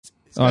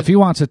If he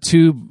wants a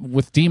tube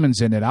with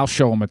demons in it, I'll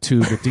show him a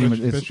tube with demons.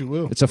 Bet you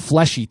will. It's a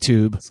fleshy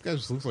tube. This guy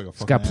just looks like a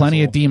fucking It's got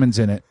plenty of demons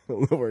in it. I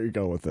don't know where you're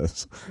going with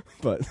this,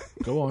 but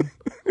Go on.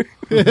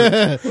 No,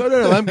 let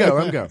him go.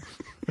 Let him go.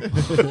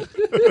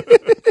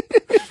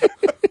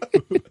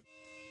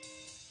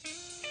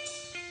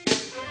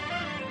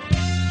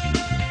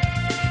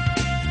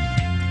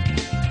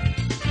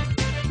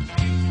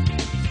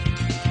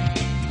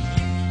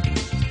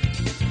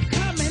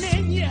 Coming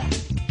in ya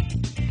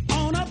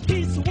on a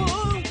piece of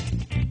wood.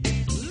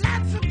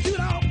 Lots of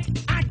kudo,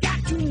 I got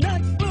two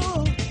nuts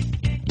full.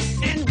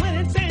 And when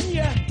it's in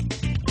ya,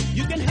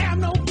 you can have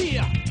no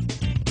fear.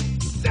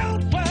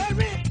 Don't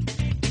worry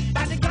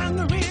about the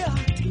gonorrhea.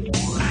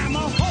 I'm a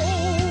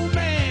whole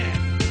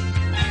man.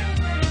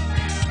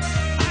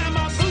 I'm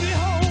a booty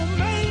hole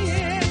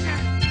man.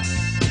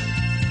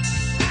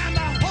 I'm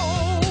a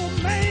whole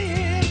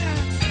man.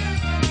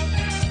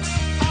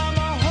 I'm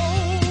a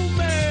whole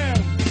man.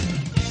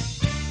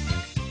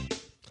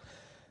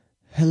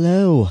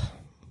 hello,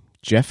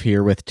 Jeff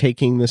here with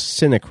Taking the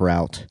Cynic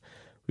Route.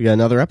 We got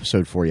another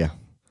episode for you.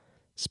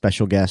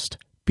 Special guest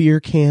Beer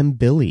Can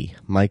Billy,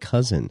 my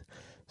cousin,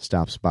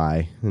 stops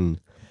by and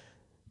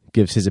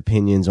gives his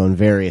opinions on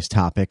various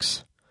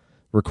topics.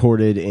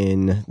 Recorded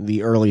in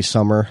the early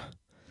summer.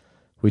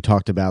 We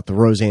talked about the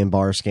Roseanne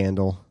Barr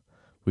scandal.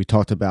 We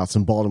talked about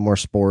some Baltimore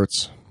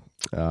sports.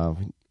 We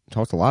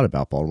talked a lot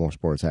about Baltimore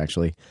sports,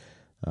 actually.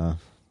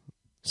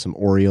 Some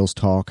Orioles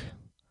talk.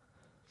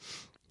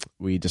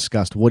 We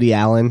discussed Woody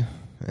Allen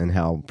and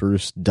how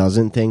Bruce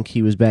doesn't think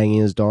he was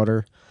banging his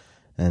daughter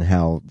and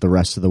how the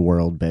rest of the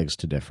world begs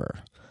to differ.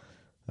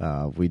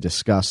 We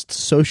discussed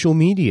social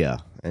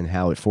media and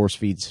how it force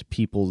feeds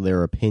people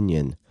their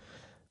opinion.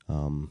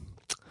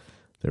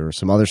 There were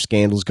some other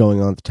scandals going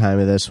on at the time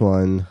of this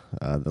one.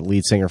 The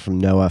lead singer from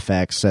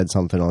NoFX said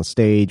something on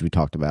stage. We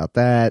talked about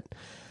that.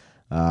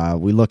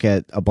 We look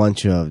at a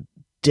bunch of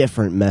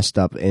different messed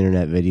up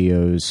internet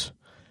videos.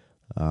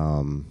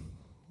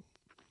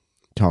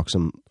 Talk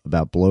some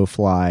about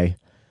Blowfly.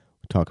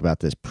 We talk about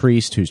this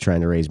priest who's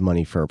trying to raise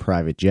money for a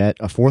private jet,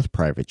 a fourth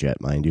private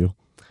jet, mind you.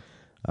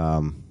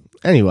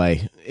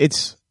 Anyway,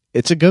 it's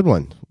a good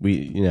one.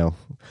 We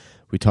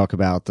talk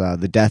about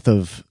the death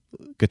of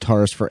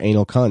guitarist for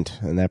Anal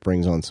Cunt, and that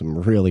brings on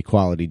some really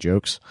quality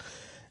jokes,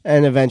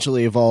 and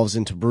eventually evolves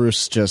into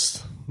Bruce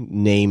just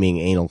naming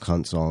Anal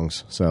Cunt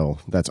songs. So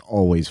that's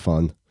always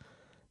fun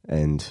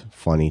and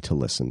funny to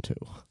listen to.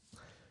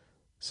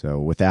 So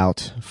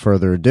without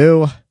further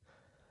ado,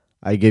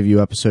 I give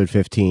you episode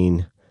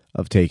 15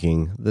 of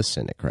Taking the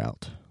Cynic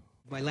Route.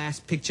 My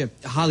last picture,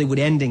 Hollywood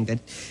ending, that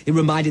it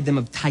reminded them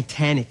of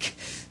Titanic,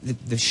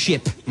 the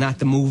ship, not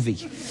the movie.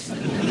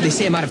 They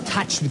say I'm out of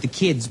touch with the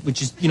kids,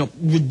 which is,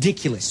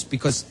 ridiculous,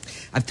 because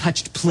I've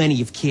touched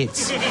plenty of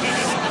kids.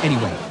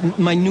 Anyway,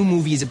 my new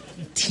movie is a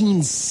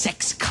teen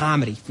sex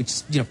comedy,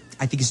 which,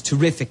 I think is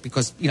terrific,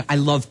 because, I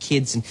love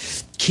kids, and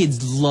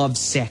kids love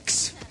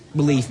sex.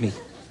 Believe me,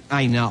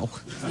 I know.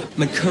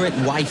 My current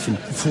wife and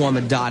former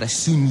daughter,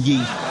 Sun Yi,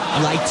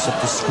 lights up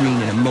the screen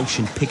in a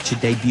motion picture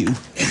debut.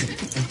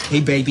 Hey,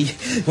 baby,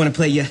 want to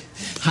play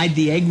hide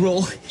the egg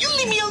roll? You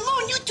leave me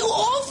alone. You're too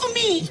old for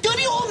me.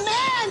 Dirty old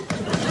man.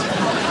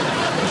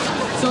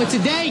 So it's a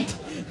date.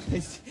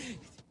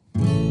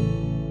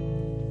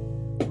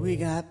 We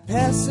got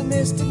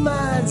pessimistic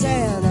minds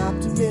and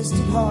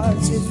optimistic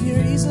hearts. If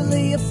you're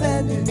easily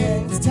offended,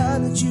 then it's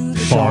time that you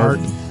Fart.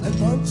 A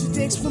bunch of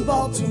dicks from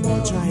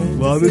Baltimore trying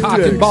Love to it. Cock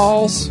and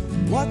balls.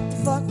 what the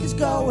fuck is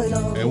going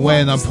on. And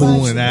when I'm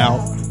pulling out,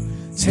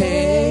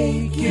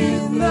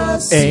 taking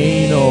the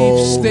Anal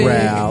Steak.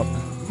 route.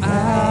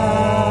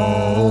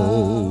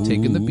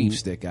 Taking the beef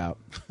stick out.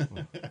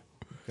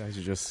 Guys,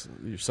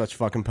 you're such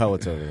fucking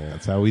poets over there.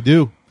 that's how we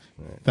do.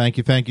 Thank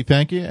you,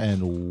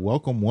 and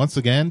welcome once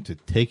again to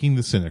Taking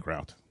the Cynic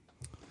Route.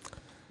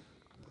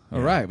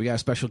 All right, we got a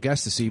special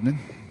guest this evening.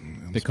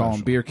 They call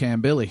him Beer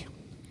Can Billy.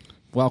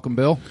 Welcome,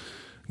 Bill.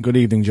 Good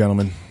evening,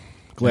 gentlemen.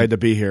 Glad to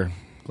be here.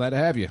 Glad to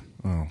have you.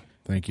 Oh,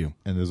 thank you.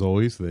 And as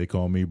always, they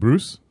call me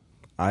Bruce.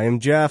 I am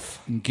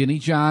Jeff. And Guinea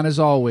John, as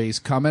always,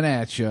 coming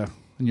at you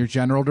in your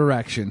general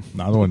direction.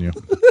 Not on you.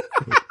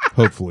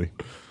 Hopefully.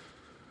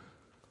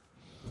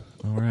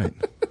 All right.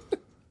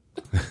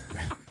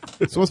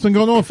 So what's been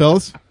going on,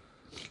 fellas?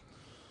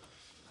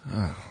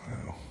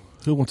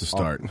 Who wants to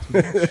start?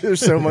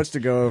 There's so much to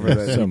go over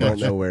that So you don't much.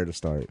 know where to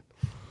start.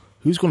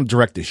 Who's going to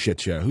direct this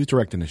shit show? Who's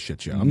directing this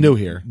shit show? I'm new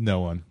here.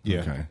 No one. Yeah.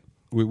 Okay.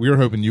 We were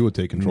hoping you would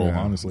take control, Yeah,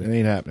 honestly. It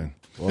ain't happening.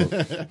 Well,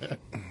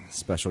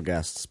 special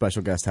guest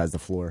has the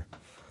floor.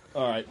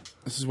 All right.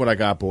 This is what I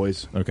got,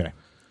 boys. Okay.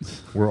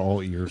 We're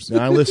all ears.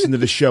 Now, I listen to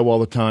the show all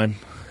the time,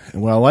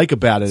 and what I like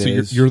about it So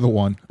is you're the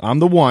one. I'm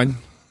the one.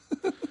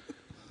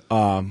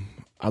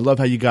 I love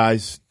how you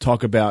guys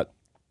talk about,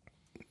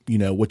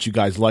 what you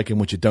guys like and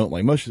what you don't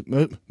like.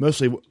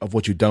 Mostly of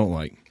what you don't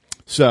like.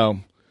 So,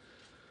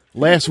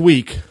 last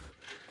week,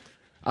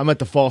 I'm at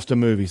the Falston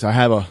Movies. I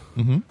have a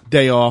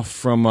day off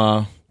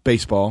from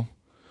baseball,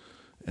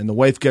 and the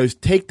wife goes,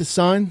 "Take the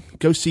son,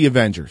 go see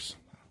Avengers."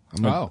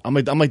 I'm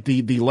like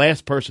the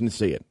last person to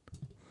see it.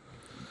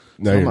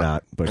 No, you're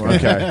not. But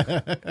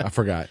Okay. I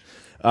forgot.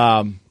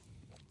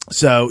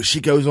 So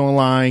she goes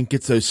online,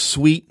 gets those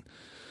sweet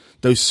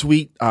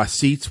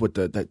seats with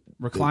the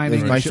Reclining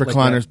those and nice shit like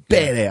recliners.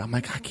 that. Badass. I'm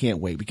like, I can't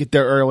wait. We get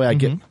there early. I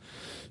get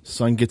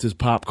son gets his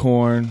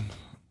popcorn.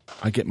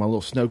 I get my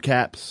little snow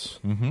caps.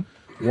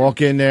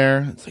 Walk in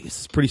there. It's like, this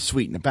is pretty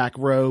sweet. In the back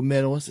row,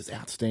 middle. This is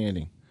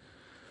outstanding.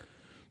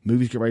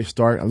 Movies get ready to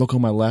start. I look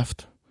on my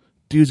left.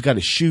 Dude's got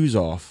his shoes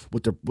off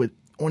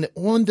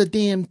on the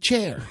damn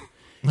chair.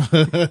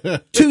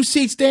 2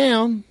 seats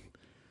down.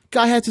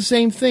 Guy has the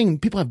same thing.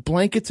 People have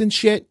blankets and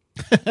shit.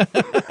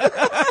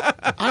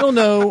 I don't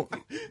know.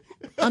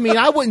 I mean,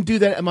 I wouldn't do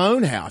that at my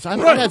own house. I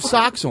have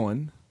socks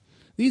on.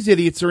 These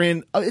idiots are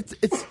in.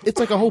 It's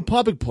like a whole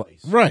public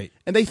place, Right.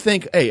 And they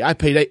think, hey, I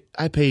paid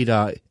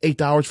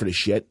 $8 for this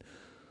shit,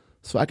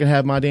 so I can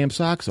have my damn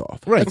socks off.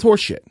 Right. That's horse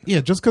shit.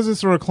 Yeah, just because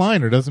it's a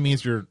recliner doesn't mean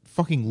it's your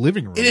fucking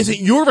living room. It isn't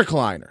your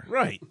recliner.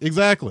 Right.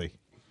 Exactly.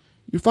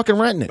 You're fucking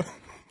renting it.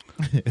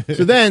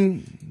 So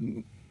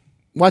then,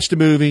 watch the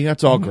movie.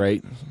 That's all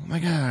great. I'm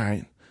like, all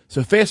right.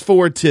 So fast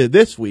forward to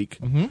this week.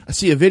 I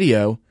see a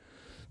video.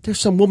 There's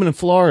some woman in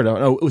Florida.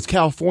 No, it was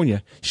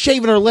California,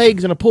 shaving her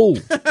legs in a pool.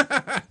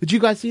 Did you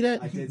guys see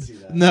that? I did see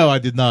that. No, I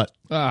did not.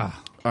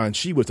 And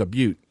she was a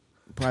beaut.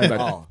 Probably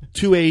about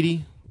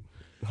 280.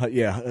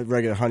 Yeah, a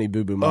regular Honey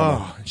Boo Boo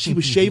Mama. Oh, she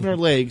was shaving her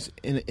legs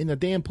in a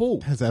damn pool.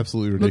 That's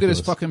absolutely Look ridiculous.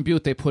 at this fucking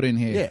butte they put in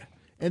here. Yeah.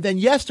 And then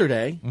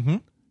yesterday,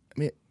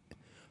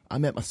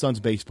 I'm at my son's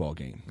baseball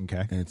game.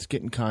 Okay. And it's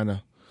getting kind of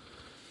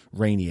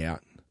rainy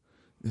out.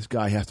 This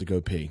guy has to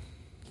go pee.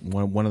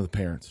 One of the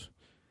parents.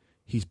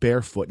 He's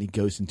barefoot and he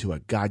goes into a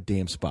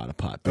goddamn spotter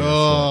pot.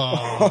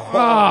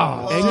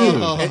 Oh.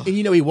 And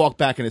you know he walked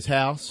back in his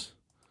house.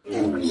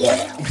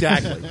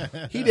 Exactly.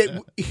 He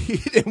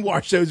didn't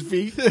wash those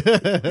feet.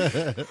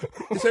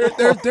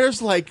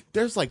 There's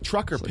like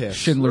trucker piss.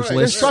 Schindler's There's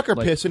List. trucker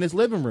Like- piss in his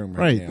living room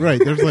Right, now. right.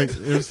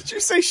 There's Did you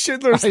say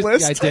Schindler's I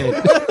List? did.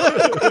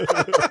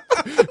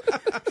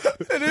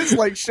 It is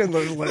like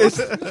Schindler's List.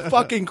 It's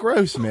fucking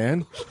gross,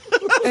 man.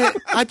 And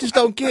I just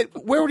don't get,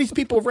 where were these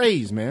people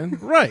raised, man?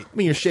 Right. I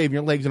mean, you're shaving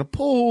your legs in a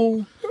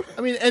pool.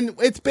 I mean, and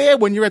it's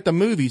bad when you're at the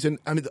movies. And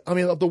I mean,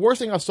 the worst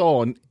thing I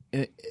saw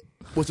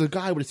was a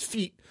guy with his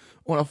feet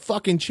on a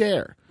fucking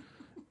chair,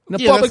 in a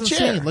public that's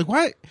chair. insane. Like,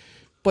 why?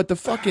 But the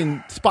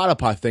fucking spotter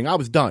pot thing, I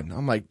was done.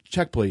 I'm like,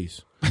 check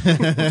please.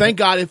 Thank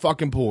God it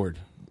fucking poured.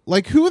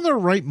 Like, who in their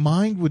right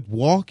mind would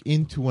walk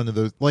into one of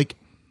those? Like,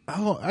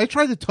 I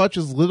try to touch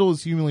as little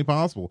as humanly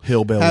possible.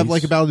 Hillbillies. Have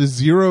like about a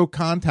zero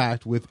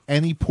contact with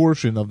any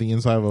portion of the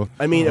inside of a.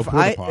 I mean, of a if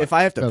I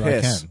porta-pot have to that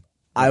piss, can.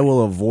 I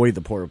will avoid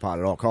the porta pot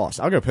at all costs.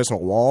 I'll go piss on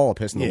a wall, I'll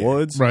piss in the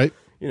woods, Right.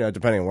 You know,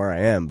 depending on where I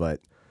am. But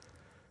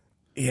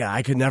yeah,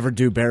 I could never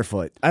do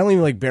barefoot. I don't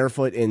even like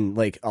barefoot in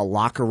like a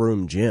locker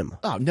room gym.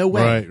 Oh, no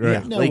way. Right, right.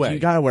 Yeah, no like way. you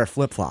gotta wear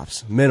flip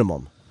flops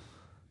minimum.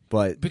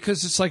 But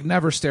Because it's like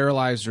never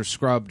sterilized or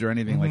scrubbed or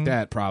anything like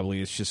that,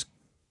 probably. It's just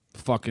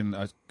fucking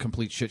a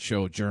complete shit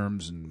show of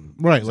germs and.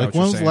 Right. Is that Like, what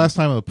you're when was the saying? last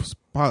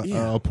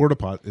time a porta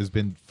pot has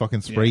been fucking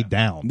sprayed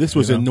down? This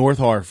was you in know? North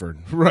Hartford.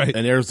 Right.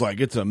 And there's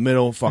like, it's a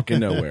middle fucking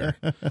nowhere.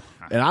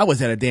 And I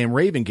was at a damn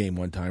Raven game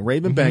one time.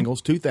 Raven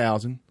Bengals,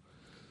 2000.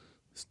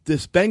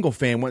 This Bengal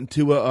fan went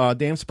to a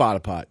damn spotter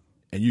pot.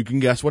 And you can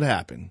guess what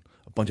happened.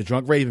 A bunch of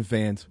drunk Raven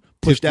fans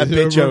pushed that Tipped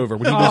it bitch over. over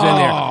when he was in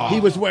there. He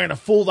was wearing a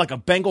full, like a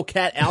Bengal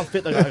cat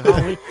outfit. Like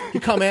Halloween. He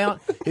come out,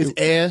 his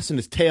ass and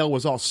his tail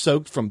was all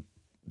soaked from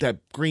that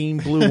green,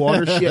 blue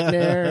water shit in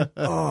there.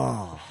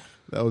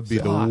 That would be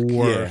Fuck, the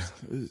worst.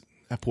 yeah.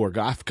 That poor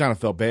guy. I kind of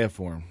felt bad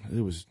for him.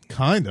 It was.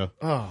 Kinda.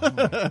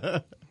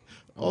 Oh,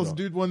 All this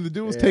dude wanted to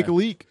do was take a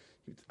leak.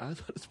 I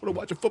just want to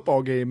watch a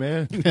football game,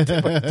 man. Dude,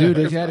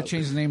 they had to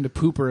change the name to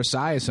Pooper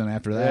Esiason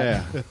after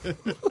that.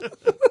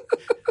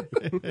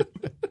 Yeah.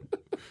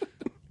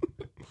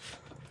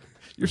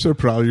 You're so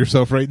proud of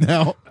yourself right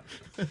now.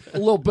 A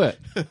little bit.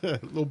 A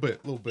little bit.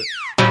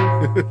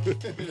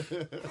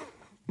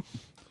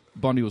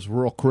 Bundy was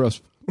real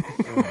crisp.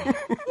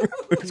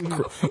 it's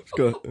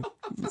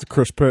a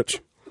crisp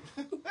pitch.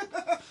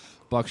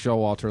 Buck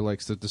Showalter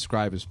likes to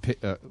describe his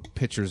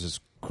pitchers as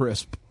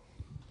crisp.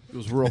 It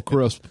was real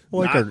crisp.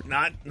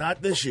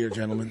 Not this year,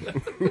 gentlemen.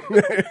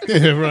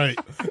 Yeah, right.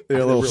 They're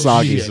a little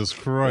soggy. Jesus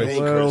Christ. A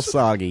little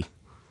soggy.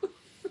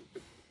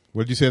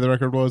 What did you say the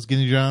record was,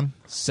 Guinea John?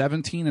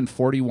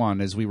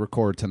 17-41 as we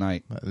record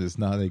tonight. That is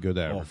not a good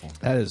average.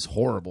 That is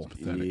horrible.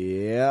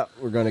 Yeah,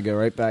 we're going to go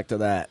right back to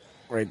that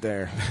right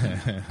there.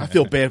 I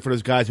feel bad for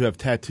those guys who have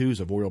tattoos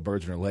of royal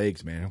birds on their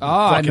legs, man. Oh,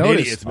 I Fucking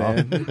noticed. idiots,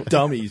 man.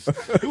 Dummies.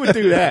 Who would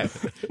do that?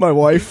 My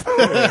wife.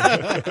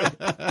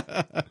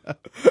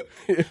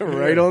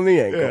 Right on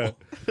the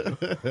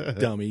ankle.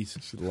 Dummies.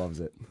 She loves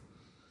it.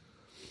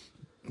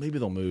 Maybe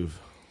they'll move.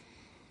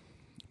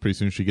 Pretty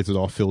soon she gets it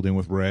all filled in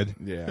with red.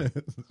 Yeah.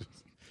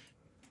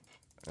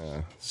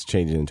 It's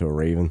changing into a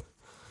raven.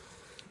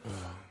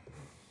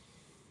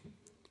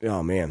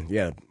 Oh, man.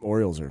 Yeah,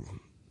 Orioles are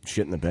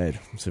shitting the bed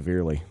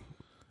severely.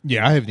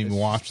 Yeah, I haven't even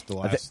watched the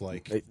last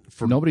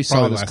for Nobody saw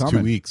probably this the last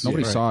coming. 2 weeks.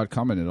 Nobody Yeah. saw it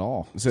coming at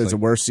all. So it's the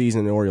worst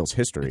season in Orioles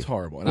history. It's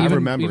horrible. And Even, I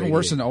remember even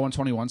worse 88. than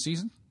the 0-21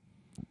 season.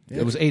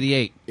 It was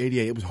 88.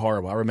 88. It was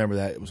horrible. I remember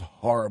that. It was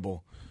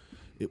horrible.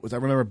 It was. I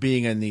remember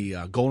being in the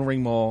Golden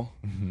Ring Mall.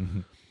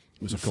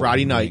 It was a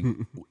Friday night,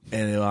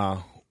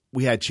 and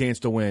we had a chance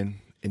to win.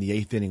 In the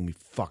 8th inning, we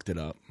fucked it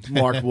up.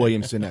 Mark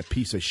Williamson, that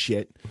piece of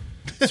shit,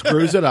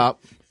 screws it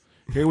up.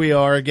 Here we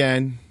are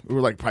again. We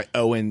were like probably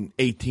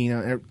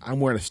 0-18. I'm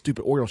wearing a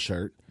stupid Oriole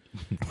shirt.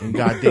 And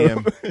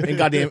goddamn,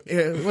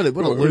 what a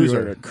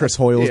loser! Chris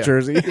Hoyle's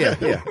jersey.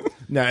 Yeah.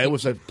 No, it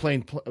was a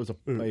plain. It was a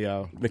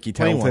Mickey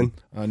plain Templeton.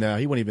 one. No,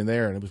 he wasn't even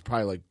there, and it was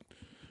probably like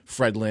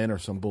Fred Lynn or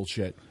some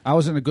bullshit. I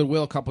was in a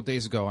Goodwill a couple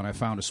days ago, and I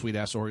found a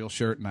sweet-ass Orioles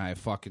shirt, and I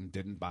fucking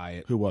didn't buy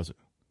it. Who was it?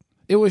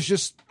 It was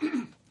just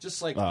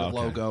like the okay.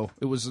 logo.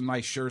 It was a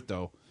nice shirt,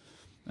 though.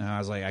 And I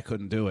was like, I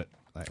couldn't do it.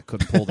 I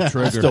couldn't pull the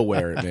trigger. I still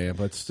wear it, man,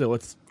 but still,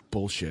 it's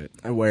bullshit.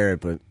 I wear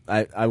it, but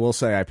I will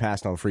say I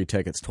passed on free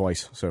tickets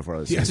twice so far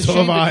this It's season. a So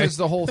shame have I. because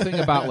the whole thing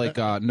about like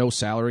no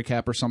salary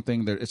cap or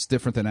something, it's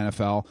different than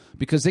NFL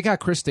because they got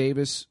Chris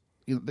Davis,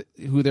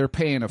 who they're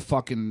paying a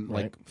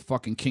fucking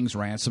fucking king's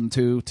ransom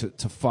to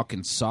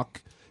fucking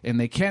suck, and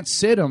they can't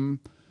sit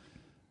him,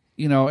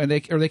 and they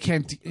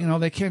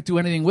can't do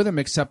anything with him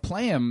except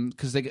play him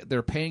because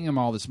they're paying him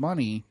all this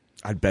money.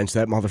 I'd bench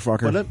that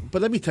motherfucker.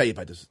 But let me tell you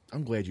about this.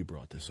 I'm glad you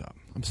brought this up.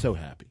 I'm so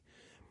happy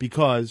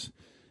because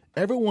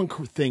everyone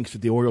thinks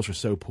that the Orioles are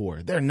so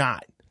poor. They're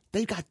not.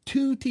 They've got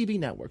 2 TV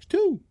networks,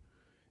 2,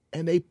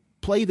 and they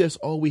play this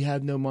 "oh, we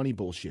have no money"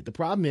 bullshit. The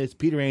problem is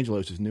Peter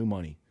Angelos is new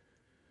money.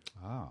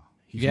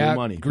 He's Yeah, new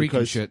money Greek and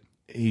because shit.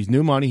 He's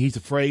new money. He's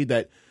afraid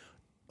that,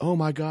 oh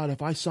my God,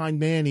 if I sign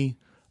Manny,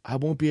 I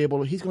won't be able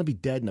to. He's going to be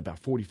dead in about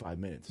 45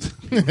 minutes.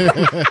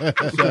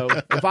 So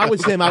if I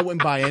was him, I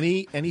wouldn't buy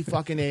any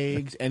fucking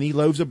eggs, any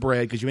loaves of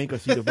bread because you ain't going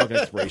to see the fucking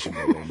expiration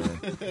date, man.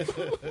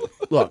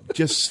 Look.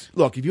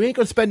 If you ain't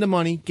going to spend the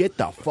money, get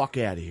the fuck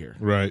out of here.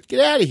 Right.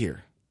 Get out of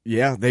here.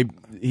 Yeah,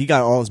 he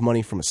got all his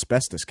money from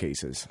asbestos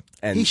cases,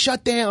 and He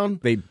shut down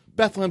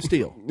Bethlehem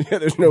Steel. yeah,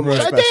 there's no more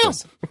Shut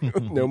asbestos.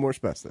 No more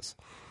asbestos.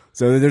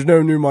 So there's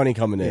no new money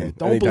coming in.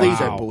 Don't believe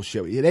that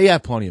bullshit. They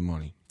have plenty of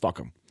money. Fuck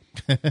them.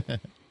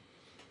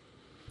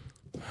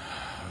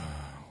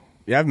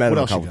 Yeah, I've met What him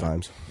a else you couple got?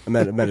 times. I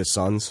met his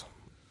sons.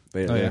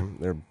 yeah.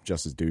 They're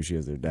just as douchey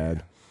as their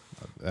dad.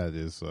 That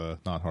is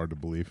not hard to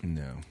believe.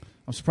 No.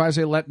 I'm surprised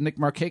they let Nick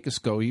Markakis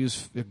go.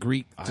 He's a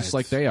Greek, just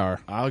like they are.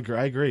 I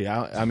agree.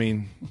 I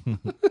mean,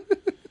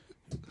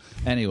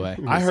 Anyway,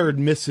 I heard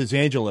Mrs.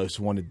 Angelos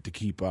wanted to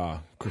keep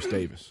Chris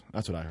Davis.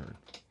 That's what I heard.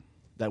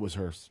 That was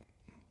hers.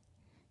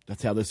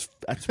 That's how this.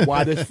 That's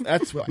why this.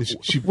 That's why.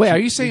 wait, are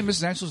you saying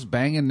Mrs. Angelo's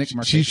banging Nick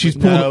Markakis? She's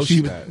pulling. No,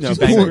 she's no,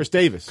 pulling. Chris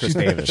Davis.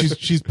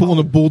 She's pulling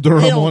a Bull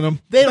Durham on him.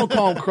 They don't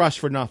call him Crush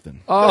for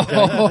nothing.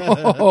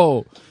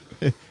 Oh,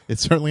 It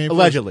certainly ain't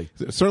Allegedly.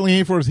 it certainly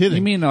ain't for his hitting.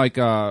 you mean like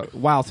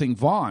Wild Thing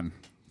Vaughn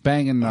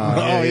banging?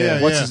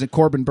 yeah, what's yeah. his name?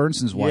 Corbin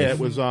Burnson's wife. Yeah, it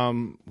was.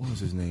 What was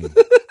his name?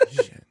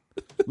 Shit.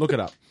 Look it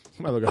up.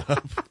 Somebody look it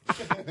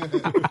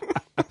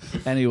up.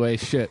 Anyway,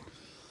 shit.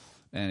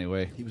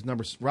 Anyway, He was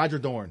Roger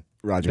Dorn.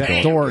 Roger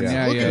Damn. Dorn. Yeah.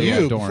 Yeah, Look yeah, at yeah.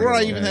 you. Dorn. Before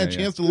I Yeah, even yeah, had a yeah.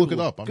 chance to look it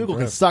up, I'm Google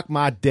can impressed. suck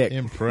my dick.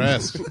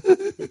 Impressed.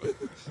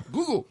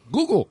 Google.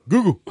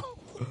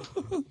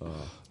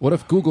 What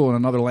if Google in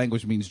another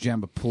language means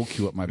jam a pool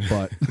cue up my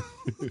butt?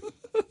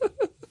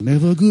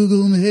 Never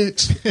Google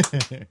mix.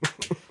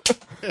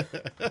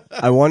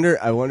 I wonder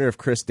if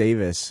Chris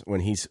Davis,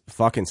 when he's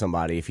fucking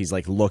somebody, if he's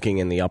like looking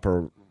in the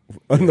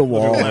on the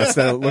wall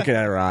instead of looking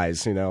at her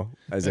eyes,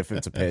 as if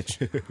it's a pitch.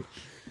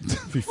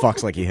 If he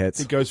fucks like he hits.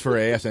 He goes for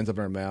ass, ends up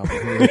in her mouth.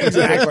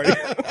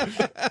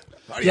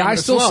 Yeah, I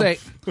still say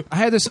I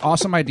had this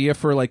awesome idea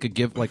for like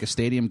a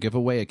stadium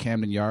giveaway at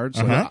Camden Yards.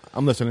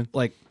 I'm listening.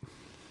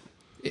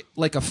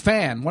 Like a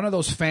fan, one of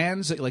those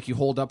fans that like you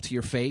hold up to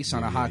your face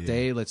on a hot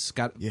day. That's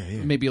got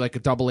maybe like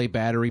a AA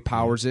battery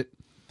powers it,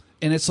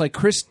 and it's like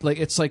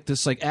it's like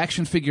this like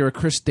action figure of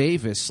Chris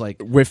Davis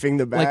like Whiffing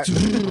the bat.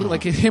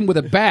 like him with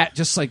a bat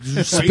just like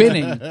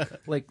spinning.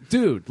 Like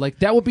dude, like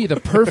that would be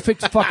the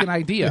perfect fucking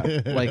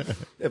idea. Like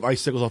If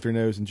icicles off your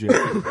nose and shit.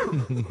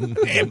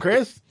 Damn,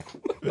 Chris.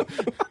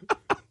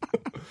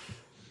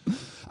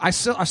 I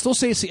still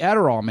say it's the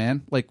Adderall,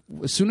 man. Like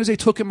as soon as they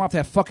took him off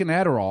that fucking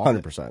Adderall,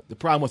 100%. The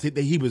problem was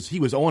he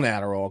was on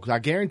Adderall because I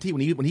guarantee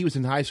when he was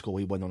in high school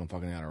he wasn't on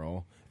fucking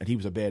Adderall and he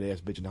was a badass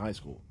bitch in high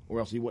school or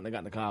else he wouldn't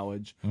have gotten to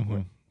college.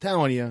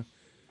 Telling you,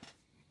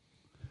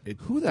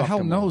 who the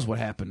hell knows what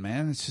happened,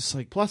 man? It's just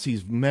like Plus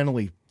he's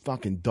mentally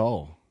fucking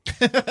dull.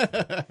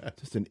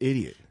 Just an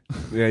idiot.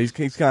 Yeah, he's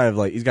kind of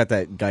like, he's got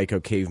that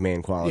Geico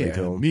caveman quality Yeah,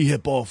 to him. me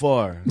hit ball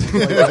far. He's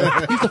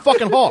the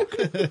fucking Hawk.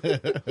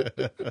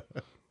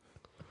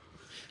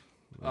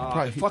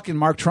 fucking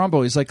Mark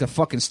Trumbo. He's like a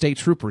fucking state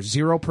trooper,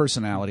 zero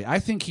personality. I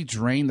think he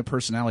drained the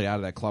personality out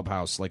of that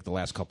clubhouse like the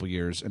last couple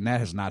years, and that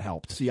has not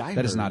helped. See, that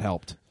has not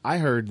helped. I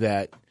heard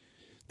that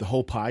the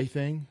whole pie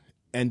thing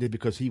ended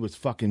because he was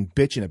fucking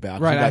bitching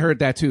about it. Right, I heard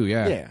that too.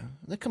 Yeah. Yeah.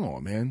 Like, come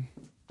on, man.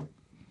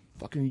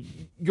 Fucking,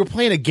 you're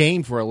playing a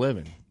game for a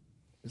living.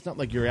 It's not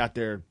like you're out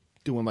there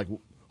doing like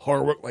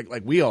hard work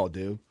like we all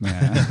do.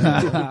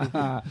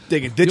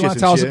 Digging ditches. You want to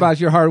tell us about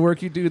your hard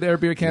work you do there,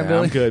 Beer Can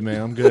Billy? I'm good,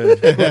 man. I'm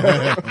good.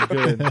 I'm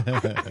good.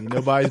 Ain't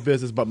nobody's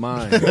business but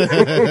mine.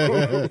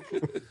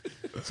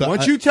 So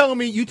Once you tell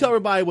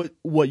everybody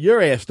what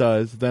your ass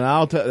does, then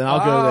I'll go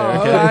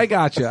there. Okay? I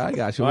got you. Well,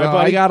 right,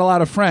 buddy. I got a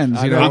lot of friends.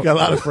 I You know know, you got a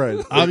lot of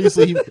friends.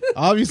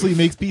 obviously he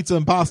makes pizza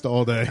and pasta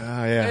all day.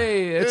 Yeah.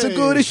 Hey, it's a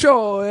good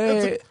show.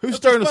 Hey. Who's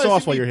stirring the spicy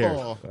sauce while you're here?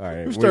 meatball. All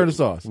right, Who's stirring the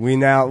sauce?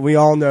 We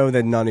all know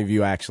that none of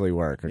you actually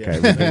work.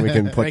 Okay, we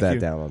can put Thank that you.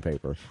 down on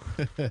paper.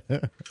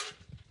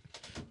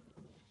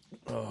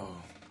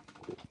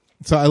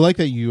 So I like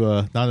that you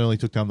not only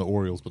took down the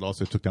Orioles, but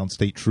also took down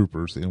state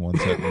troopers in one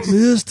sentence.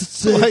 Mr.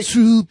 State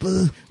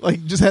Trooper.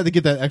 Like, just had to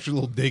get that extra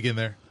little dig in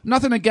there.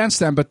 Nothing against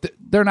them, but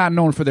they're not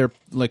known for their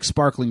like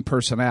sparkling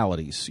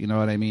personalities. You know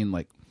what I mean?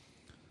 Like,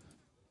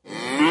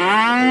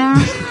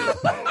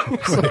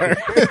 It's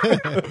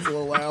a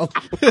little loud.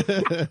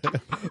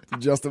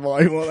 Just the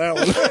volume on that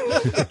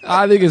one.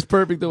 I think it's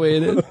perfect the way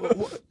it is.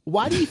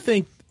 Why do you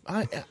think?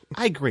 I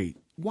agree.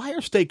 Why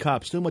are state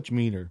cops so much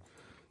meaner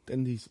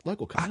than these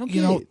local cops? I don't You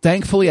get know, it.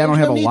 thankfully, I don't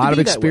There's have no a need lot to of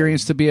be that way.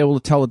 experience to be able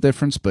to tell the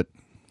difference, but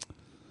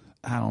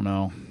I don't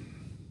know.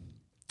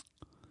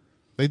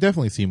 They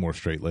definitely seem more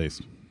straight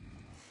laced.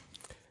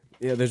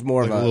 Yeah, there's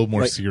more Like of a little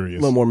more serious.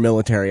 a little more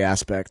military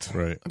aspect.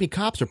 Right. I mean,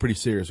 cops are pretty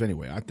serious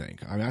anyway. I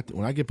think. I mean,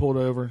 when I get pulled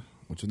over,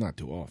 which is not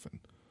too often,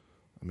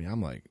 I mean,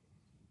 I'm like,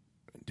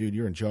 dude,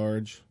 you're in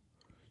charge.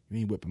 You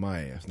ain't whipping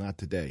my ass. Not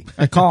today.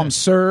 I call them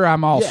sir.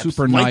 I'm all Yes,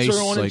 super lights nice.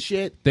 are on and like,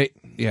 shit.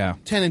 Yeah.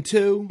 10 and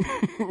 2.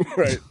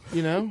 Right.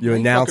 You know? You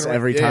Ain't announce fucking around.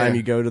 every Yeah. time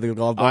you go to the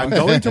glove box. I'm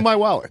going to my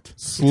wallet.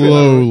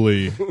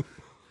 Slowly.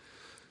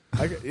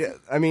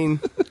 I mean,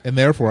 And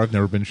therefore, I've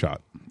never been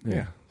shot.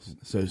 Yeah.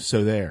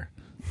 So there.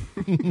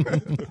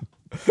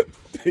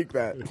 take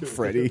that,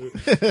 Freddie.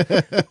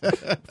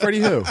 Freddie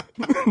who?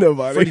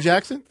 Nobody. Freddie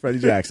Jackson? Freddie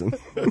Jackson.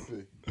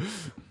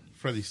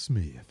 Freddie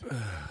Smith.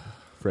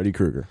 Freddie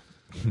Krueger.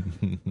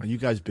 Are you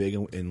guys big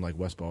in like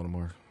West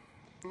Baltimore?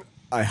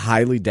 I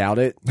highly doubt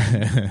it,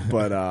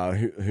 but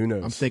who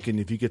knows? I'm thinking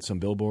if you get some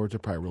billboards, they're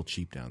probably real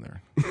cheap down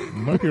there. You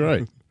might be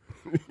right.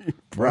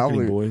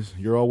 Marketing boys,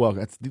 you're all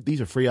welcome. These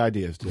are free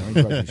ideas, dude. I ain't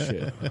charging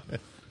shit.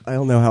 I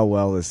don't know how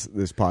well this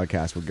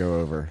podcast would go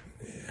over.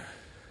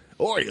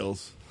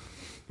 Orioles.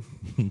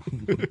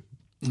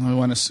 I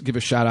want to give a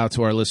shout out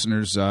to our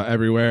listeners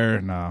everywhere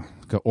in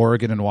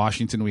Oregon and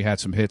Washington. We had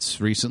some hits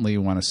recently.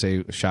 We want to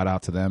say a shout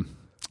out to them.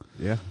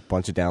 Yeah,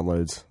 bunch of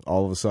downloads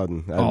all of a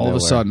sudden. out of All of a nowhere.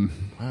 sudden,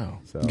 Wow.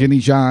 So, Guinea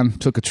John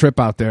took a trip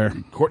out there.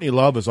 Courtney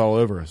Love is all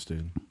over us,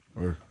 dude.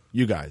 Or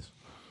you guys.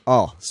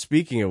 oh,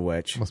 speaking of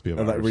which, Must be a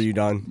virus. were you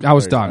done? I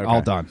was Or- done. okay.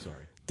 All done.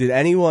 Did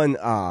anyone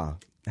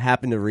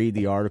happen to read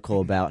the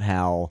article about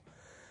how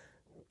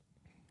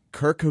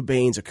Kurt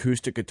Cobain's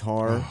acoustic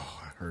guitar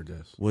I heard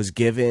this. was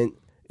given?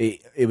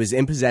 It was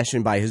in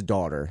possession by his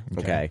daughter.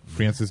 Okay.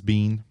 Francis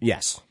Bean.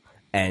 Yes.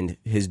 And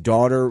his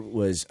daughter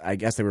was, I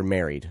guess they were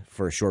married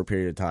for a short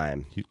period of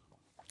time.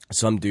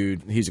 Some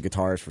dude, he's a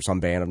guitarist for some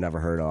band I've never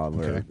heard of.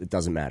 Or it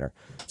doesn't matter.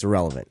 It's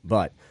irrelevant.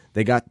 But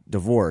they got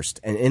divorced.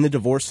 And in the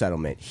divorce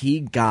settlement, he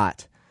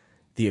got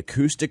the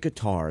acoustic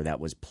guitar that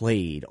was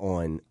played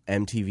on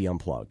MTV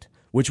Unplugged,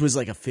 which was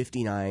like a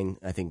 59,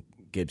 I think,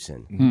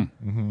 Gibson,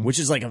 which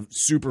is like a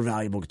super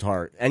valuable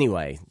guitar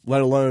anyway,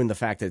 let alone the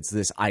fact that it's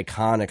this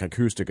iconic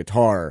acoustic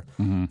guitar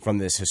from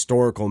this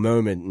historical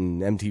moment in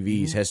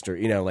MTV's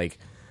history, you know, like,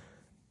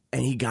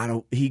 and he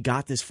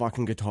got this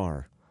fucking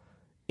guitar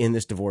in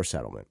this divorce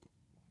settlement.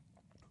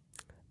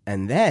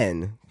 And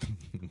then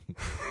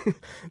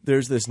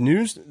there's this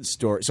news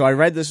story. So I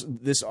read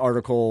this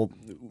article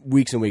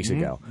weeks and weeks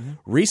ago.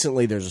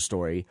 Recently, there's a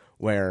story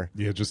where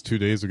Yeah, just 2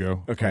 days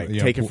ago. Okay,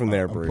 Yeah, take I'm it from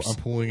there, I'm Bruce. I'm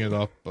pulling it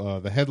up.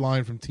 The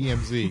headline from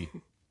TMZ.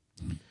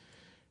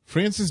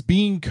 Francis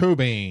Bean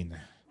Cobain.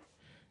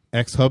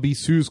 Ex-hubby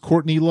sues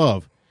Courtney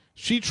Love.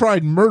 She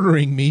tried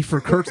murdering me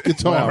for Kurt's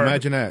guitar. Wow,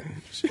 imagine that.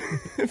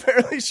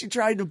 apparently she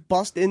tried to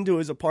bust into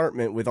his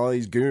apartment with all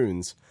these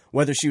goons.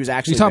 Whether she was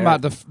actually You talking there-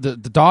 about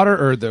the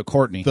daughter or the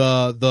Courtney?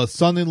 The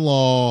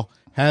son-in-law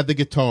had the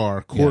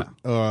guitar.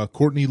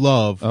 Courtney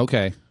Love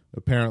Okay.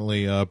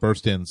 apparently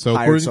burst in. So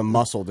hired some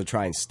muscle to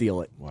try and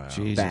steal it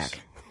Jesus.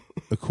 back.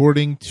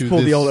 according to Pull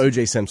this, the old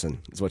O.J. Simpson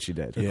is what she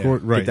did.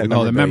 right. Get that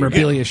Oh, the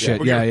memorabilia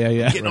shit. Yeah.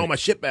 Getting all my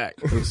shit back.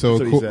 So, That's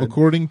what he said.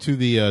 according to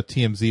the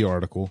TMZ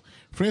article,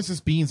 Francis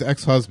Bean's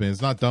ex-husband is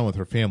not done with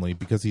her family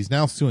because he's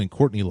now suing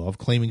Courtney Love,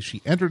 claiming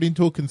she entered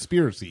into a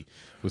conspiracy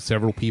with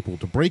several people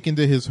to break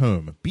into his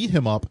home, beat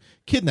him up,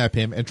 kidnap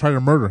him, and try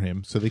to murder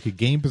him so they could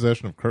gain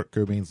possession of Kurt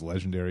Cobain's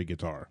legendary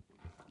guitar.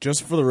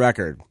 Just for the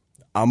record,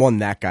 I'm on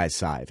that guy's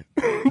side.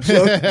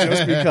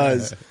 just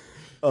because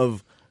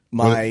of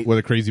my What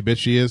a crazy bitch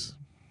she is.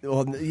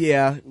 well,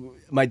 yeah,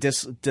 my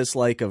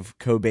dislike of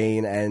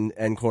Cobain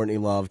and Courtney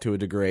Love to a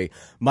degree.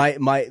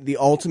 The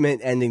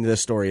ultimate ending to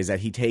this story is that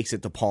he takes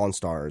it to Pawn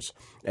Stars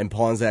and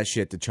pawns that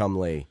shit to Chum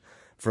Lee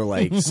for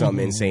like some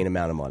insane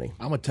amount of money.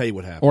 I'm gonna tell you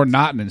what happened. Or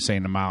not an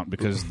insane amount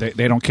because they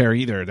don't care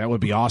either. That would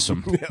be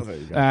awesome.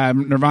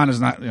 Nirvana's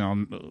not,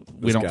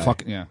 we don't guy.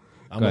 fucking, yeah.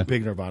 I'm a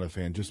big Nirvana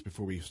fan. Just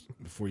before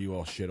you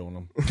all shit on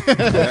them,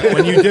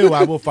 when you do,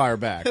 I will fire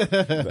back.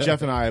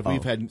 Jeff and I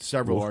we've had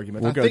several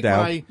arguments. we'll I go think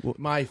down.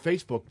 my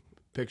Facebook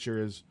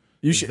picture is.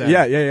 You is should, them.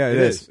 yeah, it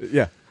is.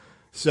 Yeah,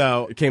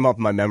 So it came up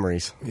in my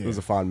memories. It was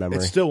a fond memory.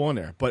 it's still on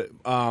there, but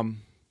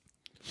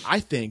I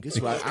think this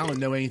is what I don't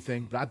know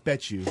anything, but I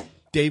bet you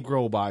Dave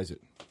Grohl buys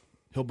it.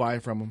 He'll buy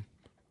it from him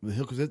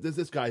because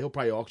this guy he'll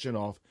probably auction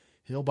off.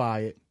 He'll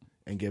buy it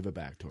and give it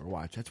back to her.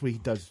 Watch, that's why he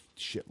does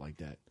shit like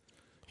that.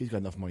 He's got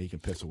enough money he can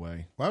piss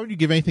away. Why would you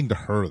give anything to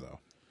her though?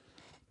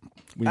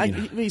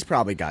 He's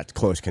probably got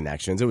close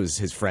connections. It was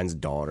his friend's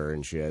daughter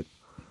and shit.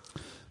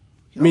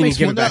 makes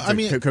give me it back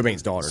wonder- to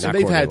Cobain's daughter. So not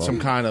they've Courtney had Love. some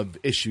kind of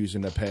issues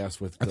in the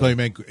past with. I thought you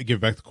meant give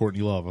it back to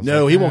Courtney Love. I was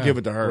No, like, he won't give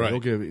it to her. Right. He'll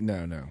give it.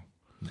 No.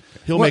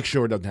 He'll make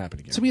sure it doesn't happen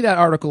again. To me, that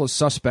article is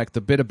suspect.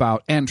 The bit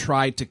about and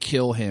tried to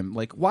kill him.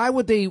 Like, why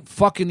would they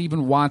fucking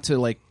even want to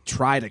like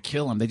try to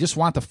kill him? They just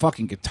want the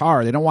fucking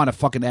guitar. They don't want to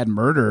fucking add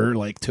murder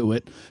like to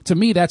it. To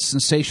me, that's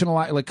sensational.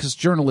 Like, because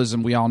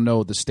journalism, we all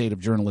know the state of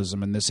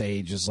journalism in this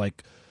age is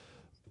like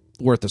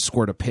worth a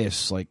squirt of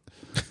piss. Like,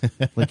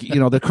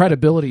 the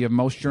credibility of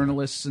most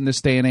journalists in this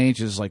day and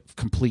age is like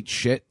complete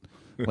shit.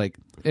 Like,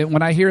 and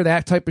when I hear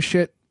that type of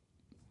shit,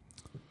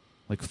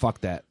 like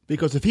fuck that.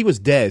 Because if he was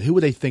dead, who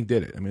would they think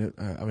did it?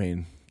 I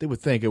mean, they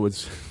would think it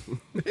was.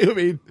 I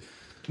mean,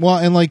 Well,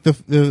 and like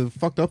the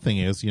fucked up thing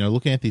is,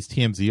 looking at these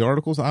TMZ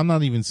articles, I'm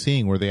not even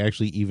seeing where they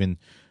actually even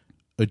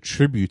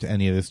attribute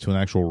any of this to an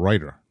actual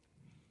writer.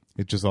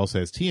 It just all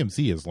says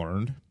TMZ has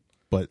learned,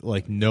 but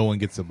like no one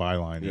gets a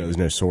byline. There's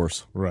no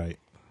source. Right.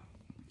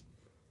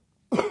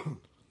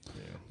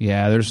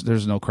 Yeah,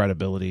 there's no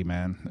credibility,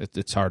 man.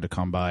 It's hard to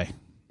come by.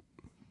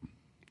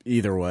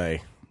 Either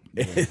way,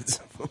 it's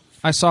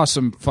I saw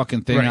some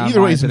fucking thing Right. online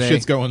Either way, some today.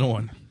 shit's going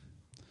on.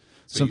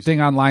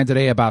 Something online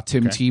today about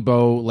Tim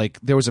Tebow. Like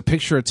there was a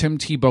picture of Tim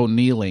Tebow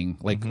kneeling,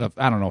 like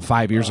I don't know,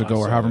 5 years ago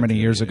or however many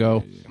years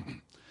ago.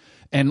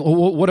 And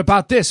what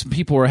about this?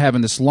 People were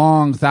having this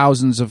long,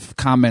 thousands of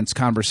comments,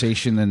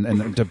 conversation,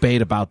 and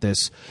debate about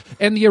this.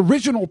 And the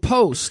original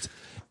post,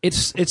 it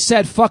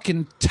said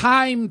fucking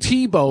Time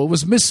Tebow. It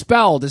was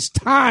misspelled as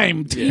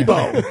Time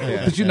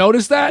Tebow. Did you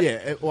notice that?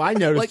 yeah. Well, I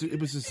noticed it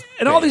was just.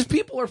 And all these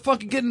people are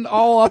fucking getting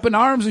all up in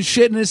arms and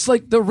shit. And it's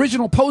like the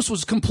original post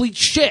was complete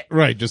shit.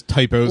 Right, just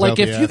typos. Like out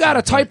if the you ass got a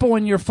and- typo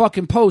in your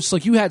fucking post,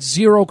 like you had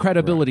zero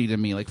credibility to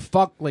me. Like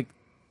fuck, like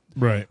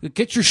right,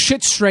 get your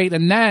shit straight,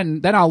 and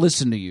then I'll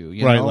listen to you.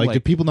 You right. know? Like, do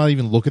people not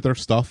even look at their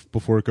stuff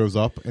before it goes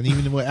up, and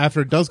even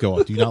after it does go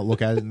up, do you not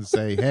look at it and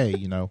say, "Hey,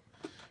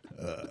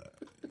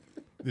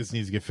 this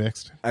needs to get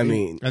fixed"? I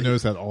mean, I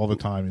notice that all the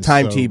time. It's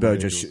Time so Tebow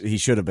ridiculous. he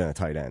should have been a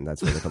tight end.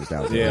 That's what it comes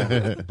down to.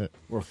 Yeah,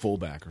 or a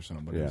fullback or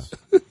somebody. Yeah. Else.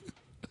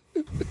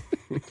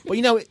 But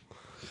speaking of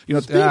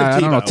I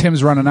don't know. Tebow,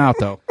 Tim's running out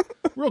though.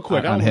 real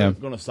quick, on I'm him.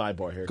 going to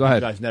sidebar here. Go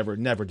ahead. You guys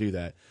never do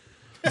that.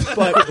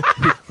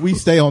 But We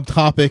stay on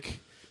topic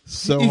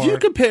so if you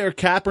hard. compare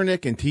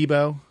Kaepernick and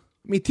Tebow,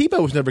 I mean,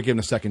 Tebow was never given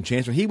a second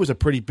chance. He was a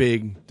pretty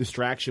big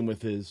distraction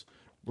with his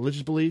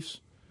religious beliefs,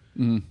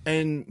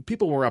 and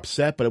people were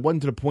upset. But it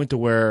wasn't to the point to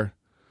where,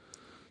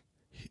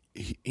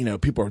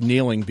 people are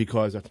kneeling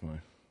because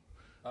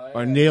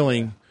are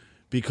kneeling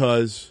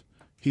because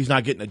he's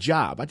not getting a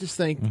job. I just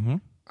think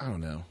I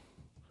don't know.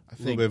 I a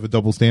little think bit of a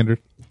double standard.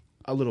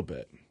 a little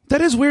bit.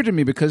 That is weird to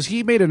me because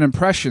he made an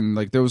impression.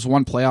 Like there was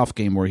one playoff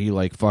game where he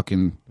like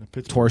fucking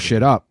tore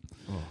shit up,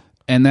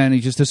 and then he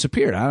just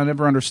disappeared. I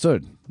never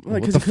understood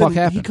what the fuck He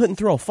happened. couldn't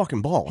throw a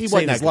fucking ball. He Save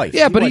wasn't his that life. good.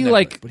 Yeah, but wasn't he, that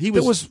like, good. But he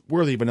there was was-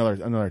 worthy of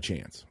another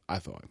chance. I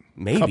thought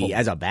Maybe Couple.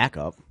 as a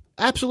backup.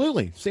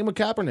 Absolutely. Same with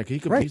Kaepernick.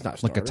 He's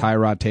not Like a starter.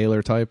 Tyrod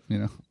Taylor type,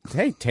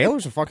 Hey,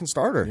 Taylor's a fucking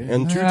starter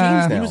and two Ah.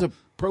 teams now. He was a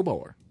Pro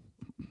Bowler.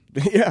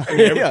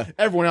 yeah.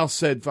 Everyone else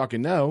said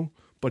fucking no,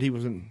 but he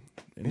was in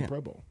the Pro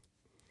Bowl.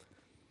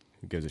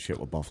 Who gives a shit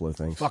what Buffalo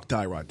thinks? Fuck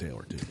Tyrod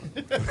Taylor too.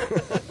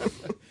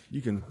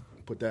 You can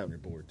put that on your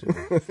board too.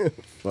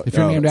 If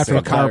you're named after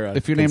a car, Tyrod.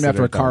 if you're named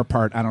after a Consider it car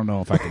part, I don't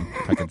know if I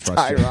can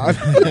trust you. Tyrod.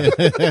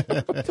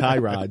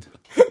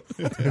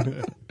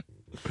 Tyrod.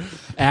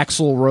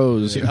 Axl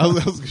Rose, I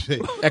was gonna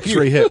say,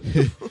 X-ray hit.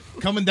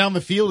 coming down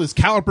the field is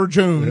Caliper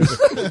Jones.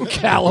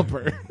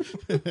 Caliper.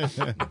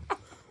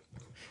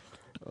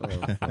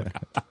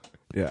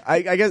 Yeah,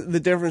 I guess the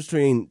difference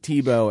between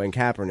Tebow and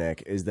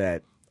Kaepernick is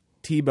that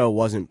Tebow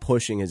wasn't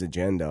pushing his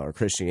agenda or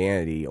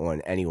Christianity on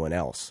anyone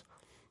else.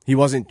 He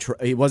wasn't.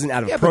 He wasn't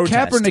out of Yeah, but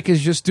protest. Kaepernick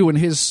is just doing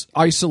his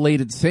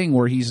isolated thing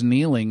where he's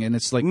kneeling, and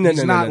it's like No, he's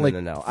no, not no, like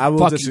no. I will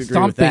fucking disagree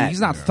thumping. with that. He's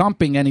not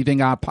thumping anything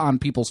upon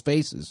people's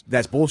faces.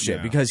 That's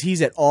bullshit because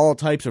he's at all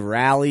types of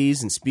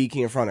rallies and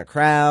speaking in front of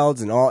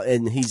crowds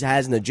and he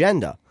has an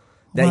agenda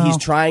that he's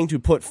trying to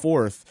put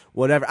forth.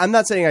 Whatever. I'm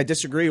not saying I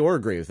disagree or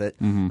agree with it.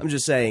 I'm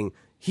just saying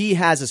he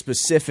has a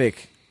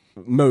specific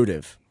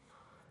motive,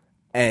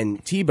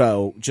 and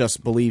Tebow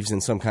just believes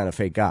in some kind of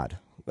fake god.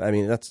 I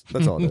mean, that's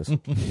all it is.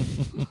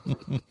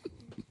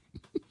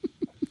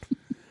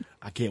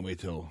 I can't wait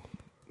till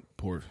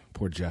poor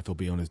Jeff will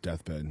be on his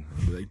deathbed.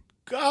 He'll be like,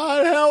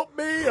 God help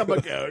me. I'm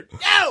like,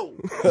 no,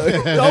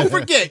 don't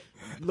forget,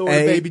 Lord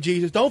baby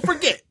Jesus, don't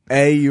forget.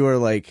 A, you are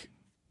like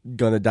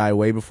gonna die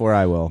way before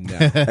I will,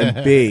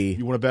 and B,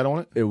 You want to bet on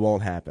it? it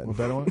won't happen.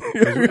 Bet on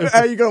it? How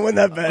are you gonna win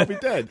that bet? I'll be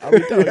dead. I'll be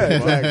dead. Yeah,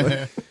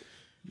 exactly.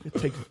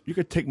 You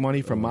could take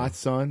money from my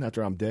son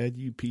after I'm dead,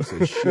 you piece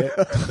of shit.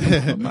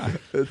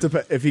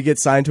 If you get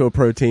signed to a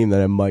pro team,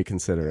 then I might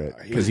consider it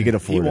because you can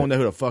afford He it. won't know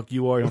who the fuck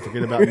you are. Don't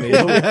forget about me.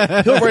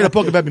 He'll write a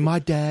book about me. My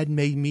dad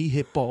made me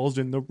hit balls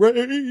in the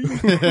rain.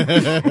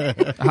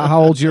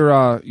 How old's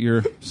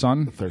your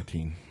son?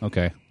 13.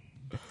 Okay.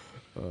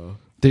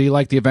 Did he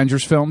like the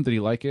Avengers film? Did he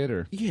like it,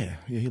 or Yeah,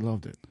 he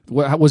loved it.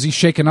 was he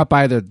shaken up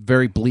by the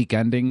very bleak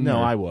ending? No,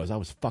 or? I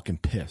was fucking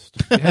pissed.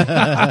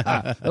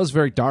 That was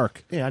very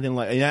dark. Yeah, I didn't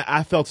like. Yeah,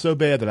 I felt so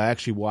bad that I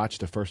actually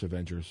watched the first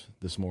Avengers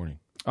this morning.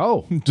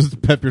 Oh, Just to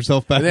pep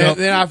yourself back And up.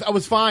 then I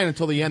was fine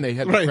until the end. They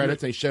had the Right.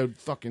 credits. They showed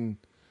fucking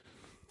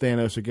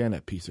Thanos again.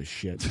 That piece of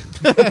shit.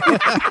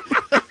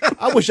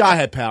 I wish I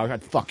had power.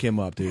 I'd fuck him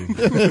up, dude.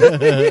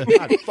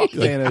 I'd fuck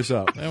Thanos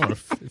up. I want to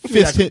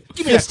fist him,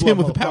 Give me that fist him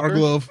with glove, the power motherfucker.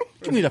 glove.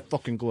 Give me that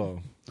fucking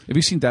glow. have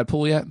you seen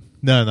Deadpool yet?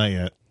 No, not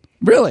yet.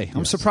 Really?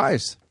 I'm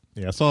surprised.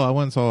 Yeah, I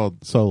went and saw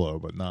Solo,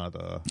 but not.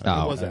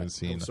 I was haven't that?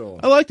 seen. Solo.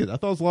 I liked it. I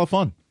thought it was a lot of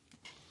fun.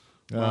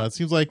 It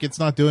seems like it's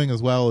not doing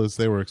as well as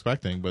they were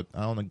expecting, but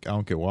I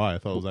don't get why. I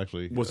thought it was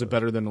actually. Was it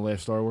better than the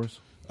last Star Wars?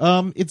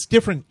 It's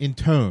different in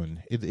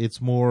tone.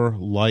 It's more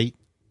light.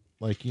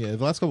 Like the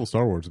last couple of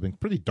Star Wars have been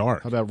pretty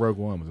dark. How about Rogue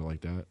One? Was it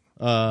like that?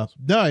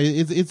 No,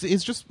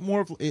 it's just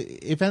more of,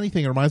 if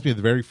anything, it reminds me of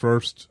the very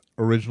first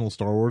original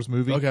Star Wars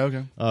movie.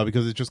 Okay.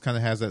 Because it just kind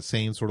of has that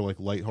same sort of like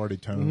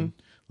lighthearted tone.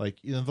 Like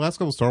the last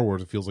couple of Star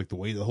Wars, it feels like the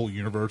way the whole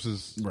universe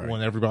is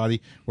on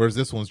everybody. Whereas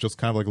this one's just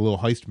kind of like a little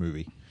heist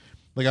movie.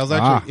 Like I was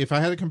actually, if I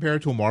had to compare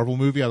it to a Marvel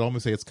movie, I'd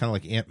almost say it's kind of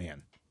like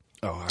Ant-Man.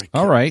 Oh,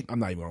 All right. I'm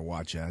not even gonna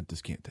watch that. I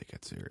just can't take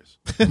that serious.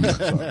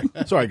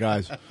 Sorry,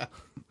 guys.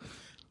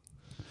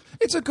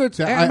 It's a good.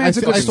 I Ant-Man's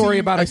a good see- story I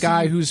about a see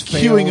guy who's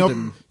failed. queuing up.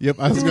 and Yep,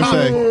 I was gonna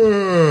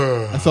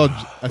say.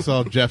 I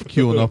saw Jeff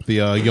queuing up the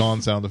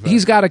yawn sound effect.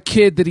 he's got a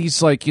kid that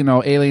he's like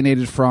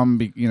alienated from,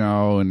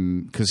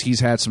 and because he's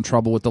had some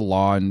trouble with the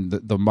law, and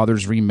the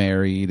mother's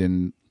remarried,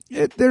 and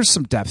there's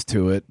some depth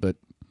to it, but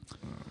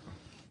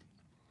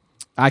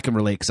I can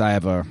relate because I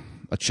have a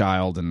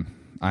child and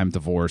I'm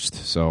divorced.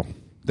 So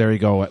there you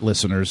go,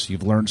 listeners.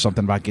 You've learned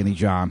something about Guinea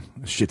John.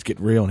 Shit's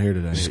getting real in here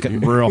today. It's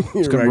getting real. It's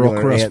You're getting real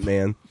regular crisp.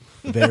 Ant-Man.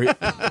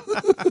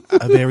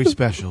 A very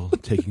special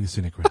taking the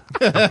cynic route.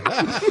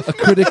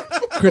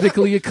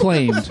 Critically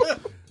acclaimed.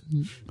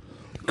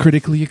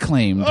 Critically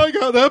acclaimed. I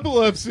got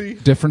epilepsy.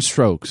 Different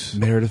strokes.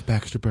 Meredith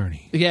Baxter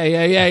Burney.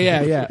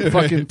 Yeah.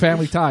 Fucking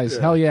Family Ties.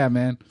 Hell yeah,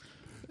 man.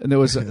 And there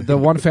was the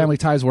one Family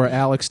Ties where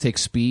Alex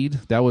takes speed.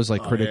 That was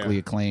like critically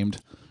acclaimed.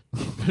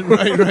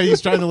 right.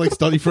 He's trying to like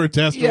study for a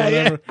test or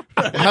whatever.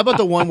 How about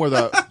the one where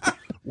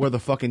the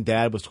fucking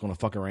dad was going to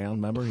fuck around?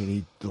 Remember,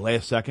 the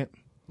last second.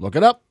 Look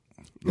it up.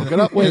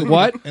 Wait,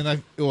 what? And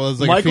it was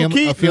like Michael a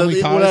Keaton,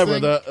 family ties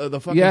whatever. thing? The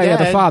fucking Yeah,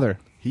 dad. the father.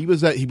 He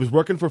was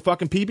working for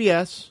fucking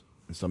PBS,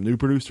 and some new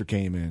producer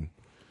came in.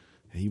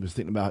 And he was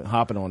thinking about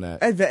hopping on that.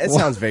 It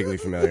sounds vaguely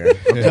familiar.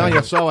 I'm telling you,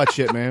 I saw that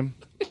shit, man.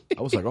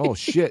 I was like, oh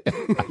shit.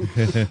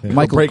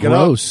 Michael break it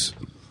up. Gross.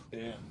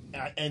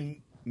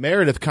 And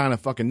Meredith kind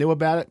of fucking knew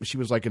about it, but she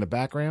was like in the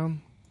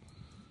background.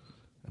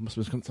 It must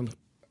have been some.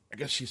 I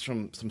guess she's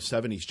from some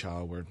 70s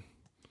child where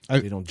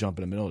they don't jump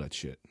in the middle of that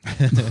shit.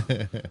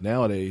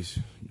 Nowadays,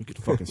 you get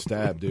fucking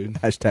stabbed, dude.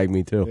 Hashtag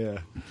me too.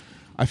 Yeah.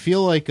 I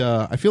feel like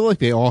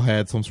they all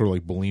had some sort of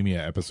like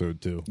bulimia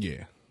episode too.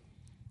 Yeah.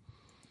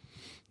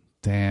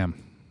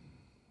 Damn.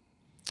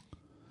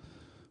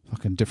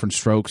 Fucking Different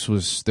Strokes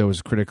was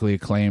critically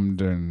acclaimed,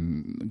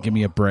 and Give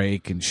Me a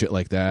Break and shit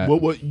like that.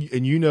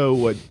 And you know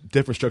what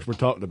Different Strokes we're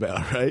talking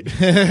about, right?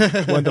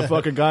 When the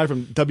fucking guy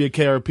from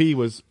WKRP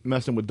was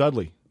messing with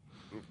Dudley.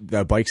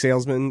 The bike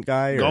salesman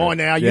guy? Go on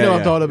now, you know what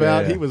I'm talking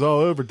about. He was all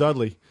over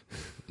Dudley.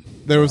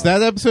 There was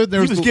that episode.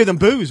 There He was giving them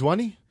booze,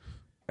 wasn't he?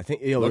 I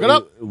think Look it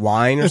up.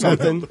 Wine or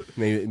something.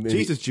 maybe.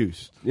 Jesus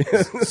juice.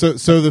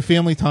 so the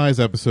Family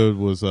Ties episode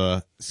was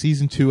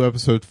season 2,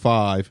 episode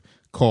 5,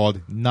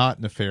 called "Not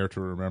an Affair to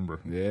Remember."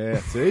 Yeah,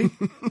 see?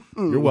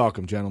 You're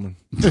welcome, gentlemen.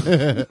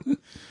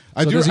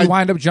 Does he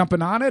wind up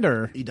jumping on it,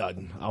 or He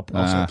doesn't.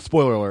 I'll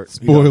spoiler alert.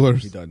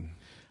 Spoilers. He doesn't.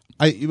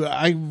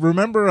 I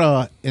remember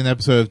an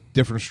episode of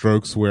Different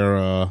Strokes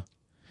where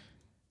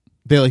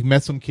they like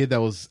met some kid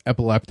that was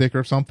epileptic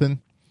or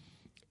something,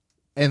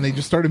 and they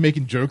just started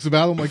making jokes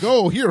about him, like,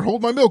 "Oh, here,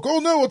 hold my milk. Oh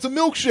no, it's a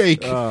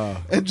milkshake."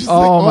 And just like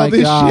all my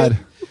this God.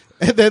 shit.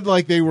 And then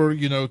like they were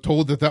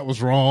told that was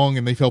wrong,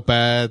 and they felt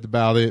bad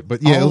about it.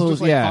 But yeah, All it was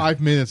just like those-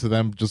 5 minutes of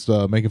them just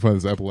making fun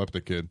of this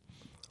epileptic kid.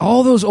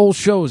 all those old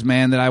shows,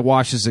 man, that I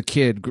watched as a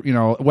kid,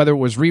 whether it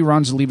was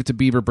reruns, Leave It to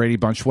Beaver, Brady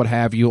Bunch, what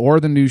have you, or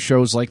the new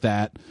shows like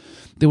that,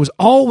 there was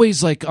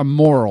always like a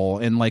moral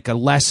and like a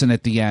lesson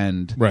at the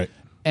end. Right.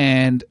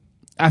 And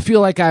I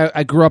feel like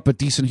I grew up a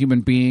decent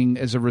human being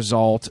as a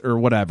result, or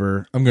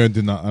whatever. I'm going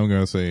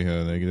to say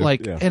negative.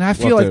 Like, Yeah. and I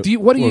feel We'll like, have to-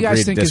 what do you we'll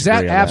guys agree to think? Is that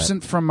disagree on that.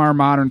 absent from our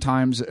modern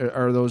times?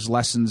 Are those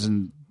lessons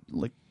and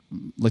like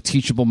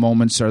teachable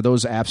moments? Are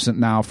those absent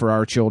now for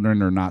our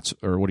children, or not?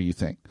 Or what do you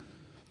think?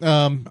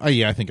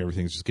 I think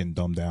everything's just getting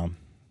dumbed down.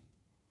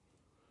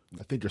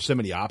 I think there's so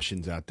many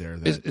options out there.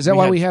 Is that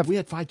why we have- We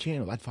had 5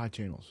 channels. I had 5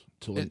 channels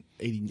till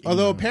 80.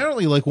 Although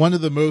apparently, like one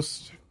of the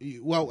most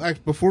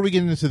before we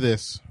get into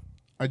this,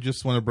 I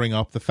just want to bring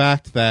up the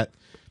fact that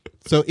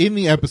so in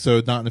the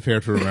episode, Not an Affair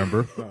to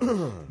Remember,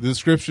 the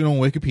description on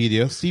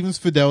Wikipedia, Steven's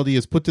fidelity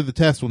is put to the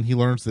test when he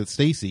learns that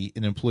Stacy,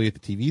 an employee at the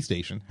TV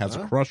station, has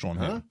a crush on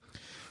him.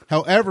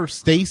 However,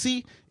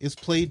 Stacy is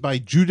played by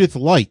Judith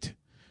Light,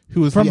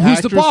 who is From the Who's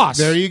the actress. Boss?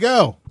 There you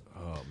go.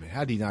 Oh man,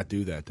 how do you not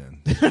do that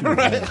then?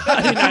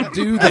 How do you not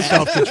do that?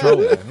 Self-control,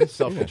 man. That's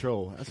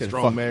self-control. That's a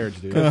strong marriage,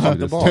 dude.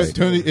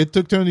 It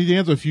took Tony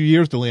Danza a few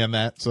years to land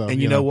that. So,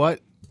 And you know what?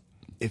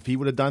 If he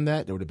would have done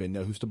that, there would have been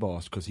no Who's the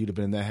Boss, because he'd have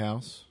been in that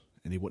house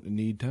and he wouldn't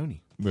need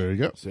Tony. There you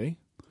go. See?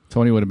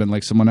 Tony would have been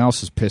like, someone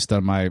else is pissed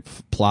on my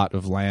plot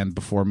of land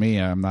before me.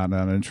 I'm not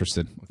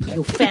interested.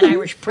 You fat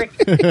Irish prick.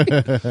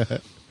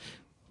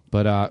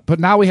 But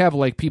now we have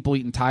like people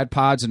eating Tide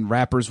Pods and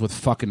rappers with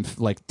fucking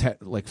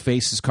like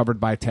faces covered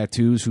by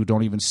tattoos who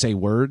don't even say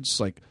words.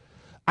 Like,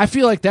 I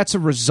feel like that's a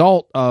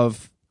result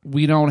of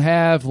we're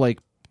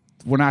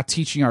not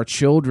teaching our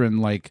children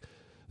like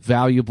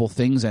valuable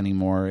things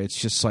anymore. It's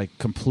just like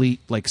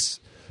complete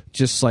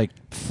just like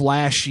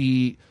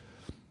flashy.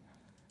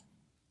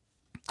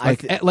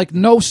 Like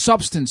no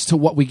substance to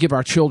what we give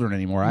our children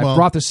anymore. I Well,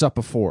 brought this up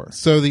before.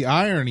 So the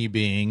irony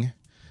being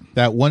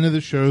that one of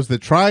the shows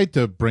that tried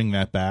to bring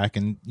that back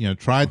and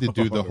tried to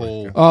do the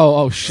whole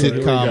Oh shit!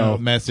 sitcom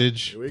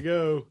message Here we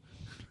go.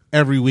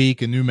 every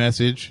week, a new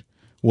message,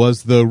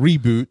 was the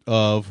reboot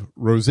of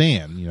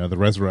Roseanne. The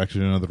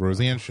resurrection of the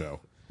Roseanne show.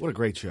 What a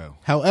great show.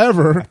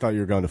 However, I thought you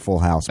were going to Full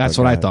House. That's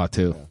but what go I ahead. thought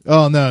too.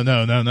 oh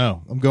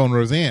no, I'm going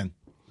Roseanne.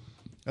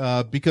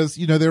 Because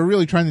they're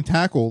really trying to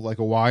tackle like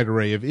a wide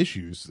array of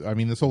issues. I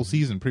mean, this whole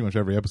season, pretty much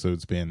every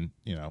episode's been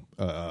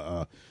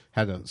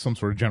had some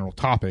sort of general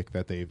topic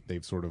that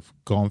they've sort of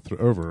gone through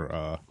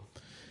over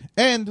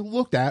and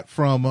looked at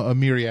from a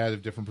myriad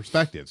of different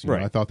perspectives.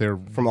 Right. I thought they're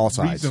From all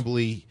sides.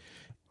 reasonably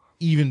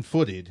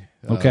even-footed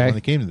Okay. when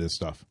it came to this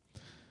stuff.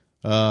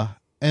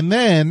 And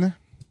then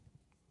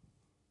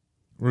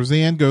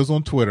Roseanne goes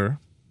on Twitter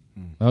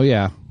Oh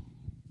yeah.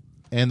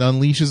 and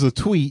unleashes a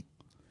tweet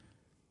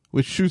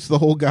which shoots the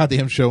whole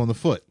goddamn show in the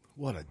foot.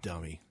 What a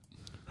dummy.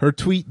 Her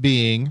tweet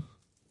being,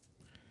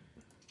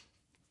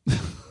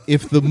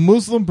 if the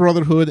Muslim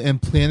Brotherhood and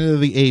Planet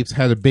of the Apes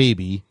had a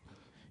baby,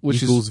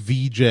 Which equals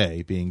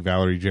VJ, being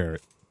Valerie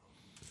Jarrett,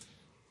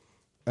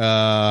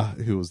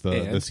 who was the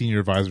And? senior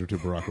advisor to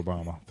Barack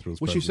Obama through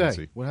his What'd she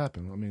presidency. say? What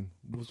happened? I mean,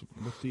 what's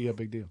the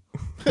big deal?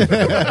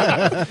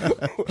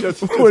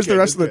 What was the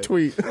rest of the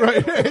tweet?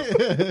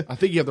 I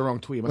think you have the wrong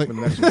tweet. It must have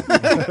been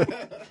the next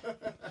one.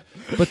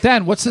 But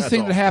then, what's the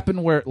thing all. that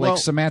happened where, like, Well-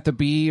 Samantha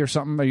Bee or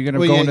something? Are you going to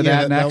Well, go yeah, into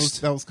yeah, that next?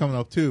 that was coming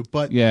up too.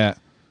 But Yeah.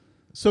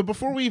 so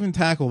before we even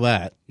tackle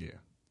that, Yeah.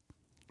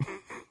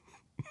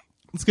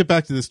 let's get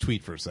back to this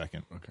tweet for a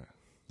second. Okay.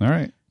 All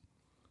right.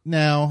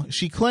 Now,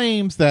 she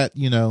claims that,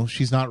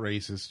 she's not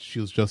racist. She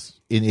was just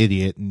an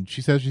idiot. And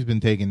she says she's been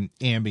taking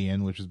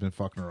Ambien, which has been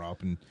fucking her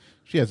up. And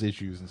she has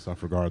issues and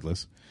stuff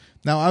regardless.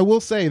 Now, I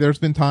will say there's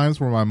been times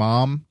where my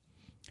mom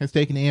has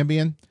taken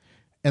Ambien.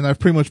 And I've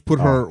pretty much put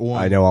her on.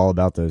 I know all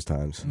about those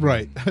times.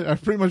 Right.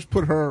 I've pretty much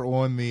put her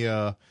on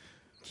the.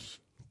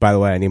 By the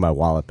way, I need my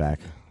wallet back.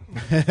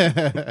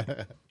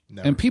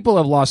 And people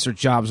have lost their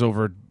jobs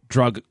over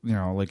drug,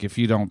 like if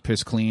you don't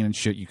piss clean and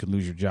shit, you could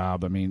lose your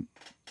job. I mean,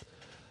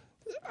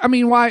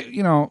 why,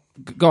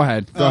 go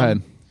ahead. Go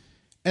ahead.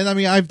 And I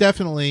mean, I've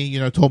definitely,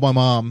 told my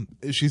mom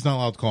she's not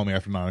allowed to call me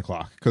after 9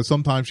 o'clock. Because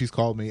sometimes she's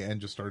called me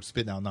and just started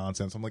spitting out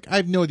nonsense. I'm like, I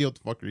have no idea what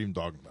the fuck you're even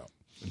talking about.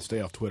 And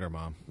stay off Twitter,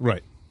 Mom.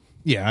 Right.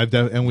 Yeah,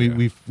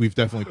 we've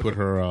definitely put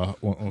her on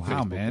Facebook.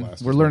 Wow, man.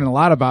 Blast. We're learning a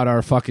lot about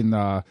our fucking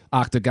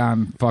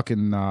Octagon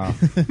fucking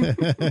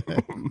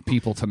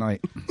people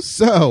tonight.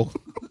 So,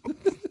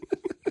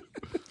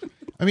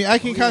 I mean, I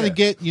can kind of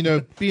get,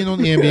 being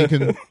on the Ambien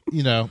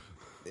can,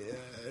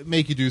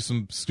 make you do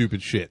some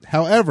stupid shit.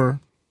 However,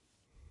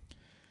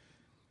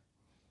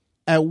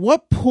 at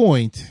what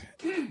point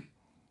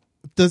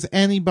does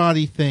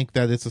anybody think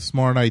that it's a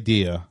smart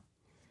idea,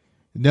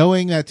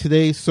 knowing that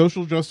today's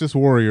social justice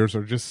warriors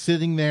are just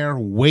sitting there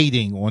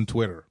waiting on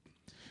Twitter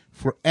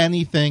for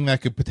anything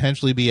that could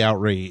potentially be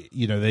outrage,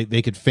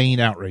 they could feign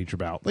outrage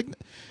about? Like,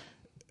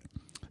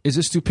 Is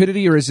it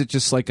stupidity or is it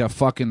just like a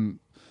fucking,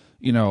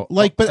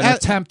 but an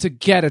attempt to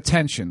get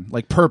attention,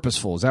 like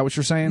purposeful? Is that what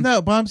you're saying?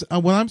 no, but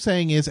what I'm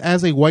saying is,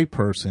 as a white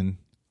person,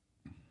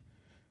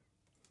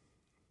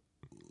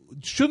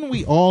 shouldn't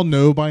we all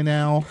know by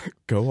now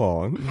Go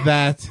on.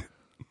 that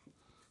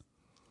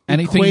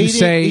Anything you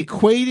say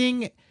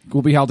equating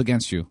will be held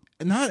against you.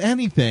 not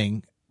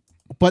anything,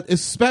 but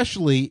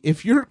especially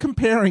if you're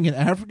comparing an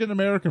African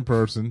American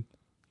person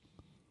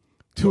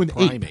to an ape.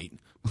 primate.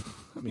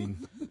 I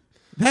mean,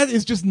 That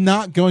is just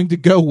not going to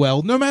go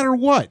well, no matter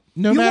what.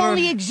 No You matter.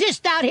 only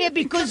exist out here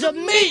because of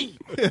me.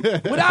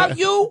 Without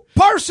you,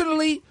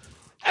 personally,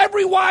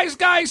 every wise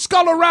guy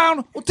skull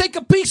around will take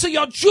a piece of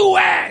your Jew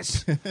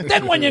ass.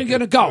 Then when you're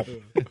gonna go?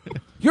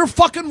 You're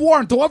fucking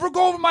warned. Don't ever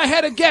go over my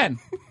head again.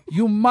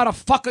 You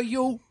motherfucker,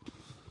 you.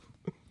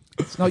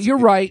 No, you're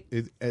right.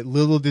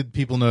 Little did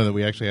people know that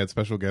we actually had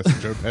special guest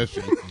Joe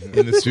Pesci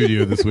in the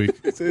studio this week.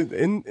 It's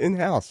in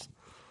house.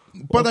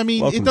 But I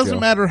mean, Welcome, it doesn't Joe.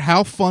 matter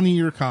how funny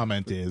your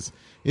comment is.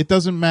 It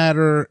doesn't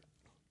matter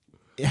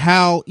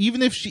how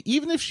even if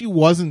she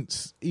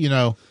wasn't,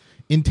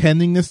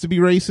 intending this to be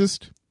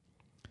racist,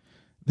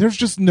 there's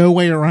just no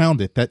way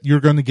around it that you're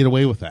going to get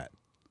away with that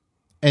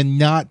and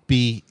not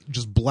be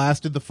just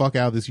blasted the fuck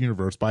out of this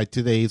universe by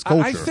today's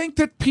culture. I think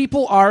that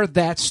people are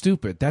that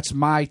stupid. That's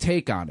my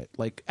take on it.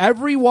 Like,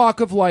 every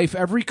walk of life,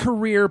 every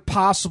career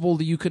possible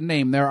that you could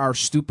name, there are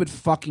stupid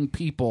fucking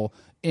people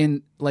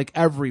in, like,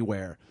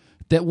 everywhere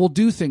that will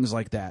do things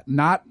like that.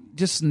 Not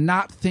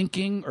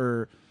thinking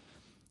or...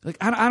 Like,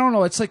 I don't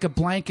know. It's like a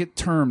blanket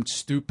term,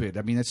 stupid.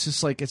 I mean, it's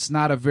just like, it's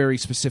not a very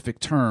specific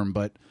term,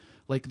 but...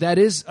 Like, that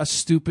is a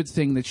stupid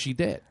thing that she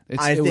did.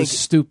 It was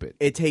stupid.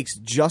 It takes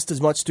just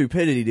as much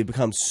stupidity to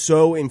become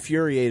so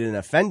infuriated and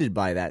offended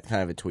by that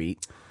kind of a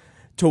tweet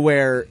to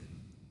where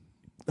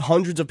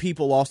hundreds of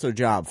people lost their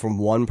job from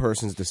one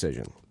person's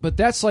decision. But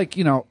that's like,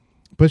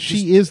 But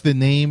she is the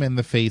name and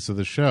the face of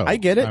the show. I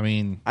get it. I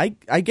mean, I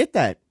get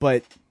that,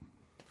 but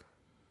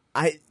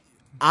I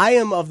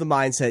am of the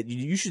mindset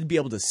you should be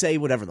able to say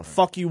whatever the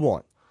fuck you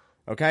want.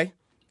 Okay?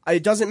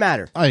 It doesn't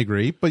matter. I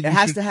agree, but You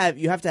have to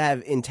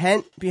have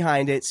intent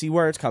behind it, see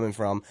where it's coming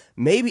from.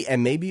 Maybe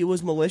it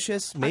was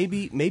malicious.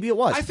 Maybe it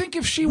was. I think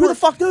if she Who were the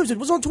fuck knows? It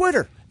was on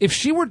Twitter. if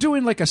she were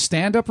doing like a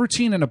stand-up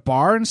routine in a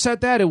bar and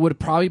said that, it would have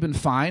probably been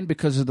fine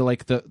because of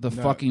the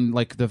fucking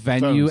like the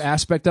venue Phones.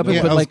 aspect of it. Yeah,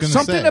 I but was like gonna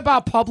something say.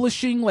 about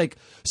publishing, like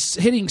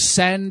hitting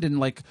send and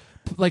like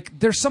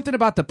there's something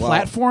about the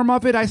platform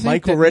of it. I think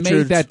Michael that Richards.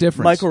 made that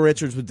difference. Michael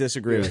Richards would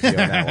disagree with you on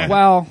that one.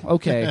 Well,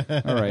 okay,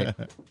 all right.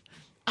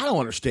 I don't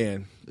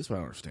understand. This is what I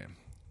don't understand.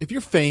 If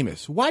you're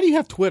famous, why do you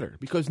have Twitter?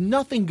 Because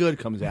nothing good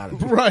comes out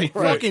of it. Right.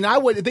 Fucking, I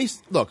would.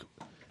 Look,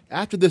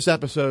 after this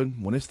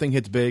episode, when this thing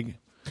hits big,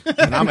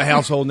 and I'm a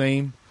household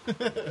name,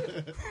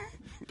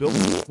 Bill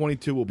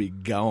 22 will be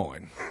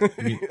gone.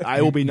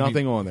 I will be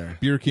nothing on there.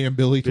 Beer Can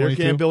Billy 22.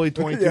 Beer Can Billy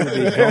 22 will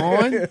be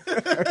gone.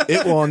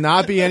 It will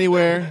not be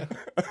anywhere.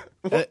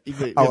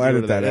 I'll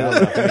edit that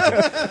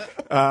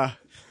out.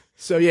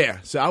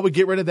 So I would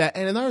get rid of that.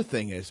 And another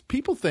thing is,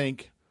 people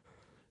think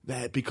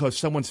that because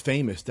someone's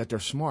famous that they're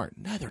smart.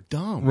 No, they're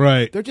dumb.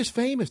 Right. They're just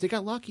famous. They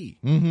got lucky.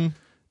 Mm-hmm.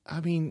 I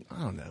mean,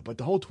 I don't know. But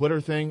the whole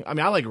Twitter thing, I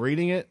mean, I like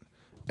reading it,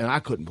 and I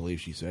couldn't believe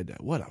she said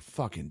that. What a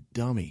fucking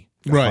dummy.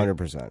 Right.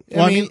 100%.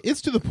 Well, I mean,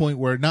 it's to the point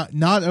where not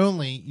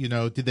only,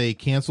 did they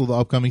cancel the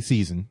upcoming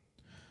season,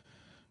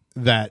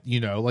 that,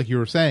 like you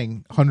were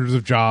saying, hundreds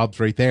of jobs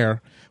right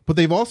there, but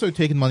they've also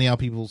taken money out of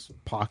people's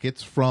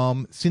pockets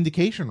from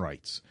syndication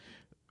rights.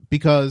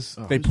 Because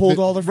They pulled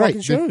all their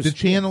fucking shows. The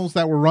channels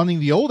that were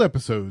running the old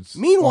episodes.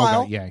 all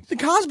Meanwhile, got yanked. The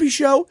Cosby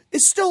Show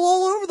is still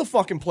all over the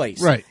fucking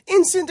place. Right.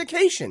 In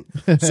syndication.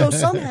 So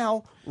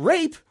somehow,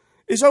 rape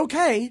is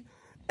okay,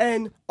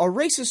 and a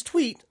racist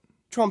tweet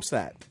trumps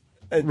that.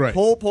 Right.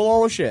 Pull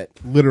all the shit.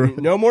 Literally.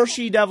 No more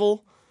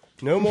she-devil.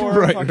 No more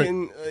Right,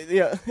 fucking...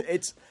 yeah,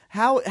 it's...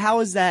 How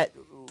is that...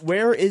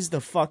 Where is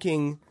the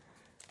fucking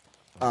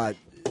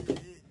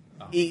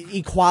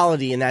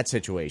equality in that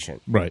situation?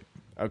 Right.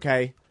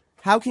 Okay?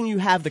 How can you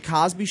have the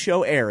Cosby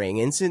Show airing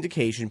in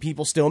syndication,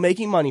 people still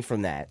making money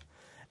from that,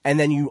 and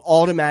then you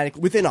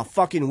automatically, within a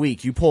fucking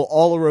week, you pull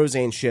all of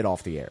Roseanne's shit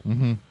off the air?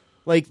 Mm-hmm.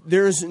 Like,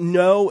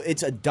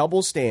 it's a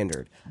double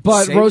standard.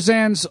 But Same-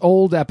 Roseanne's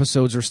old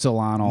episodes are still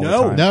on all the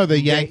time. No, they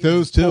yanked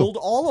those too. Pulled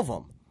all of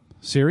them.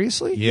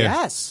 Seriously? Yeah.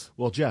 Yes.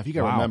 Well, Jeff, you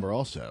got to Wow. remember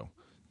also,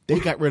 they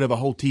got rid of a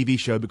whole TV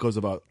show because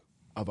of a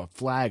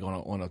flag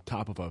on a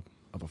top of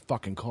a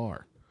fucking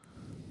car.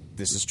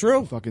 This is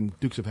true. Fucking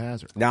Dukes of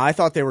Hazzard. Now, I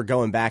thought they were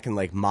going back and,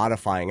 like,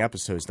 modifying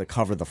episodes to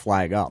cover the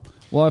flag up.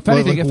 Well, if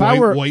anything, Like if I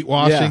were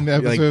whitewashing the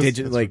like, episodes.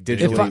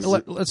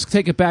 digitally. let's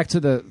take it back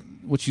to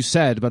what you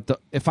said. But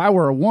if I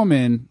were a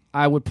woman,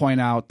 I would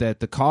point out that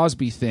the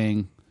Cosby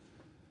thing,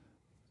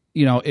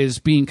 is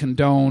being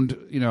condoned. do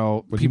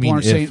you People mean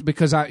aren't if? saying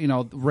because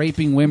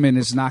raping women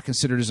is not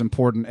considered as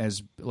important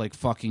as like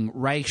fucking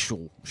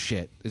racial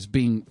shit. Is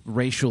being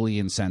racially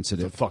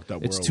insensitive. It's a fucked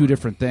up It's world, two man.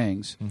 different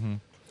things.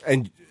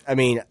 And, I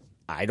mean,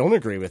 I don't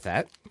agree with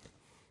that.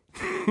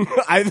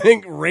 I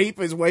think rape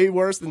is way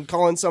worse than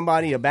calling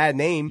somebody a bad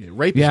name.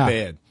 Rape Yeah. is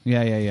bad.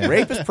 Yeah.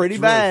 Rape is pretty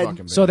It's really bad.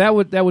 fucking bad. So that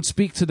would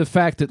speak to the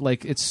fact that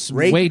like it's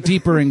Rape- way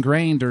deeper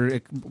ingrained, or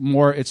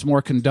it's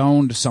more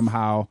condoned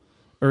somehow,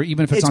 or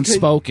even if it's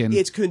unspoken.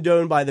 It's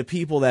condoned by the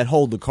people that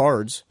hold the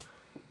cards.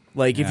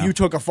 Like, if you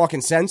took a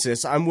fucking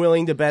census, I'm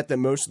willing to bet that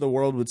most of the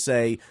world would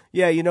say,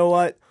 yeah, you know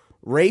what?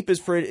 Rape is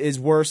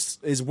worse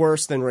than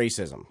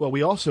racism. Well,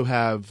 we also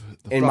have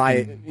the In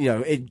fucking,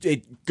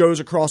 it goes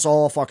across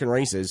all fucking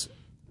races.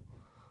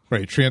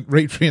 Right,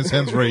 rate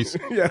transcends race.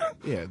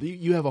 Yeah,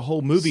 you have a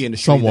whole movie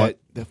industry Somewhat.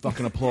 that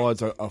fucking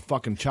applauds a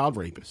fucking child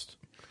rapist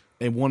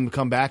and want him to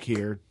come back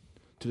here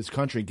to this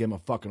country and give him a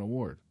fucking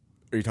award.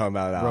 Are you talking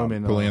about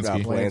Roman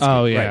Polanski. Polanski?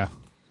 Oh yeah. Right.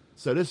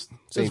 So this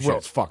Same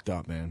world's shit. fucked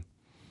up, man.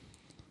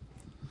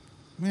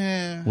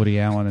 Yeah. Woody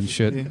Allen and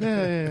shit.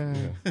 Yeah.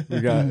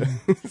 We got.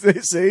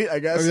 See, I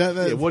guess.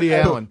 Yeah, Woody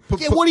Allen.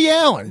 Woody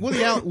Allen.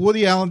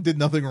 Woody Allen did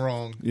nothing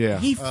wrong. Yeah.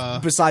 He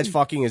besides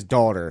fucking his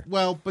daughter.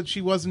 Well, but she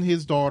wasn't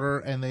his daughter,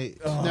 and they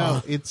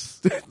no. It's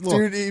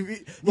Dude,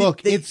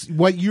 it's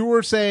what you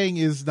were saying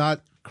is not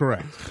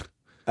correct.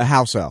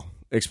 how so?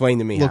 Explain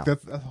to me Look, how.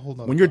 that's a whole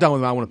nother. When you're done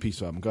with it, I want a piece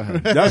of them. Go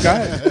ahead. No, go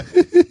ahead.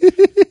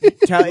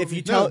 If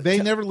you tell,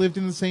 they never lived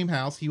in the same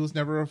house. He was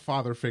never a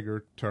father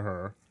figure to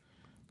her.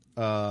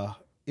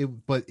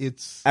 But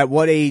it's at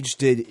what age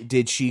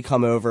did she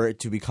come over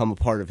to become a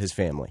part of his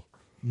family?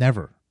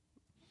 never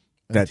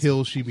That's-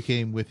 until she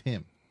became with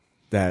him.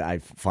 That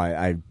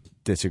I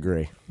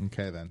disagree.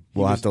 Okay, then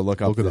We'll have to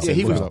look up. look it this up. Yeah,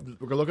 he info. was.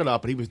 We're gonna look it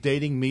up, but he was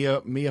dating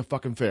Mia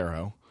fucking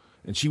Farrow,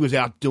 and she was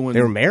out doing.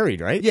 They were married,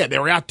 right? Yeah, they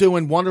were out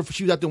doing wonderful.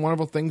 She was out doing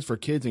wonderful things for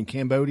kids in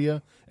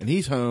Cambodia, and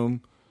he's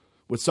home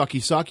with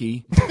Sucky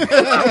Sucky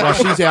while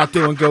she's out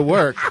doing good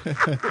work.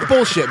 It's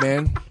bullshit,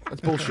 man. That's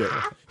bullshit.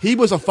 He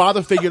was a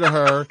father figure to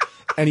her,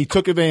 and he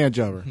took advantage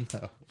of her.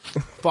 No.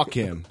 Fuck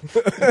him.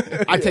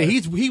 I tell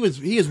you,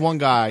 he is one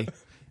guy.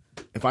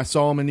 If I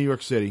saw him in New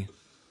York City,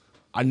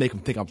 I'd make him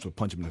think I was going to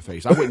punch him in the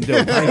face. I wouldn't do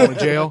it. I ain't going to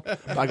jail.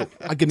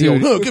 I'd give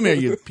him the old, come here,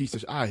 you piece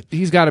of shit.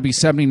 He's got to be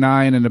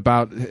 79 and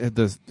about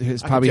his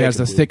probably take has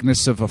the it, dude.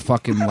 thickness of a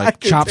fucking like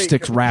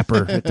chopsticks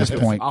wrapper at this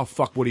point. I'll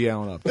fuck Woody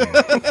Allen up. Man.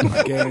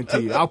 I guarantee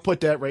you. I'll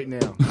put that right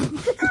now.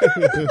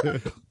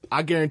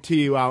 I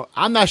guarantee you.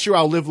 I'm not sure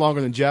I'll live longer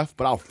than Jeff,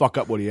 but I'll fuck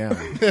up Woody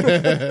Allen.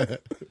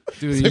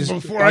 Dude, you just-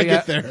 before I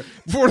get there,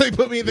 before they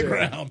put me in the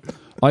ground.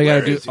 all you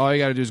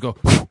gotta do is go,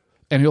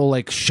 and he'll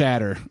like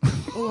shatter.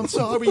 Oh, I'm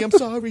sorry.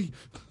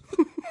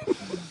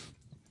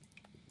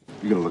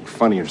 You're gonna look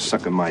funnier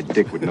sucking my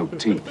dick with no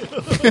teeth.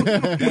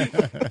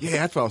 Yeah,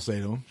 that's what I'll say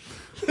to him.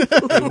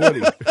 Hey,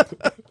 Woody.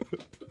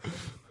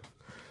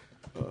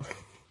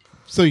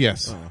 So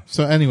yes.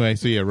 So anyway,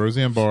 so yeah,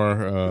 Roseanne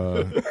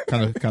Barr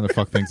kind of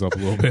fucked things up a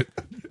little bit.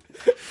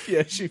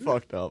 Yeah, she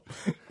fucked up.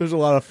 There's a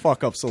lot of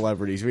fuck up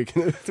celebrities. We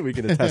can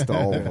attest to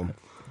all of them.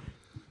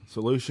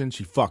 Solution: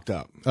 she fucked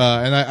up.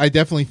 And I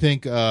definitely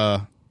think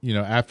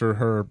after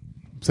her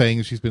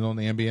saying she's been on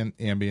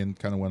Ambien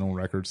kind of went on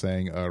record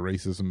saying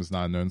racism is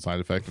not a known side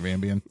effect of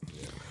Ambien,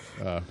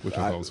 which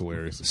I thought was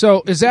hilarious.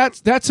 So is that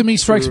to me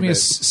strikes me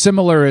as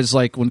similar as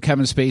like when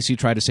Kevin Spacey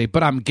tried to say,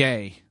 "But I'm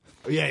gay."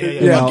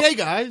 Yeah. Okay,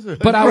 guys.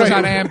 But I was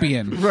on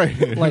Ambien.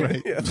 Right. Like,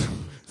 right.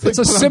 it's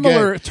a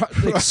similar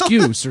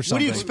excuse or What something.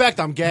 do you expect?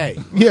 I'm gay.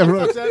 Yeah, What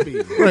right. does that mean?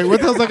 Right. What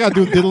the hell's that got to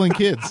do with diddling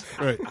kids?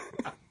 Right.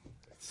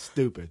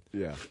 Stupid.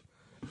 Yeah.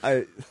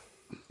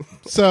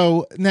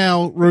 So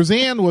now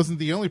Roseanne wasn't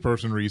the only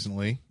person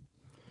recently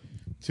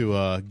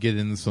to get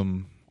in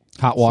some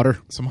Hot water.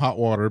 hot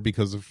water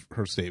because of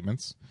her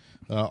statements.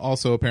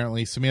 Also,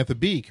 apparently, Samantha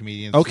Bee,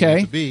 comedian Okay.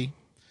 Samantha Bee,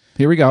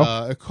 Here we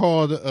go.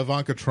 called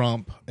Ivanka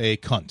Trump a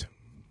cunt.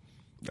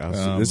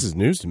 This is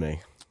news to me.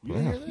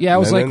 Yeah, it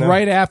was No.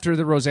 right after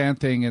the Roseanne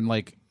thing, and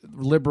like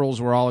liberals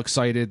were all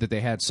excited that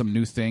they had some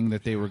new thing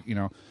that they were,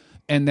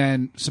 and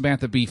then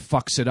Samantha Bee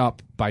fucks it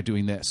up by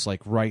doing this, like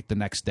right the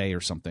next day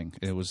or something.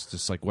 It was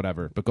just like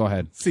whatever. But go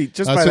ahead. See,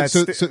 just by that.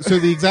 So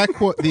the exact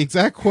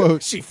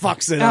quote. She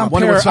fucks it I'm, up.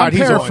 Wonder what side I'm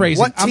he's on. paraphrasing.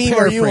 What I'm team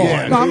are you paraphrasing.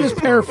 on? No, I'm just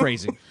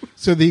paraphrasing.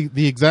 So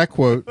the exact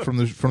quote from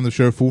the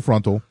show Full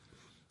Frontal.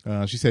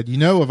 She said,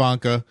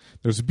 Ivanka,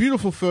 there's a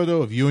beautiful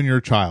photo of you and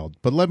your child,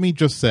 but let me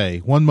just say,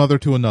 one mother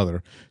to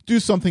another, do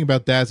something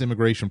about Dad's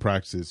immigration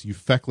practices, you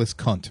feckless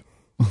cunt.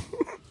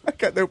 I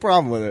got no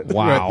problem with it.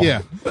 Wow. Right,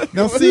 yeah.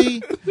 Now,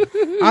 see,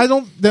 I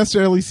don't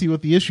necessarily see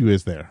what the issue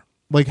is there.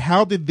 Like,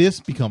 how did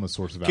this become a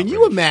source of outrage? Can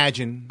you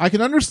imagine? I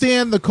can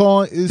understand the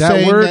call is That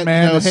saying word, that,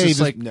 man, it's hey, just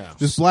this, like- No.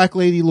 this black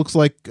lady looks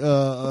like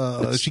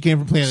she came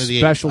from Planet of the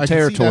Apes. Special I can see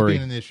that territory.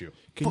 being an issue.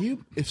 Can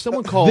you? If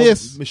someone called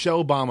This-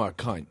 Michelle Obama a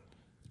cunt,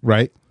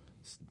 Right?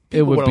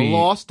 It would would have be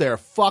lost their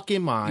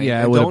fucking mind. Yeah,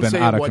 it and would have don't been say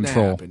out of what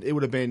control. Happened. It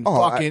would have been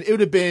Oh, fucking. It would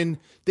have been.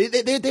 They'd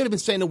have been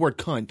saying the word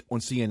cunt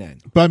on CNN.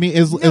 But I mean,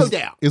 No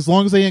doubt. as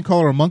long as they didn't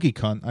call her a monkey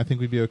cunt, I think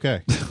we'd be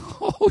okay.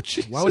 Oh,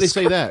 Jesus. Why would they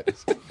say that?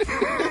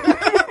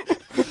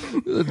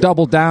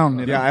 Double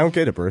down. Yeah, I don't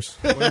get it, Bruce.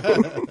 All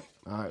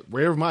right,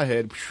 way over my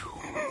head.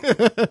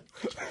 I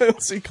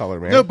don't see color,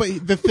 man. No,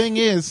 but the thing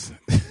is,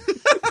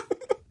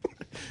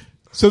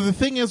 so the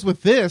thing is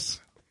with this,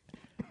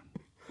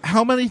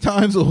 how many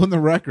times on the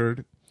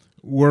record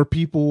were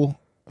people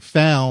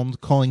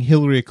found calling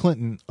Hillary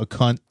Clinton a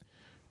cunt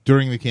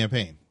during the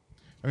campaign?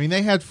 I mean,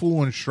 they had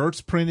full-on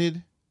shirts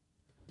printed,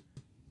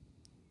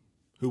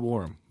 Who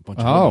wore them? A bunch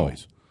of Oh.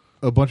 boys.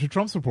 a bunch of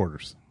Trump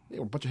supporters. They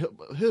were a bunch of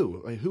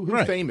who? Like, who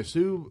Right. famous?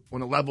 Who on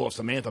the level of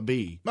Samantha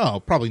Bee? No,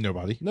 probably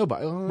nobody.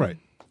 Nobody. Right.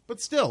 But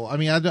still, I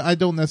mean, I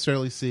don't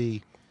necessarily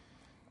see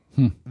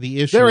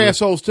the issue. They're with-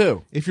 assholes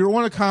too. If you're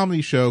on a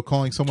comedy show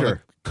calling someone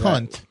Sure. a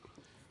cunt,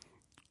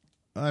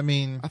 I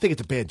mean, I think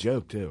it's a bad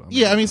joke too.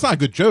 yeah, I mean, it's not a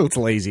good joke. It's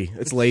lazy.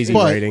 It's lazy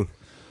But- writing.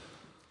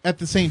 At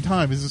the same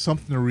time, is this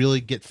something to really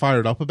get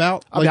fired up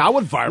about? I mean, I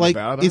would fire up like,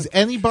 about it. Is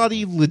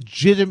anybody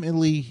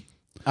legitimately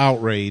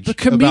outraged? The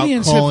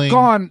comedians about calling, have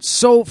gone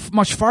so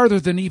much farther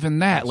than even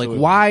that. Absolutely.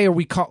 Like, why are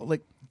we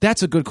like?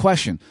 That's a good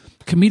question.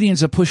 Comedians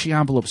have pushed the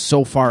envelope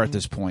so far at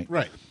this point.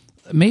 right.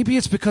 Maybe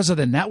it's because of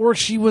the network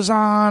she was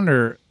on,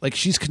 or like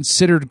she's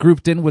considered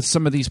grouped in with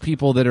some of these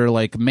people that are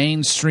like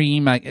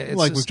mainstream. Like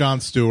with Jon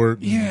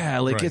Stewart. yeah,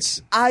 like Right.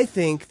 it's I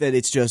think that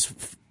it's just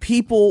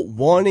people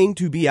wanting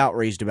to be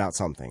outraged about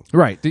something.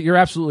 right. You're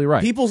absolutely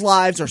right. People's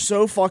lives are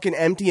so fucking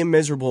empty and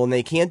miserable, and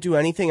they can't do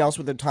anything else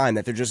with their time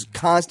that they're just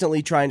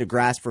constantly trying to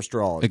grasp for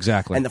straws.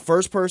 Exactly. And the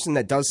first person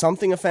that does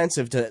something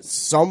offensive to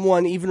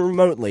someone, even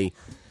remotely,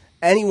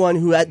 anyone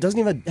who doesn't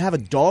even have a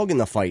dog in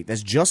the fight,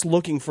 that's just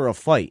looking for a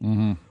fight,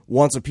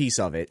 wants a piece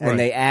of it, and Right.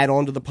 they add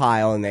on to the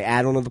pile, and they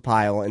add on to the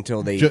pile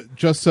until they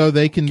Just so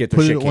they can Get their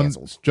put shit it on,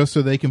 canceled. just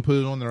so they can put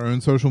it on their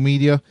own social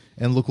media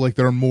and look like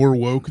they're more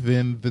woke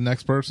than the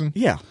next person.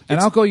 yeah.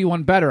 And I'll go you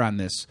one better on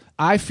this.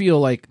 I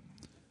feel like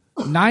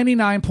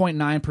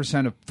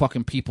 99.9% of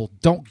fucking people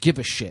don't give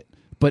a shit,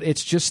 but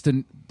it's just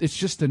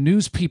the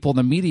news people,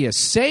 the media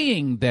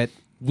saying that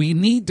we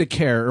need to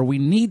care or we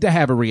need to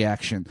have a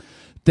reaction.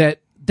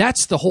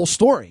 That's the whole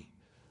story.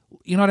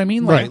 You know what I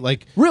mean? Right,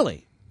 like-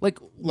 really, like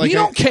we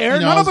don't care.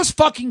 you know, None I of was- us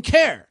fucking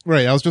care.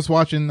 Right. I was just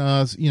watching,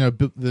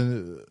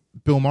 the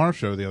Bill Maher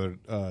show the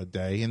other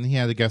day, and he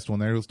had a guest on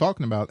there who was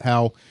talking about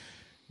how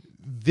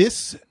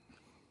this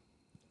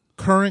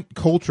current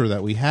culture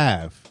that we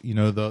have,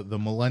 the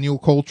millennial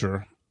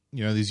culture,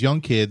 these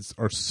young kids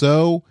are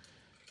so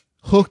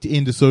hooked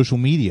into social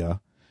media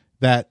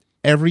that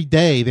every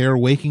day they're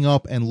waking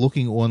up and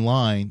looking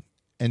online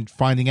and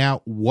finding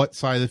out what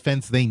side of the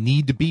fence they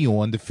need to be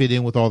on to fit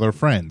in with all their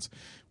friends.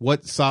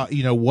 What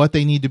what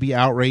they need to be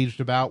outraged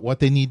about, what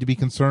they need to be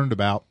concerned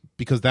about,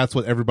 because that's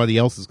what everybody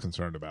else is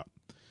concerned about.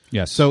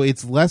 Yes. So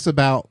it's less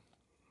about,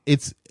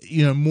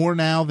 more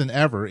now than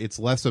ever, it's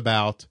less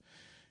about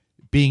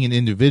being an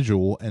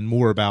individual and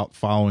more about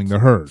following the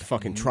herd.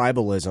 Fucking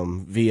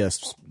tribalism via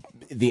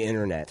the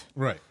internet.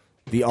 Right.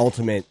 The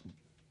ultimate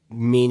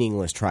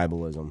meaningless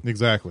tribalism.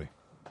 Exactly.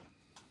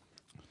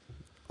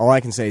 All I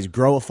can say is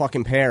grow a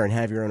fucking pair and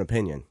have your own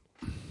opinion.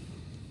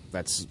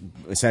 That's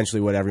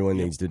essentially what everyone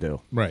needs to do.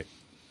 Right.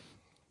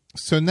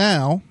 So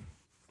now,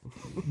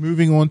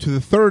 moving on to the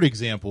third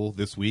example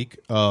this week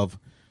of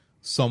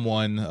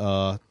someone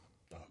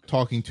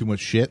talking too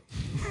much shit.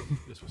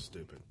 This was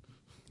stupid.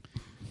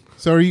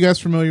 So are you guys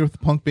familiar with the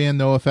punk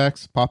band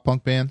NoFX, pop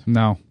punk band?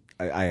 No,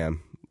 I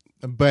am.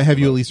 But have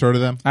you at least heard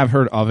of them? I've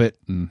heard of it.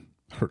 And,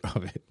 Heard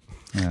of it.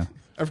 yeah,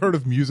 I've heard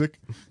of music.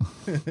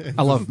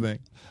 I love. thing.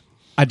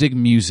 I dig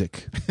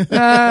music.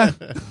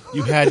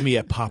 You had me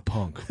at pop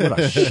punk. What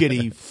a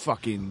shitty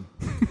fucking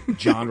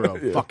genre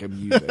of fucking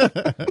music.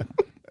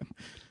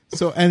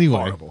 So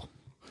anyway, Horrible.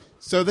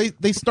 so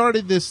they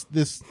started this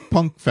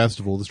punk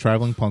festival, this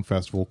traveling punk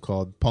festival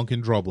called Punk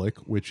in Drublic,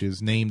 which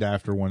is named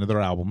after one of their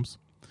albums.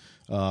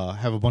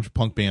 Have a bunch of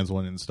punk bands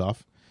on it and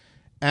stuff.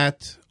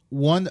 At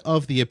one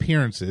of the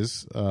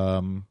appearances,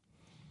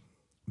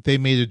 they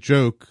made a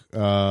joke,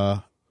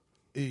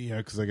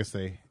 because I guess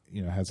they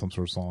had some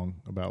sort of song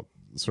about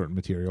certain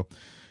material,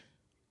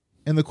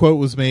 and the quote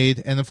was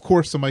made, and of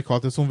course somebody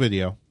caught this on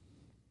video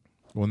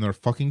on their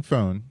fucking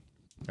phone,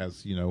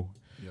 as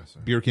Yes, sir.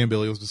 Beer Can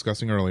Billy was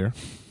discussing earlier.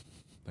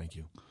 Thank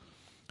you.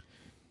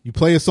 You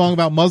play a song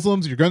about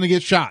Muslims, you're going to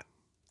get shot.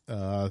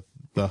 The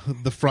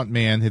front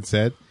man had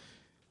said.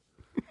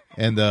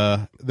 And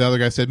the other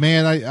guy said,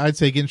 man, I'd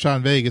say getting shot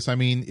in Vegas. I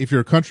mean, if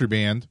you're a country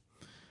band,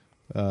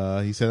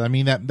 he said, I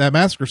mean, that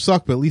massacre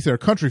sucked, but at least they're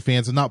country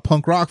fans and not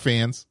punk rock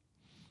fans.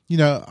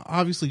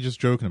 Obviously just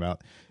joking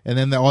about. And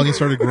then the audience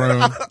started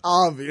groaning.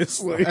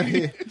 Obviously.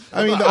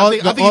 I mean, I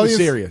think he was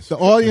serious. The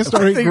audience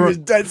started he was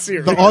dead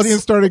serious. The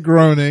audience started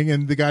groaning,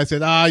 and the guy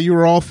said, you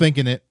were all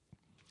thinking it.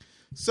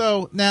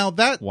 So now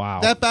that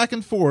back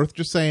and forth,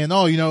 just saying,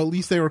 at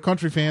least they were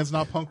country fans,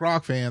 not punk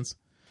rock fans,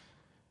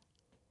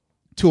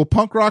 to a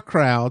punk rock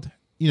crowd,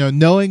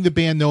 knowing the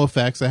band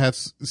NoFX that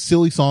has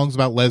silly songs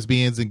about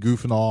lesbians and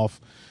goofing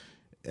off,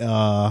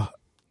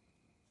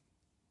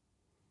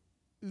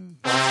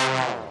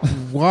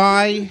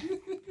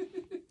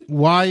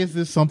 why is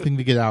this something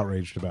to get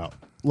outraged about?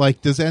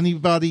 Like, does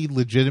anybody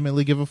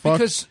legitimately give a fuck?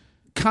 Because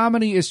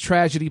comedy is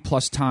tragedy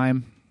plus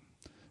time.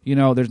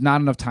 There's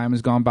not enough time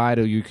has gone by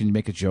to you can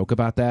make a joke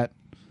about that.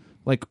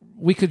 Like,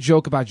 we could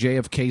joke about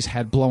JFK's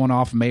head blowing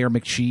off Mayor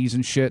McCheese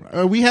and shit.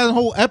 We had a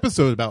whole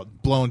episode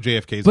about blowing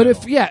JFK's But head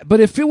off. but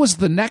if it was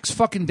the next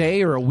fucking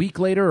day or a week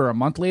later or a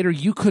month later,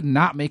 you could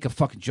not make a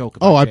fucking joke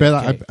about I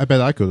JFK. bet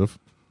I could have.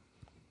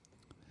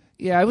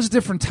 Yeah, it was a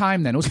different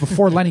time then. It was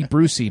before Lenny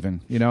Bruce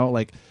even,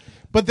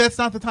 But that's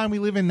not the time we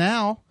live in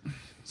now.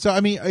 So, I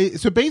mean,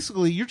 so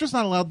basically, you're just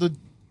not allowed to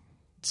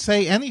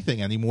say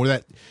anything anymore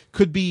that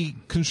could be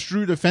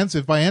construed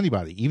offensive by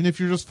anybody, even if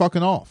you're just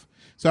fucking off.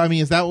 So I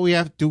mean, is that what we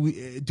have? Do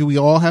we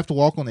all have to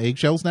walk on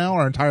eggshells now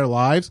our entire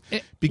lives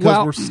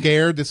because we're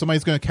scared that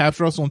somebody's going to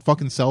capture us on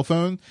fucking cell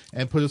phone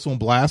and put us on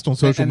blast on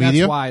social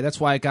media? That's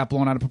why it got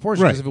blown out of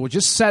proportion. Because if it was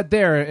just said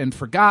there and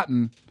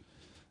forgotten,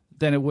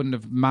 then it wouldn't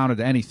have amounted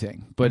to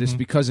anything. But it's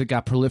because it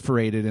got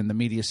proliferated and the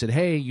media said,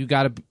 "Hey, you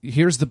got to.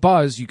 Here's the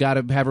buzz. You got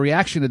to have a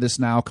reaction to this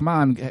now. Come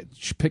on,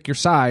 pick your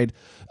side."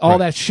 All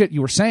that shit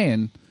you were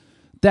saying.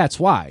 That's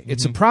why.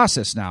 It's a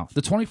process now.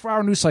 The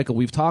 24-hour news cycle,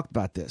 we've talked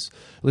about this.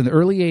 In the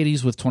early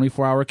 80s with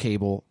 24-hour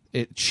cable,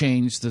 it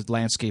changed the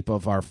landscape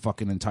of our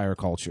fucking entire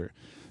culture.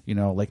 You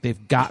know, like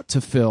they've got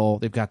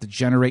to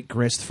generate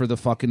grist for the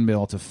fucking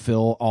mill to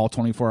fill all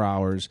 24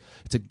 hours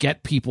to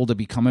get people to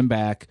be coming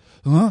back.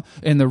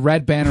 And the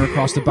red banner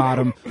across the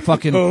bottom,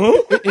 fucking,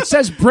 it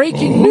says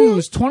breaking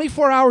news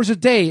 24 hours a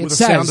day. With It a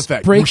sound says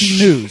effect. breaking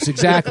news.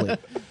 Exactly.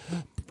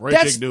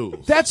 Breaking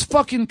news. That's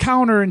fucking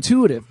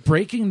counterintuitive.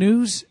 Breaking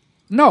news?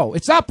 No,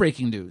 it's not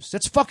breaking news.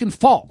 That's fucking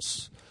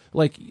false.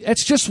 Like,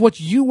 it's just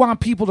what you want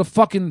people to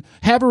fucking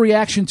have a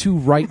reaction to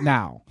right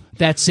now.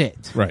 That's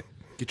it. Right.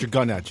 Get your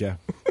gun out, Jeff.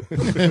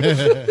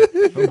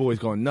 My boy's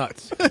going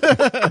nuts.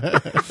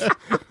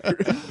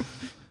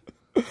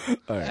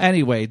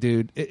 Anyway,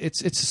 dude,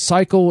 it's a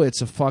cycle.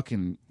 It's a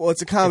fucking... Well,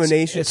 it's a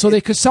combination. So they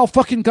could sell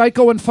fucking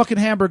Geico and fucking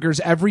hamburgers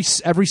every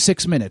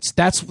 6 minutes.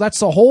 That's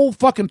the whole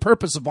fucking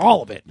purpose of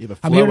all of it. Yeah, but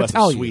I'm here Flo to has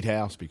tell a you. sweet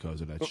house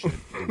because of that shit.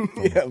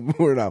 Yeah,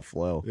 we're not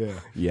Flo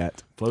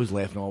yet. Flo's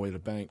laughing all the way to the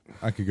bank.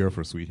 I could go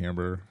for a sweet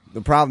hamburger.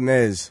 The problem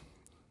is,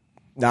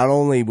 not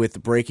only with the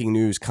breaking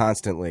news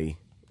constantly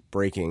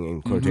breaking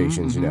in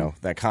quotations, you know,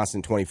 that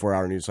constant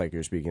 24-hour news cycle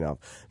you're speaking of,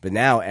 but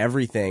now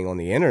everything on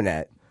the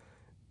internet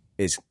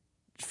is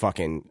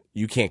fucking,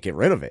 you can't get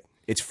rid of it.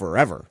 It's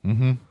forever.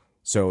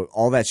 So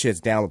all that shit's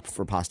down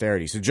for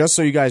posterity. So just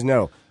so you guys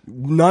know,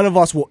 none of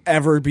us will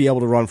ever be able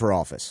to run for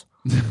office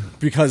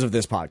because of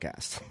this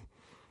podcast.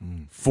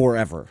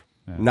 Forever.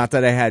 Yeah. Not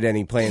that I had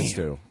any plans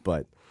to,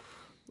 but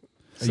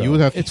so. You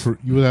would have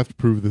to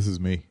prove this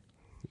is me.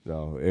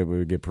 No, it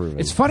would get proven.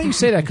 It's funny you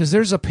say that because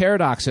there's a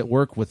paradox at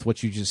work with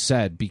what you just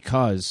said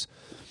because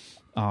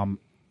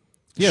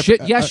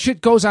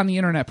shit goes on the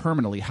internet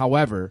permanently.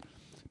 However,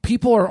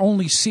 people are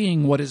only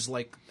seeing what is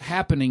like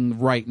happening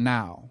right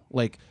now.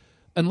 Like,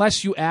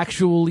 unless you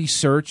actually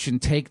search and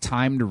take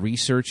time to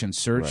research and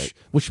search,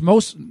 which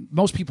most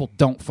people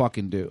don't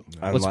fucking do.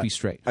 Let's be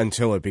straight.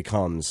 Until it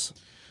becomes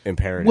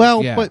imperative.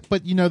 Well,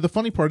 but you know, the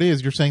funny part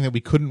is you're saying that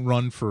we couldn't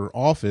run for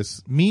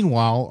office.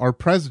 Meanwhile, our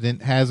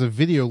president has a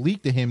video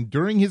leaked to him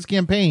during his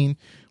campaign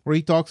where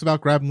he talks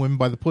about grabbing women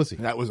by the pussy.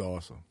 That was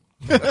awesome.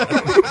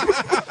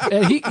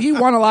 He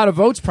won a lot of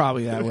votes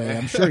probably that way.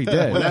 I'm sure he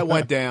did. When that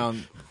went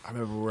down, I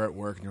remember we were at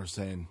work and you were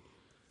saying,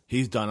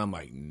 he's done. I'm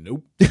like,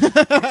 nope.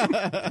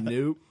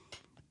 Nope.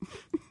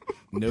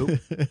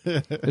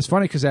 It's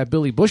funny because that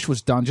Billy Bush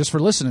was done just for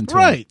listening to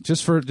him.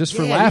 Just for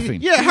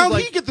laughing. How'd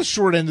he get the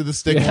short end of the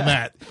stick on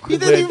that? He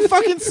didn't even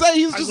fucking say.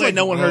 He was just like,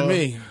 no one heard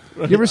me.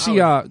 You ever see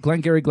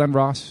Glenn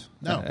Ross?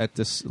 No. At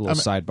this little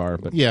sidebar.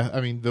 But yeah,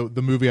 I mean,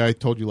 the movie I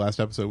told you last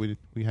episode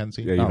we hadn't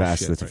seen. Yeah, you've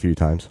asked this a few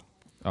times.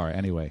 All right,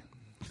 anyway.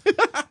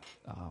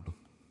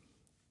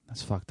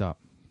 That's fucked up.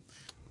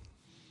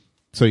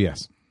 So,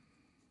 yes.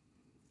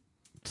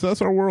 So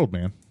that's our world,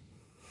 man.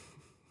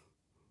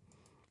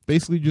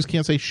 Basically, you just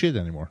can't say shit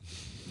anymore.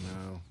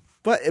 No.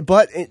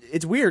 But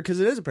it's weird because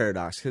it is a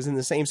paradox. Because in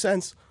the same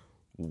sense,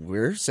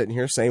 we're sitting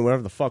here saying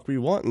whatever the fuck we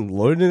want and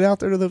loading it out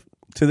there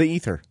to the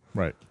ether.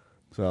 Right.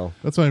 So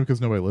that's only because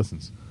nobody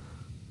listens.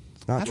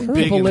 It's not true.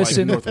 People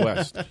listen,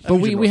 Northwest. But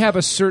we have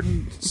a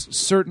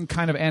certain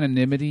kind of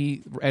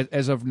anonymity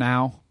as of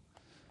now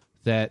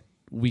that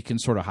we can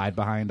sort of hide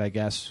behind, I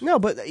guess. No,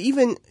 but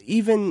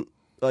even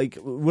like,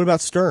 what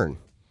about Stern?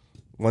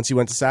 Once he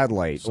went to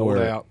satellite,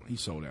 He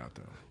sold out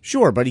though.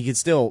 Sure, but he could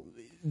still.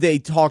 He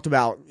talked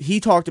about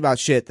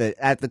shit that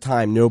at the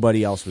time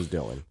nobody else was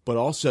doing. But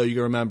also, you got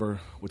to remember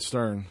with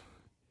Stern,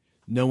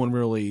 no one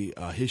really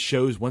his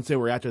shows. Once they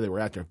were out there, they were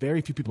out there.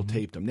 Very few people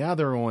taped them. Now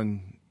they're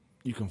on.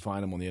 You can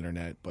find them on the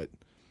internet, and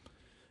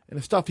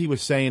the stuff he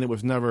was saying, it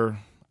was never.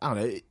 I don't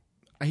know.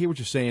 I hear what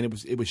you're saying.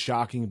 It was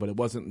shocking, but it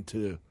wasn't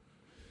to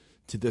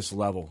this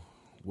level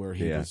where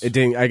he was. It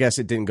didn't. I guess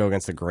it didn't go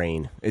against the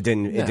grain. It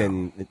didn't.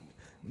 No.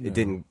 It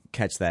didn't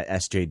catch that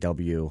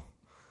SJW.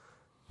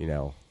 You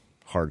know,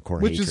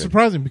 hardcore Which hatred. is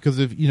surprising because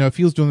if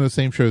he was doing those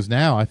same shows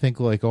now, I think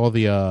like all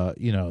the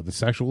the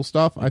sexual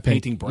stuff, I think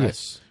painting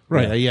breasts,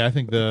 right? Yeah, I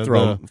think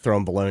throwing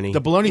baloney. The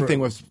baloney thing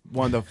was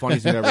one of the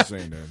funniest I've ever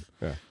seen,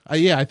 dude.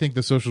 Yeah, I think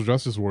the social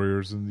justice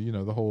warriors and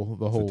the whole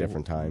it's a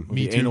different time.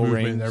 Me Too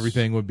movement and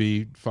everything would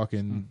be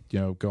fucking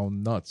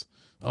going nuts.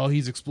 Oh,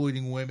 he's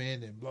exploiting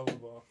women and blah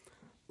blah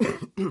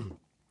blah.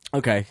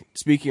 Okay,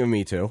 speaking of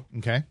Me Too,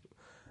 okay,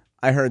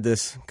 I heard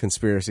this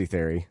conspiracy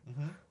theory.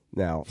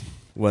 Now,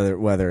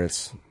 whether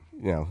it's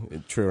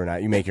true or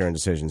not, you make your own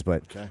decisions.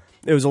 But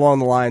it was along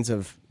the lines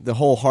of the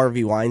whole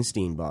Harvey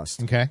Weinstein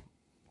bust. Okay,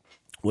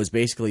 was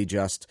basically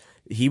just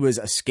he was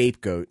a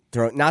scapegoat.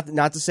 Not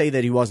to say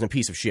that he wasn't a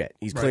piece of shit.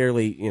 He's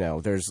clearly,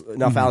 there's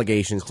enough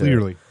allegations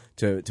to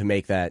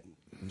make that,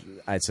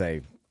 I'd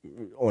say,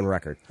 on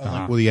record.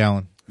 Woody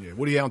Allen. Yeah,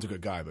 Woody Allen's a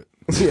good guy, but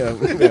Yeah.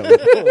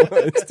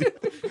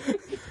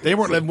 they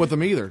weren't living with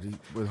him either,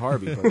 with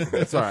Harvey. But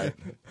it's all right.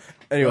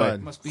 Anyway,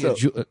 Must be so-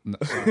 no,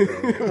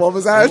 what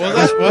was that?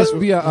 must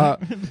be a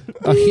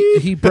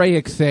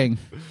Hebraic thing.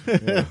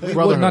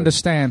 Wouldn't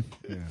understand.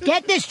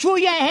 Get this through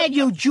your head,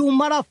 you Jew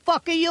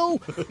motherfucker, you.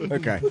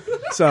 Okay,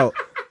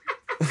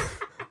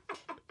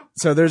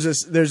 so there's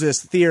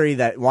this theory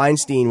that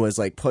Weinstein was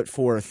like put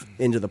forth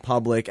into the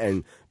public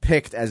and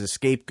picked as a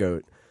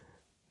scapegoat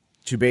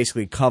to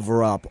basically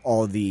cover up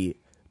all the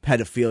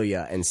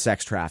pedophilia and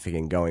sex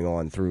trafficking going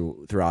on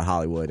throughout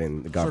Hollywood and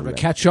the Sort of government.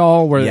 a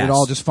catch-all where Yes. it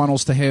all just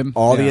funnels to him.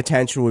 All the Yeah.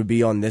 attention would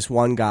be on this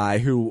one guy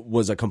who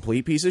was a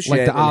complete piece of shit,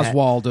 Like the and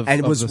Oswald of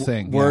and was the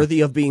thing, yeah. worthy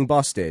of being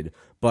busted.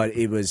 But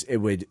it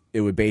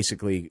would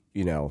basically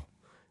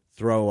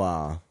throw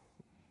a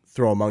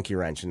monkey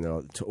wrench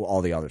into to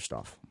all the other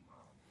stuff.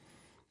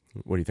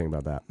 What do you think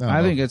about that?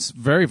 I think it's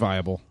very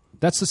viable.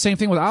 That's the same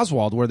thing with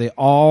Oswald, where they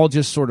all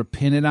just sort of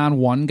pin it on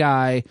one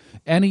guy.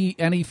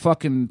 Any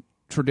fucking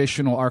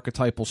traditional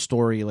archetypal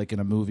story, like in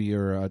a movie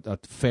or a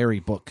fairy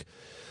book,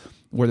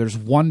 where there's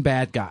one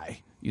bad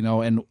guy,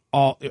 and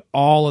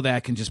all of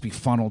that can just be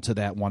funneled to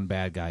that one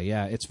bad guy.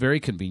 Yeah, it's very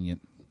convenient.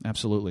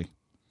 Absolutely.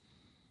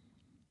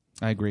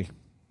 I agree.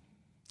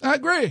 I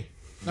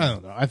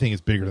don't know. I think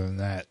it's bigger than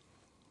that.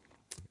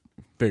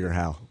 Bigger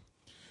how?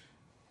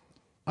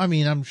 I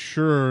mean, I'm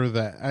sure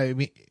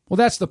that. Well,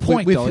 that's the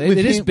point, With- though. with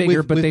It is him- bigger,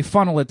 with- but with- they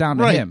funnel it down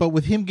to right, him. but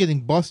with him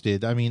getting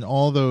busted, I mean,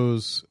 all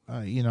those,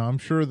 I'm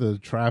sure the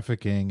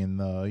trafficking and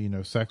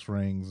the, sex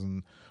rings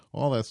and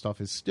all that stuff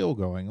is still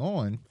going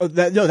on. Oh,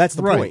 that's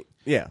the Right. point.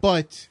 Yeah,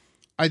 But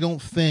I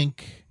don't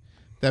think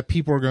that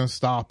people are going to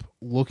stop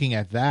looking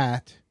at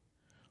that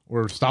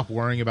or stop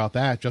worrying about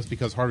that just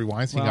because Harvey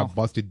Weinstein Well- got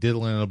busted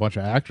diddling a bunch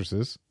of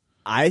actresses.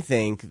 I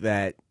think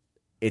that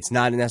it's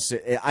not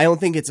necessary. I don't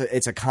think it's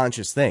a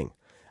conscious thing.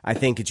 I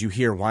think it's you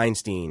hear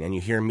Weinstein and you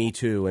hear Me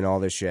Too and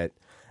all this shit,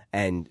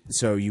 and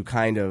so you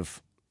kind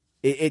of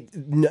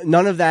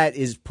none of that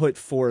is put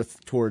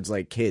forth towards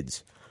like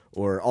kids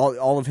or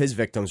all of his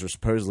victims were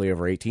supposedly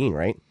over 18,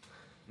 right?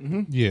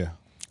 Yeah.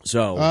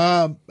 So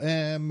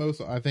And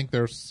I think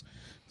there's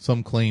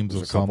some claims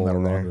There's of a some couple that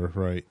in are there. under,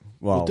 right.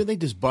 well, didn't they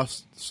just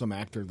bust some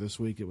actor this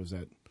week? It was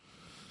that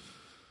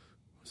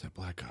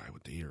black guy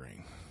with the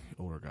earring,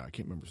 older guy. I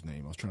can't remember his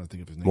name. I was trying to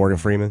think of his name. Morgan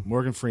Freeman.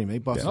 Morgan Freeman. They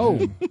busted Oh.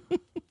 him.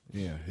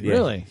 Yeah. Yeah,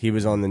 Really? he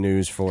was on the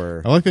news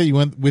for I like that you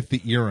went with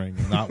the earring,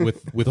 not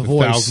with the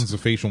voice. thousands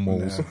of facial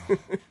moles.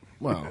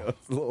 Well,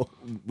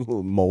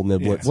 little mole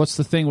niblets. What's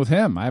the thing with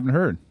him? I haven't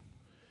heard.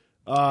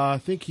 I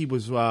think he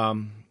was. I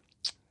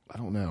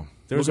don't know.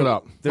 There's Look it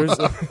up.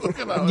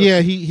 There's Yeah,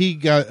 he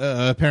got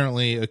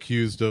apparently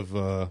accused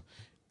of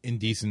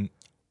indecent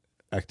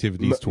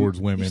activities towards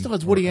women. He still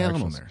has Woody or Allen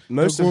on actions. there.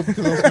 most Well, of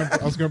because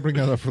I was going to bring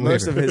that up for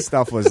most later. of his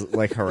stuff was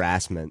like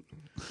harassment.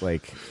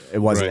 Like it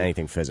wasn't Right.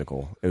 anything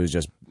physical. It was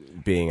just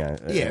being a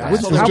Yeah, an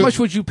what's- asshole. How good- much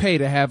would you pay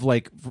to have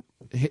like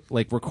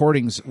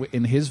recordings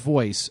in his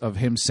voice of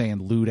him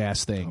saying lewd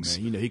ass things?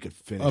 Man, he could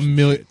finish A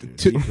million, shit,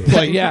 dude. He could-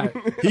 Like, yeah,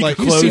 like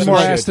you see close more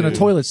the ass shit, than a dude.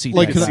 toilet seat.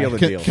 like, that can, guy. seal the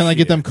can, deal. can I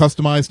get them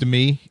customized to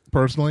me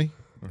personally?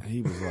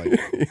 He was like,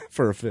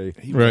 for a fee.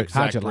 he was Right. like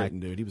Zach How'd you like- Britton,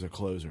 dude. He was a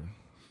closer.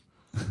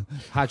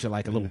 How'd you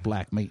like a little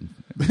black meat?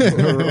 Why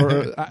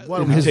in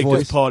don't we his take voice.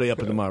 this party up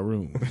into my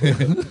room?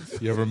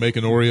 You ever make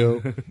an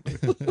Oreo?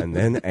 And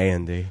then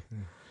Andy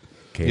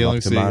came Yeah, let up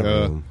me to see. my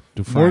room.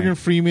 Morgan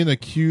Freeman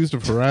accused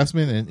of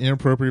harassment and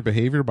inappropriate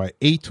behavior by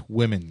 8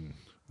 women.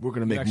 We're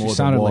gonna It make actually more than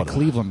sounded water. like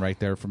Cleveland right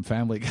there from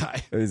Family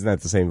Guy. Isn't that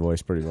the same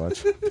voice, pretty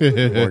much?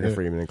 Morgan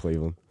Freeman in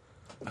Cleveland.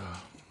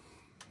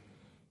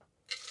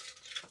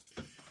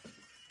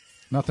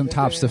 Nothing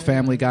tops the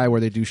Family Guy where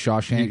they do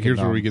Shawshank. Here's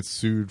and, where he gets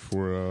sued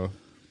for.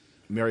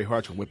 Mary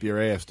Hart's gonna whip your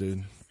ass,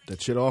 dude.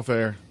 That shit off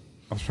air.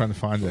 I was trying to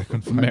find it. I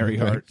couldn't find Mary it.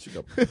 Hart. She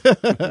go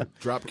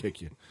drop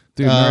kick you.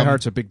 Dude, Mary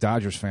Hart's a big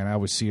Dodgers fan. I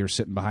always see her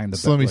sitting behind the.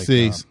 So let me like,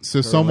 see. So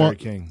Larry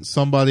King.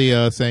 somebody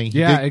saying he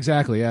Yeah, did-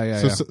 exactly. Yeah.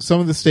 So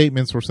some of the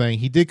statements were saying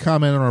he did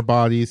comment on our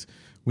bodies.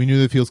 We knew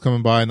that he was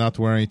coming by not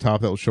to wear any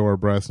top that would show our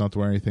breasts, not to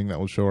wear anything that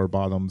would show our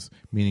bottoms,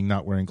 meaning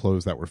not wearing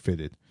clothes that were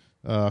fitted.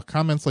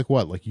 Comments like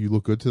what? Like, you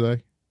look good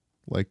today?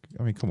 Like,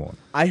 I mean, come on.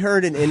 I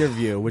heard an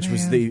interview which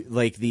was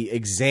the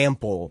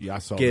example Yeah, I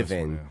saw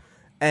given,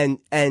 this one,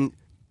 and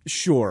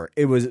sure,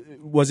 it was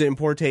it in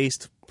poor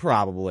taste?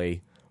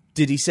 Probably.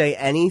 Did he say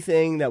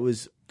anything that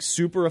was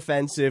super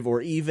offensive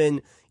or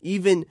even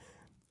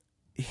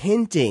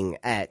hinting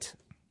at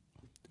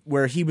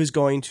where he was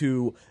going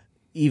to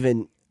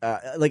even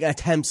like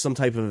attempt some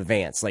type of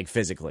advance, like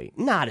physically?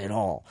 Not at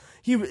all.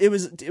 It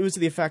was to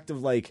the effect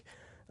of like.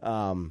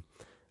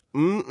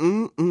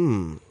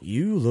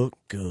 You look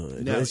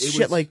good. No, It's it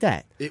shit was- like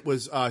that. It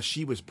was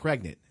she was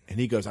pregnant, and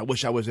he goes, "I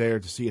wish I was there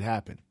to see it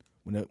happen."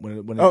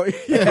 Oh,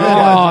 yeah.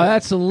 Oh,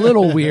 that's a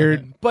little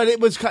weird. But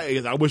it was kind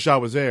of, I wish I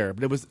was there.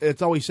 But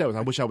it's all he said was,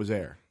 "I wish I was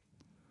there."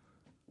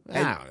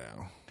 I don't know.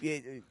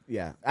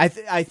 Yeah, I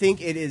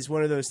think it is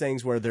one of those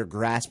things where they're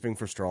grasping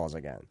for straws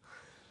again.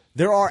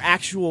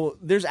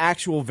 There's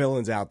actual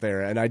villains out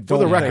there, and I For don't.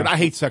 the record, think- I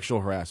hate sexual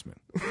harassment.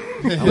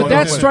 But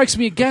that strikes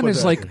me again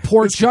as like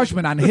poor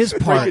judgment on his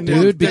part,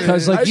 dude.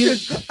 Because like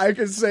I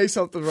could say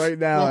something right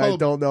now. Well, I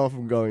don't know if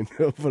I'm going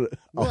to, but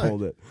I'll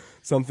hold it.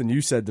 Something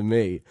you said to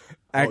me.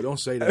 Oh, don't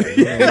say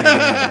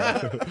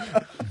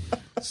that.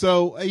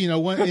 So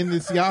in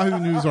this Yahoo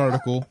News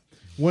article,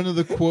 one of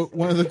the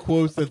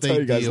quotes that Tell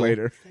they you guys deal.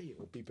 later.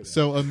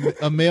 So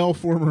a male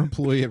former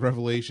employee at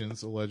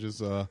Revelations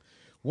alleges,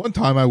 one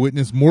time I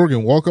witnessed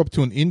Morgan walk up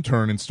to an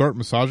intern and start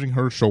massaging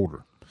her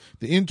shoulder.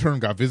 The intern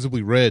got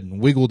visibly red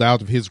and wiggled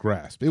out of his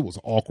grasp. It was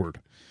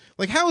awkward.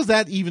 Like, how is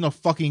that even a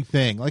fucking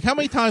thing? Like, how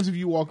many times have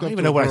you walked up to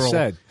even a know what I girl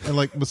said. and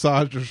like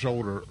massaged her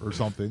shoulder or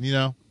something?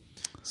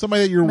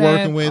 Somebody that you're Man,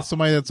 working with,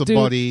 somebody that's a dude,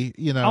 buddy.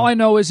 all I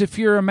know is if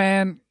you're a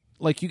man,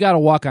 like you got to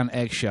walk on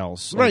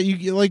eggshells, Right,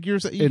 you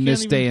in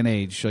this day and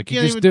age, like you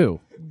can't just even- do.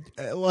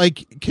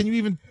 Can you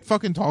even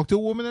fucking talk to a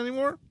woman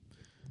anymore?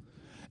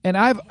 And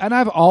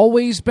I've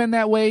always been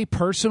that way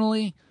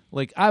personally.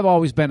 Like I've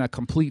always been a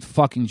complete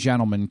fucking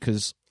gentleman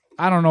because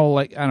I don't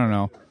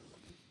know.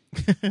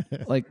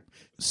 Like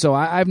so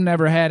I've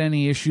never had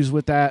any issues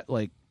with that.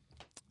 Like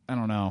I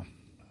don't know.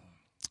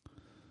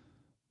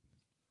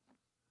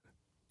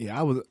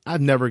 Yeah,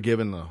 I've never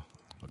given a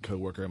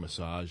coworker a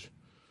massage,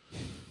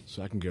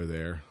 so I can go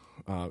there.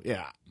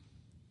 Yeah.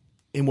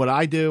 In what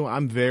I do,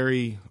 I'm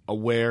very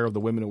aware of the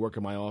women who work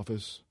in my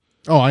office.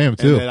 Oh, I am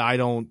too. And that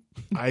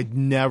I'd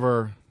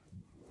never,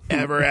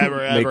 ever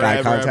Make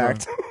eye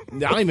contact. I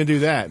don't even do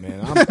that,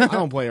 man. I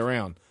don't play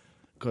around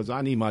because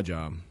I need my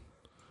job.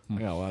 I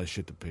got a lot of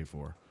shit to pay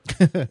for,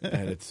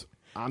 and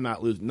I'm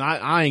not losing.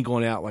 I ain't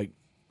going out like,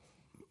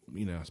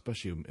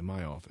 especially in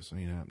my office. It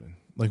ain't happening.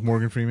 Like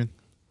Morgan Freeman.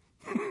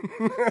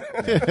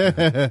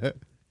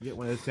 Get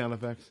one of those sound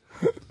effects.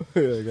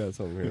 Yeah, I got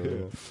something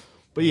here.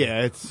 But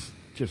yeah, it's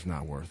just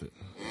not worth it.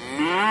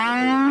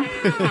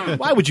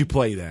 Why would you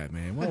play that,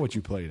 man? Why would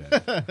you play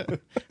that?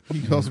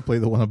 You can also play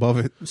the one above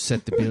it.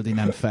 Set the building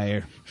on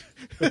fire.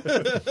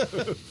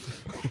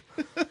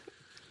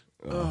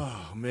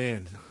 Oh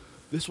man,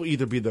 this will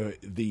either be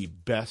the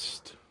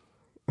best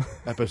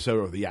episode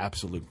or the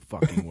absolute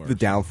fucking worst. The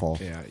downfall.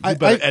 Yeah, you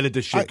better edit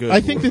this shit good. I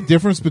think the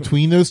difference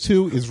between those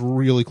two is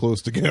really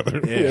close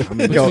together. Yeah, I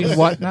mean, Between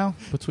what now?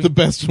 Between The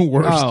best and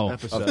worst. Oh,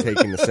 episode. Of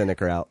taking the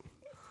cynic route.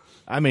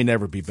 I may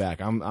never be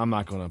back. I'm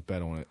not going to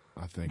bet on it.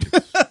 I think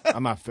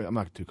I'm not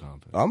too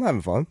confident. I'm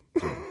having fun.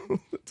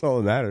 That's all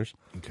that matters.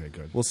 Okay,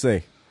 good. We'll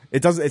see.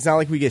 It's not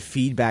like we get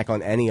feedback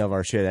on any of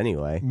our shit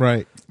anyway.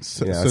 Right.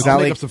 So, Yeah, so it's I'll not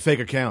make like- up some fake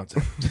accounts.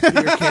 Beer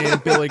can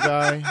Billy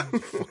guy,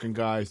 fucking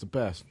guy is the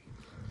best.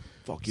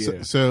 Fuck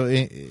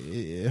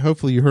yeah.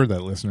 hopefully you heard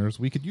that, listeners.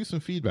 We could use some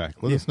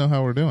feedback. Let us know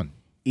how we're doing.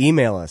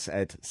 Email us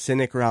at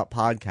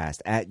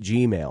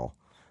cynicroutepodcast@gmail.com.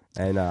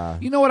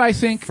 And you know what I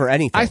think? For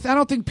anything. I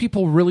don't think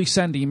people really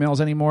send emails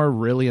anymore,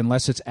 really,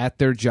 unless it's at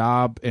their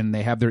job and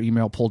they have their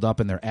email pulled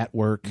up and they're at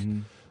work,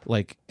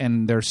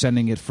 and they're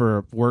sending it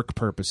for work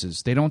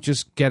purposes. They don't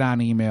just get on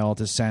email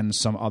to send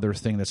some other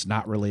thing that's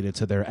not related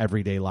to their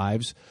everyday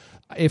lives.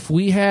 If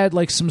we had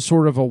like some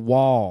sort of a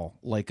wall,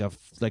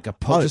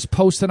 just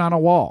post it on a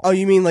wall. Oh,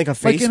 you mean like a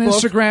Facebook? Like an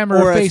Instagram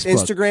or a Facebook.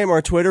 Instagram or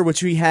a Twitter,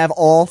 which we have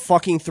all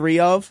fucking three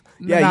of?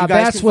 Yeah, Nah, you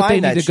guys that's can what they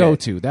find need that to go shit.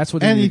 to. That's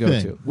what they need to go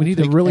Anything. to. We need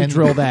to We'll take really anything.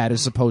 drill that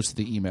as opposed to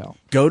the email.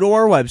 Go to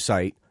our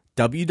website,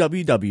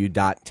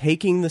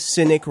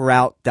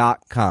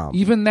 www.takingthecynicroute.com.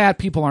 Even that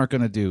people aren't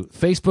going to do.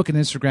 Facebook and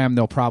Instagram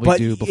they'll probably But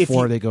do if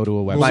before you- they go to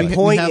a website. My we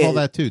point have all is-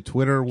 that too.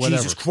 Twitter, whatever.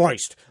 Jesus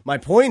Christ. My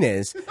point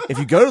is, if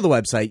you go to the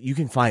website, you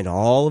can find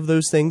all of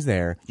those things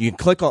there. You can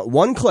click on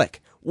one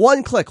click.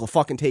 One click will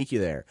fucking take you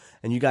there.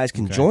 And you guys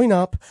can join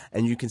up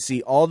and you can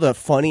see all the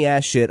funny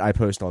ass shit I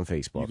post on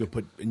Facebook. You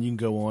can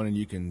go on and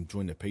you can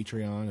join the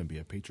Patreon and be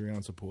a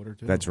Patreon supporter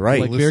too. That's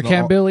right. like listen Beer to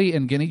Can all- Billy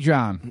and Guinea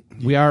John.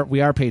 We are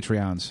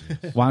Patreons.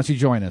 Why don't you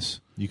join us?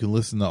 You can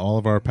listen to all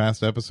of our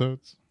past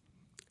episodes.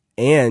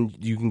 And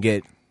you can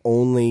get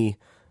only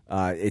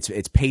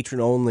it's patron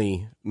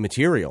only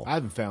material. I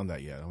haven't found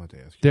that yet. I'll have to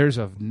ask you. There's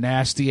a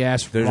nasty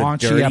ass There's a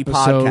raunchy dirty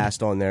episode.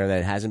 podcast on there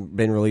that hasn't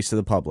been released to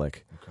the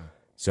public. Okay.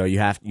 So you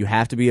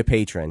have to be a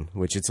patron,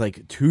 which it's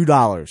like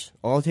 $2.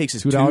 All it takes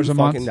is $2 a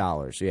month? fucking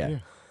dollars. Yeah.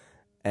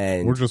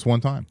 And Or just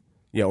one time.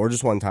 or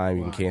just one time.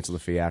 You can cancel the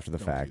fee after the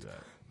fact.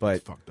 But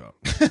It's fucked up.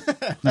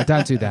 No,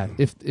 don't do that.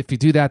 If you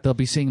do that, they'll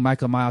be seeing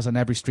Michael Myers on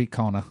every street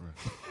corner.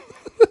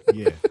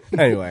 Yeah.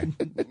 anyway,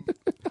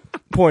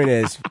 point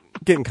is,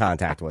 get in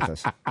contact with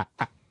us.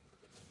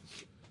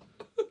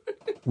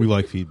 We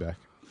like feedback.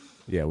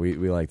 Yeah, we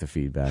like the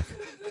feedback.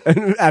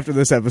 And after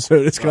this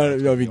episode, it's going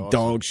to be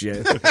dog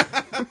shit.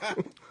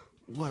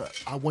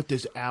 I want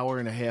this hour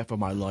and a half of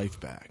my life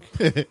back.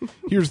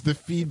 Here's the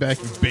feedback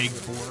you begged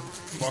for,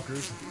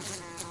 fuckers.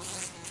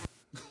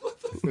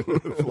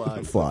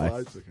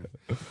 Flies.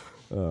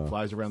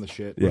 Flies around the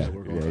shit. Yeah, That's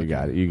what we're going you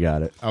got it. You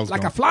got it. I was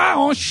Like going, a fly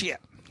on shit.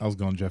 I was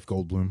going Jeff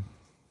Goldblum.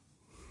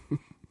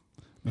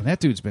 Man,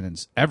 that dude's been in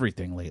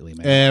everything lately,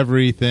 man.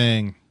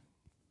 Everything.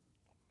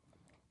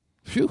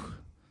 Phew.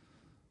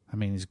 I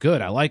mean, he's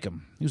good. I like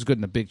him. He was good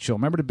in The Big Chill.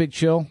 Remember The Big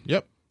Chill?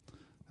 Yep.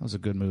 That was a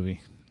good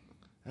movie.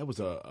 That was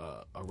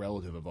a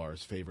relative of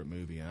ours' favorite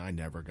movie, and I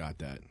never got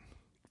that.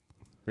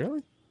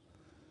 Really?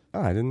 Oh,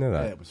 I didn't know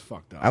that. Yeah, it was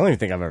fucked up. I don't even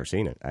think I've ever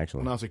seen it, actually.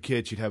 When I was a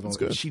kid, she'd have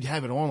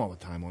it on all the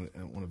time on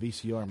a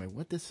VCR. I'm like,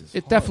 what? This is.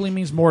 It definitely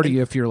means more to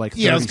you if you're like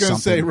 30 Yeah, I was going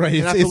to say, right.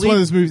 And I It's one believe- of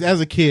those movies, as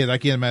a kid, I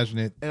can't imagine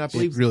it, And I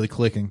believe- really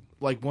clicking.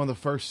 Like one of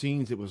the first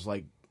scenes, it was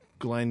like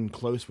Glenn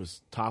Close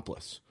was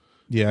topless.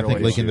 Yeah, I think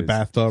Really? like in the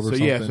bathtub or So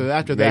something. yeah, so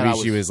after that, Maybe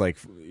I she was like,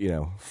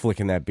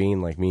 flicking that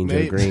bean like Mean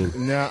Joe Green.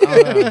 No,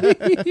 I don't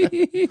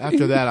know.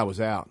 After that, I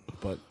was out.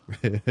 But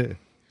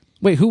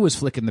Wait, who was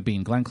flicking the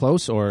bean? Glenn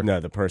Close or No,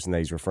 the person that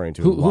he's referring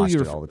to who watched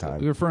you it all the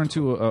time. You're referring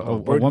to a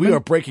we woman?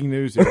 are breaking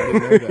news. Here. I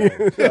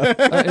didn't know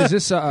that. Is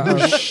this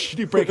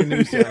Shitty breaking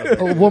news.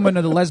 a woman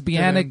of the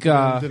lesbianic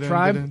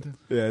tribe?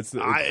 Yeah, it's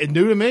It's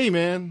new to me,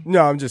 man. no,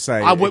 I'm just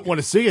saying. I wouldn't want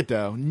to see it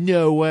though.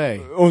 No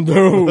way. Oh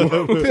no!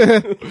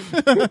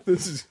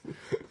 This is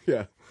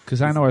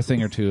Because I know a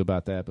thing or two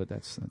about that, but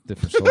that's a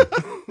different story.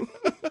 the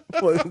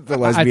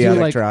I do lesbianic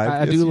like tribe. I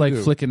Yes, do you like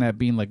do. flicking that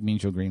bean like Mean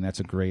Joe Green. That's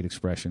a great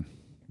expression.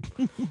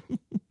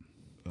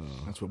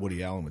 That's what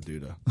Woody Allen would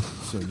do to.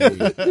 So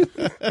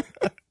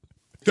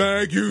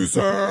Thank you,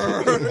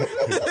 sir.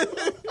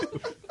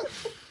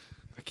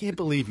 I can't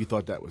believe you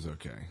thought that was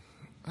okay.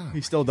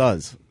 He still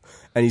does,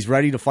 and he's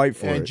ready to fight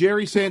for And it.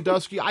 Jerry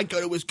Sandusky, I go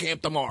to his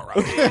camp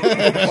tomorrow.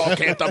 Football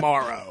camp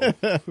tomorrow.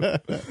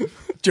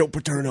 Joe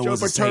Paterno Joe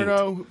was a saint.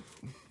 Paterno,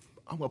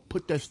 I'm gonna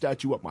put that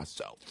statue up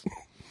myself.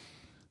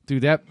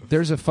 Dude,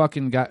 there's a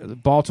fucking guy.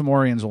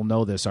 Baltimoreans will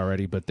know this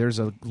already, but there's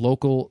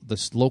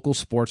this local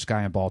sports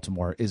guy in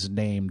Baltimore is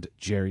named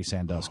Jerry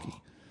Sandusky.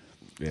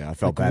 Yeah, I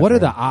felt Like, bad. what for are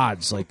the him.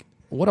 odds? Like,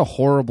 what a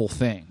horrible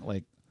thing.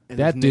 Like And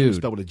that his name was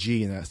dude. spelled with a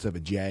G instead of a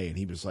J, and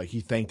he was like,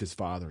 he thanked his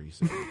father. He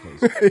said,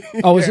 because,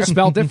 Oh, is it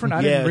spelled different? I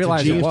yeah, didn't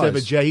realize it's a G it instead of a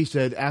was. J. He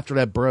said after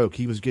that broke,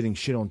 he was getting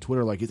shit on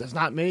Twitter like, that's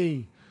not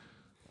me.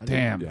 I didn't-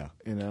 Damn. Yeah.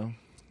 You know.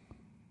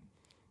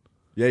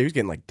 Yeah, he was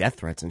getting like death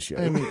threats and shit.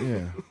 I mean,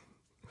 yeah.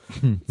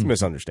 It's a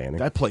misunderstanding.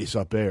 That place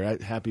up there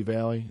at Happy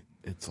Valley,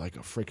 it's like a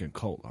freaking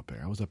cult up there.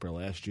 I was up there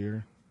last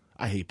year.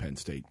 I hate Penn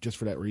State just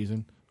for that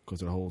reason,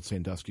 because of the whole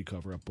Sandusky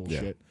cover-up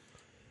bullshit.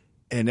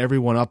 And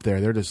everyone up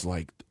there, they're just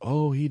like,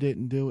 oh, he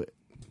didn't do it.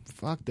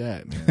 Fuck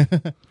that,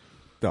 man.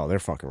 No, they're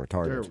fucking They're-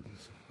 retarded.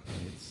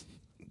 it's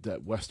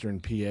that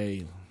Western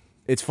PA.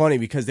 It's funny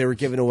because they were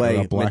giving away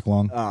About Black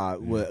Lung?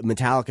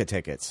 Metallica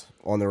tickets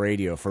on the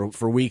radio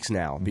for weeks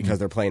now because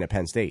they're playing at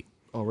Penn State.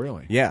 Oh,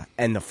 really? Yeah,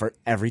 and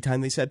every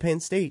time they said Penn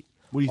State,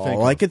 What do you think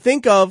all of? I could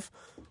think of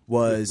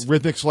was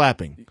Rhythmic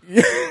slapping.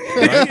 yes,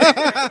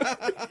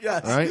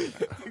 Right?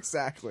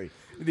 exactly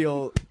the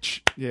old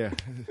Yeah.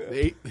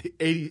 The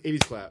 80s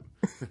clap.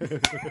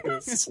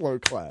 slow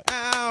clap.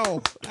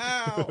 Ow!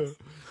 Ow!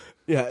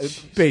 Yeah,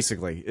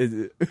 basically,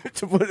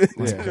 to put it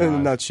in a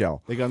God.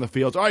 nutshell. They got in the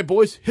fields. All right,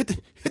 boys, hit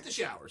the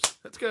showers.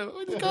 Let's go.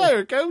 Let's go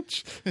here,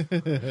 coach.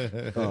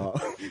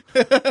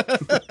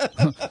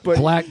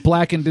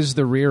 Blackened is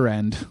the rear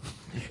end.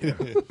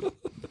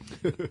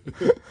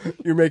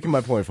 You're making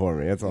my point for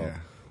me. That's all. Yeah.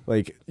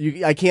 Like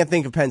I can't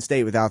think of Penn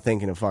State without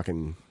thinking of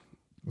fucking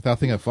Without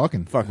thinking of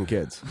fucking.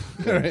 kids.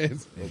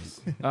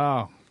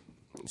 Oh,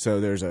 So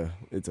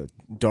it's a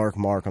dark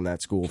mark on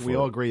that school. We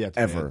all agree that's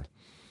ever. bad.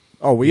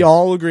 Oh, we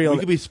all agree on We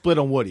could be split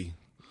on Woody.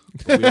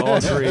 We all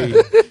agree.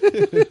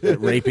 that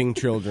raping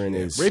children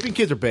is Raping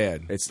kids are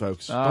bad. It's-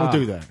 folks. Don't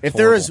do that. If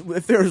there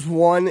is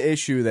one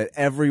issue that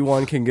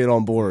everyone can get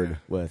on board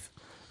with,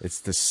 it's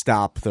to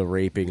stop the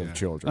raping of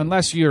children.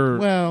 unless you're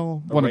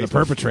Well, one of the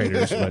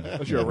perpetrators. But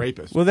Unless you're a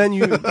rapist. Well, then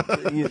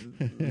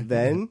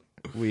then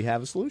we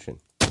have a solution.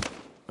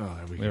 Oh,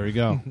 there we go. there we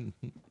go.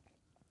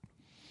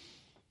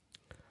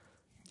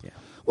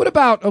 What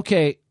about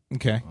okay.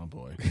 Oh,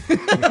 boy.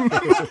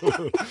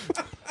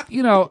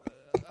 you know,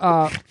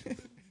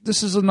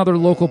 this is another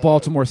local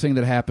Baltimore thing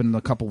that happened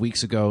a couple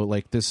weeks ago.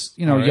 Like this,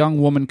 All right.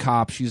 young woman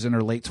cop. She's in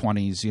her late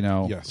 20s.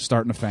 Yes.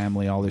 Starting a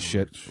family, all this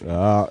shit.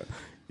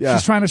 Yeah,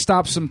 She's trying to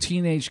stop some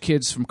teenage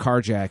kids from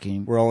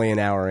carjacking. we're only an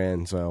hour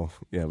in, so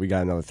yeah, we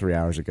got another 3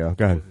 hours to go.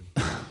 Go ahead.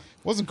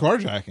 Wasn't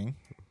carjacking.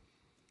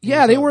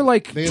 Yeah, they were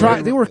like They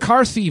they were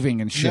car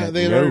thieving and shit. No,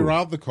 they had already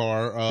robbed the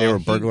car. They were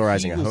he-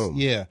 burglarizing he a was- home.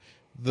 Yeah.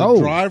 The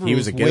Oh. driver He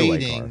was a getaway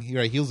waiting. car.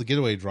 Right, he was a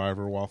getaway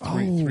driver while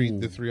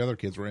the three other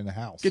kids were in the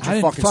house. Get I your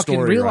didn't fucking fucking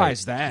story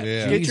realize right. that.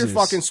 Yeah. Get your Jesus.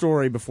 fucking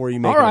story before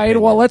you make. All an right,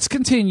 opinion. well, let's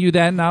continue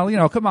then.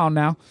 Now, come on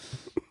now.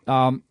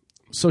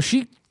 So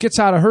she gets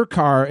out of her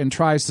car and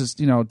tries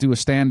to, do a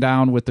stand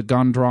down with the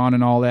gun drawn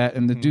and all that,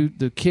 and the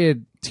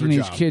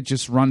teenage job. kid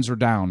just runs her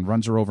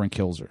over and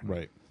kills her.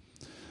 Right.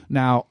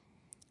 Now,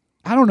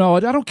 I don't know. I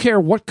don't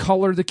care what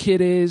color the kid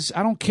is.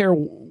 I don't care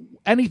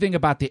anything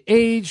about the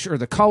age or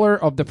the color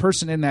of the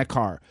person in that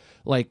car.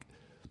 Like,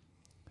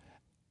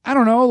 I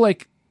don't know.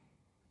 Like,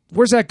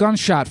 where's that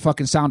gunshot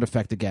fucking sound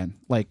effect again?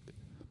 Like,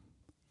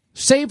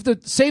 save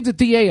the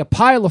DA a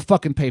pile of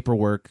fucking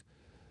paperwork.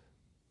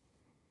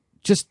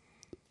 Just,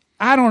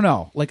 I don't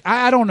know. Like,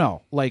 I don't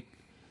know. Like,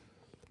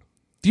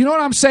 Do you know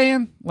what I'm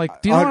saying?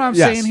 Like, do you know what I'm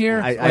yes. saying here?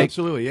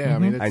 Absolutely, yeah. I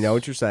mean, I know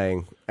what you're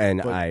saying,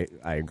 and I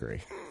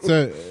agree.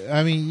 So,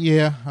 I mean,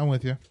 yeah, I'm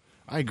with you.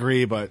 I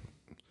agree, but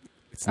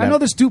I know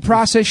this due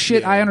process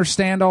shit. I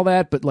understand all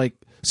that, but like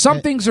some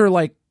things are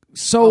like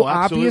so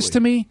obvious to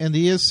me. And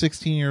he is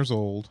 16 years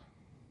old.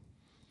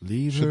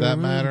 Should that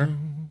matter?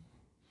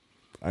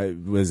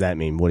 What does that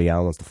mean? Woody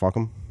Allen wants to fuck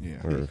him?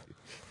 Yeah. Or-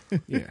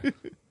 yeah.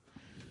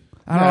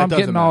 I don't know. I'm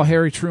getting all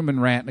Harry Truman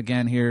rant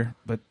again here,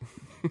 but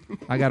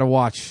I got to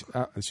watch.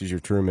 This is your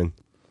Truman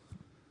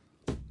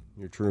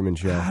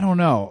show. I don't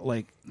know.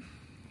 Like,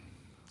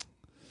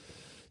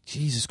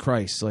 Jesus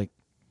Christ. Like,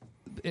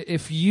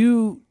 if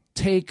you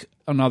take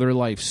another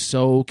life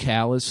so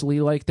callously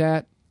like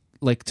that,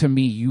 like, to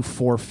me, you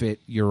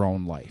forfeit your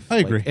own life. I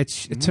agree. Like,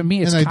 to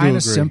me, it's And I do kind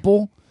of agree.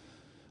 simple.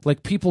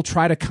 Like, people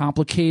try to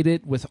complicate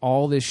it with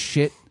all this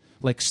shit,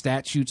 like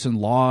statutes and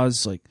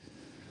laws. Like,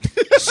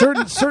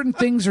 certain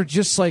things are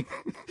just like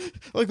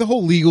the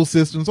whole legal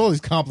systems, all these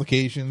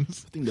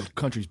complications. I think the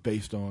country's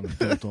built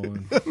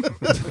on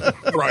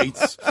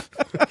rights.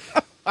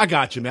 I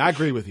got you, man. I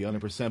agree with you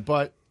 100%.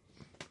 But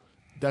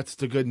that's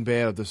the good and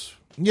bad of this.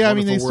 Yeah, I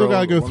mean, they still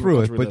got to go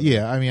through it. But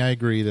yeah, yeah, I mean, I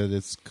agree that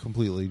it's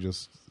completely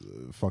just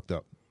fucked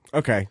up.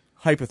 Okay,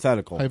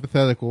 hypothetical.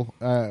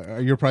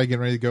 You're probably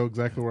getting ready to go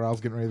exactly where I was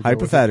getting ready to go. with it.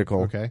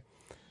 Hypothetical. Okay.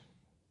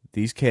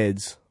 These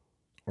kids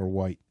Or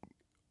white.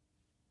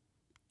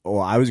 Well,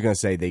 I was going to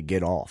say they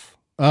get off.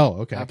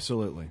 Oh, okay.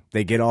 absolutely.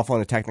 They get off on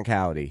a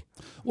technicality.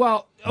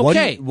 well,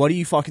 okay. What do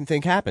you fucking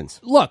think happens?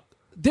 Look,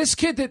 this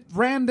kid that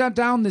ran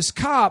down this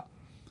cop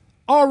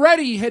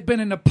already had been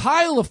in a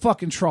pile of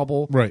fucking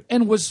trouble, Right.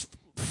 and was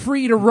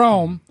free to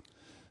roam.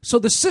 So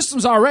the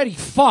system's already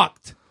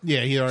fucked.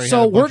 Yeah, he already. So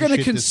had a we're bunch of going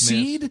to shit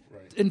dismissed. concede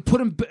and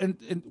put him,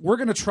 and we're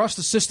going to trust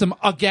the system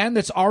again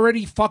that's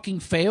already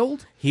fucking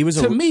failed. He was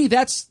to me,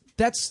 that's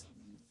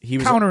He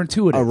was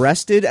counterintuitive.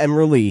 arrested and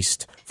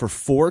released for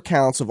 4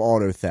 counts of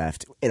auto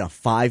theft in a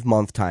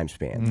 5-month time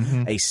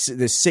span.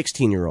 This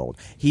 16-year-old.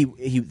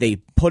 They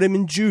put him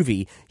in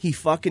juvie. He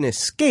fucking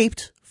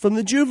escaped from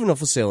the juvenile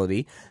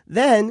facility,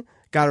 then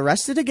got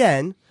arrested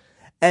again.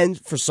 And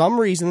for some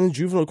reason, the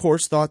juvenile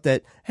courts thought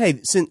that,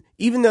 hey,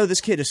 even though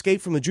this kid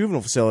escaped from the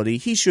juvenile facility,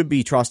 he should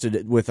be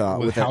trusted with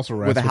a house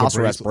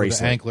arrest bracelet, with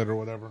an anklet or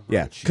whatever.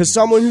 Yeah, because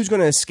someone who's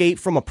going to escape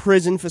from a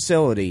prison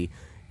facility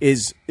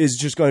is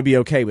just going to be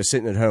okay with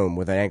sitting at home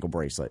with an ankle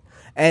bracelet.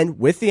 And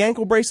with the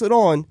ankle bracelet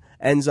on,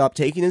 ends up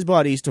taking his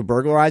buddies to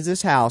burglarize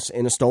this house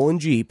in a stolen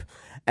Jeep,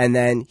 and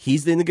then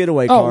he's in the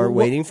getaway car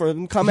waiting for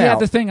them to come he out. had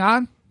the thing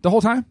on the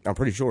whole time. I'm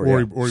pretty sure. Or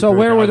yeah. he So broke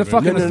where out were the of it.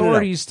 fucking No.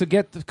 authorities to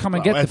come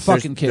and get the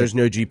fucking kid? There's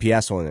no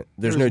GPS on it.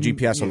 There's no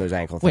GPS on those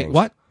ankle things. Wait,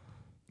 what?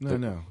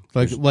 No.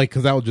 Like,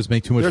 because that would just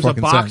make too much There's a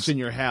fucking box sense. in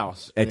your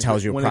house. It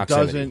tells you when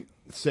proximity. it doesn't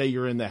say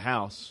you're in the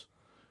house.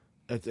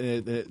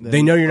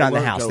 They know you're not in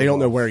the house. They don't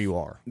know where you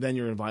are. Then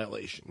you're in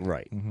violation.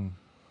 Right.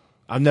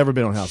 I've never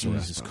been on house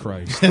arrest. Jesus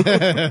Christ.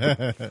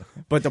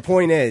 But the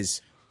point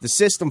is, the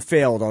system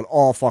failed on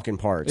all fucking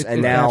parts.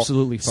 And now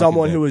absolutely fucking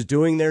someone did. who was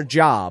doing their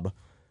job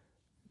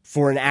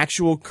for an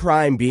actual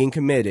crime being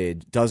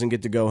committed doesn't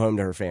get to go home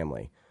to her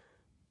family.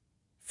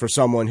 For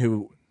someone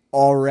who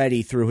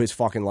already threw his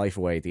fucking life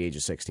away at the age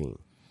of 16.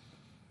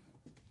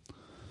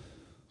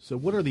 So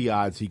what are the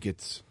odds he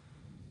gets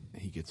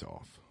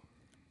off?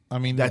 I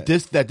mean, That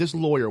this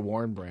lawyer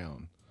Warren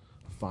Brown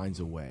finds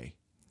a way.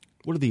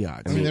 What are the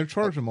odds? I mean, they're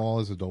charging them all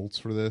as adults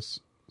for this.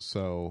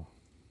 So,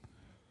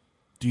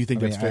 do you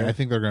think I that's mean, fair? I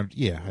think they're going to.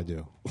 Yeah, I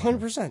do.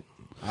 100%.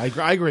 I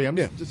agree. I'm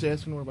just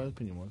asking what my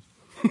opinion was.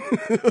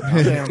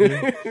 I'm down,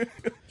 dude.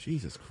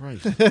 Jesus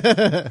Christ.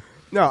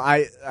 No,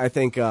 I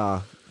think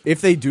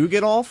if they do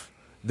get off,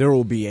 there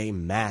will be a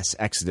mass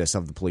exodus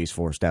of the police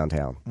force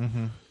downtown.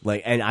 Mm-hmm.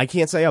 And I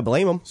can't say I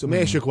blame them. So let me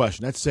ask you a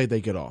question. Let's say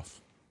they get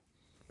off.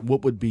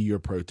 What would be your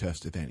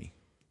protest, if any?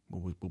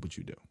 What would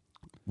you do?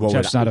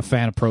 Jeff's not a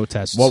fan of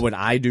protests. What would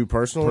I do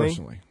personally?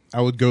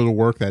 I would go to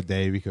work that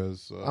day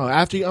because.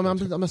 After you, I'm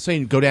not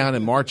saying go down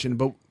and march,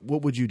 but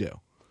what would you do?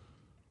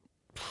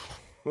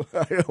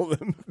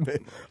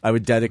 I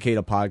would dedicate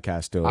a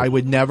podcast to it. I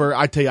would never.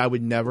 I tell you, I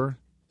would never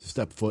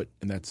step foot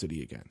in that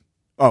city again.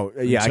 Oh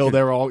yeah, Until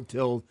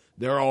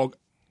they're all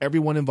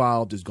everyone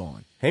involved is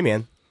gone. Hey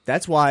man,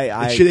 that's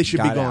why They should be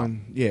got out.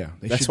 gone. Yeah,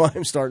 That's why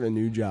I'm starting a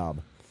new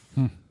job.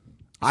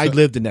 I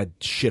lived in that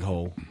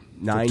shithole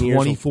 9 for years.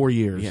 24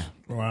 years. Yeah.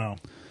 Wow.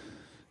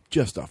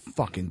 Just a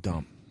fucking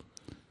dump.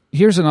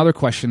 Here's another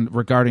question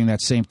regarding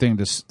that same thing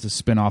to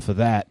spin off of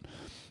that.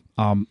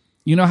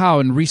 You know how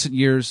in recent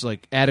years,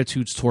 like,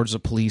 attitudes towards the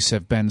police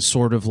have been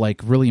sort of like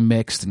really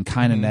mixed and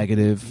kind of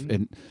negative,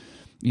 and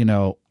you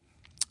know,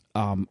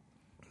 do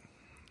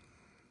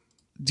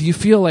you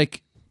feel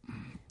like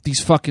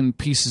these fucking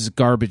pieces of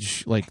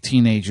garbage, like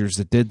teenagers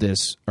that did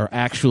this, are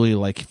actually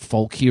like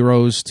folk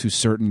heroes to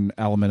certain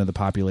element of the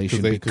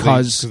population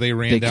because they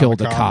ran they down killed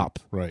the a cop?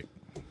 Right.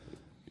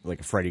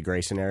 Like a Freddie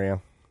Gray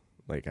scenario.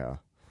 Like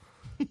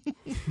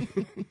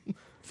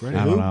Freddie,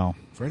 I don't know.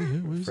 Freddie, who?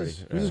 Who's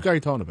this guy you're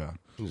talking about?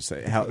 just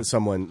say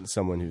someone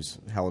who's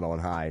held on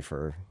high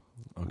for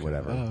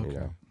whatever. Oh, okay. You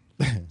know.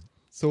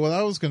 So what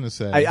I was going to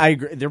say, I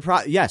agree.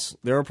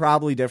 There are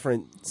probably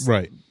different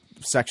right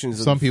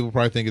sections. Some people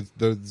probably think it's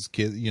those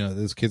kids.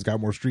 Those kids got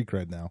more street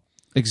cred now.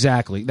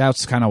 Exactly.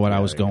 That's kind of what I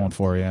was going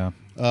for. Yeah.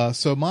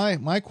 So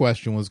my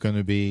question was going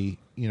to be,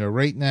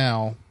 right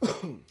now,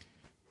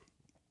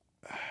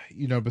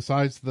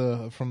 besides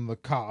from the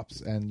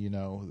cops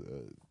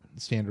and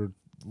standard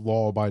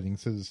law-abiding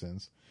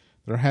citizens,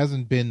 there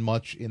hasn't been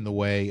much in the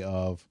way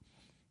of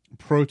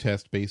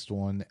protest based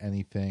on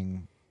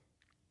anything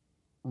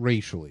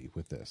racially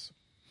with this.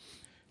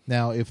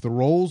 Now, if the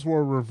roles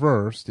were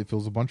reversed, if it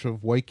was a bunch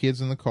of white kids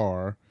in the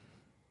car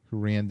who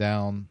ran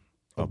down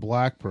a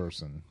black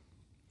person,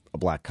 a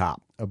black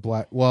cop,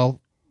 well,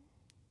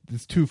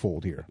 it's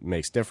twofold here.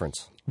 Makes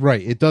difference,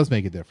 right? It does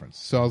make a difference.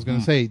 So I was going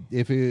to say,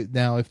 if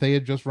they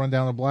had just run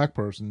down a black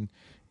person,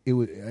 it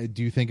would.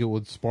 Do you think it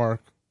would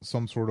spark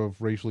some sort of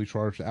racially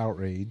charged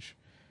outrage?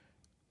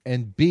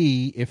 And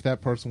B, if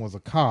that person was a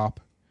cop,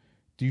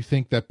 do you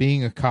think that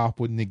being a cop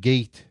would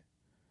negate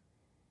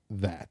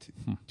that?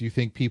 Do you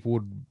think people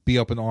would be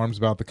up in arms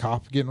about the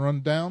cop getting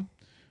run down?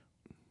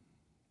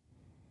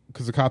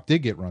 Because the cop did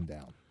get run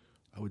down.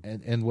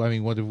 And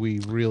what have we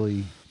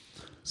really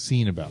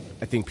seen about it?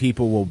 I think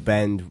people will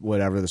bend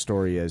whatever the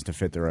story is to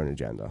fit their own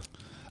agenda.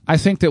 I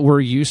think that we're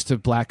used to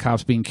black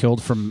cops being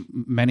killed from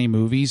many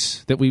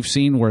movies that we've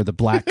seen where the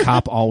black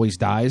cop always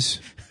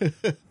dies.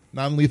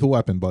 Non-lethal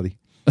weapon, buddy.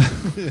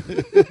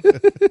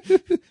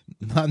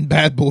 Not in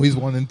Bad Boys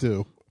 1 and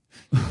 2.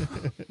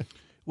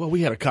 Well,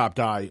 we had a cop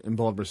die in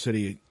Baltimore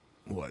City.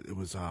 It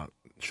was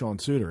Sean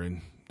Suter,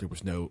 and there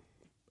was no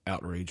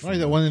outrage. Right,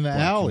 that one in the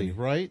alley,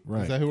 right?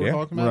 Right. Is that who we're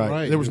talking about?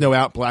 Right. There was no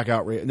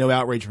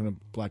outrage from the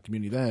black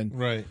community then.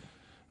 Right.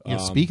 Yeah,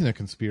 speaking of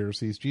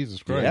conspiracies,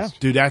 Jesus Christ. Yeah.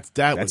 Dude,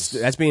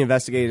 that's being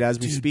investigated as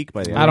we speak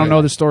by the I don't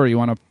know the story. You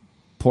want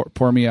to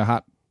pour me a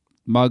hot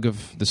mug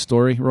of the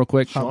story real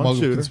quick? Hot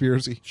mug of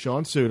conspiracy.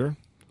 Sean Suter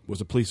was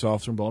a police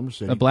officer in Baltimore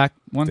City. A black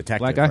one? Detective,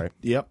 black guy? right?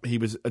 Yep. He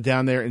was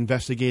down there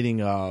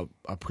investigating a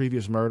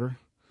previous murder.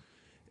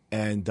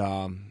 And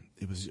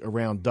it was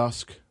around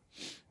dusk.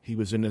 He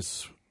was in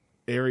this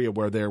area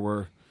where there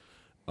were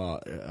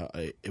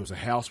it was a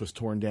house was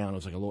torn down. It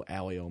was like a little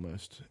alley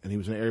almost. And he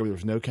was in an area where there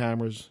was no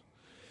cameras.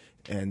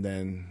 And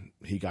then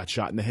he got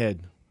shot in the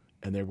head.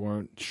 And they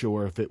weren't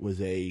sure if it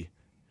was a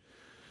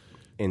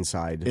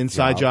inside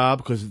job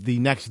because the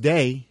next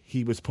day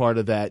he was part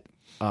of that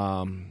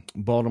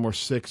Baltimore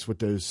 6 with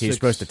those. He was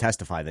supposed to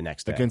testify the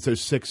next day against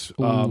those 6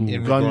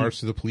 in regards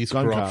to the police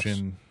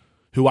corruption. Cops,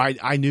 who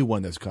I knew one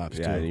of those cops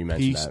yeah, too. You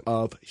mentioned Piece that.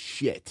 of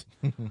shit.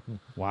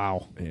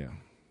 Wow. Yeah.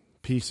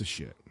 Piece of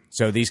shit.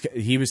 So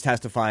he was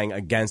testifying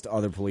against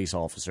other police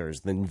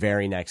officers the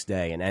very next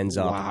day and ends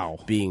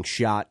up being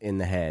shot in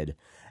the head.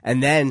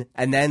 And then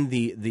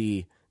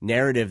the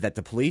narrative that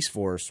the police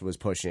force was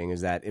pushing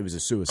is that it was a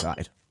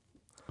suicide.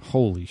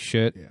 Holy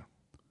shit. Yeah.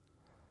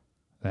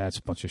 That's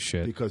a bunch of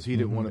shit. Because he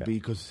didn't want to be,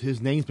 because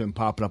his name's been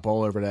popping up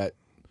all over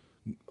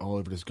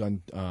this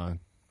gun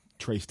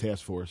trace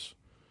task force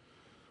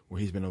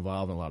where he's been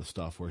involved in a lot of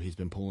stuff, where he's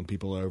been pulling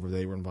people over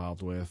they were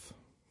involved with.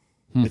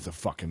 It's a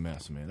fucking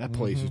mess, man. That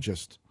place is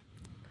just...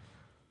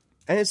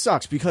 And it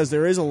sucks because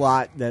there is a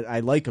lot that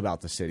I like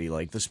about the city,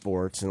 like the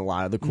sports and a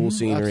lot of the cool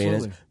scenery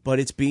in it, but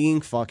it's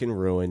being fucking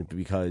ruined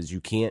because you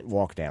can't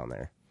walk down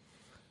there.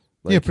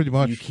 Like, yeah, pretty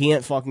much. You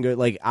can't fucking go.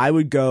 Like, I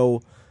would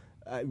go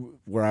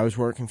where I was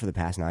working for the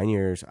past 9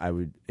 years.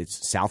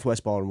 It's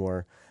Southwest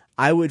Baltimore.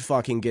 I would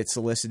fucking get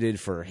solicited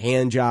for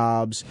hand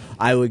jobs.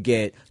 I would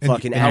get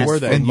fucking asked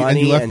for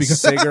money and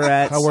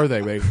cigarettes. How were they?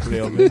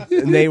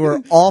 And they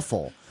were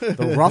awful.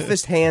 The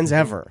roughest hands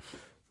ever.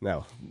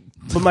 No.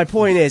 But my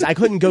point is, I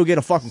couldn't go get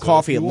a fucking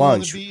coffee at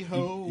lunch.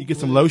 You get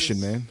some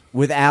lotion, man.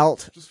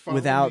 Without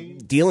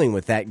dealing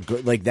with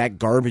that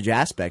garbage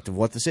aspect of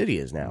what the city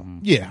is now.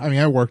 Yeah, I mean,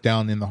 I work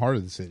down in the heart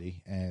of the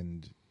city,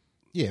 and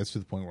yeah, it's to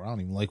the point where I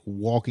don't even like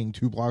walking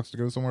 2 blocks to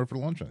go somewhere for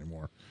lunch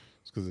anymore.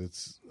 It's because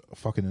it's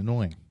fucking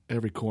annoying.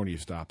 Every corner you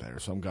stop at, or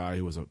some guy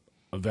who was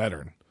a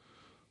veteran,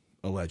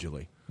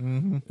 allegedly,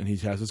 and he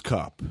has his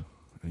cup, and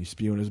he's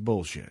spewing his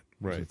bullshit.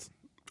 Right.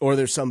 Or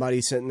there's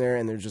somebody sitting there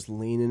and they're just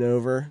leaning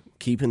over,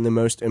 keeping the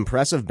most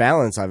impressive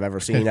balance I've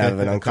ever seen out of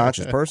an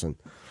unconscious person.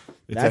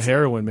 That's a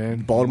heroin,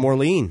 man. Baltimore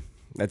lean.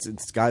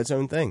 It's got its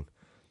own thing.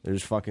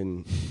 There's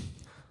fucking.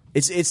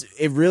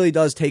 It really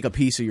does take a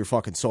piece of your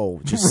fucking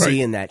soul just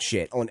seeing that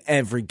shit on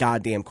every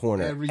goddamn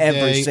corner,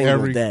 every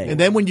single day. And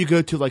then when you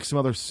go to like some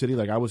other city,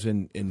 like I was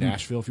in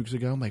Nashville a few weeks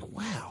ago, I'm like,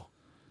 wow,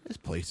 this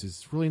place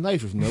is really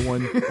nice. There's no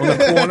one on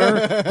the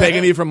corner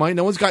begging me for money.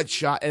 No one's got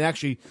shot. And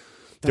actually,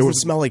 Doesn't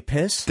smell like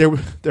piss? There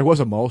was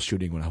a mall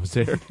shooting when I was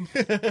there,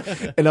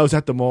 and I was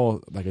at the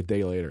mall like a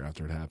day later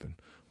after it happened.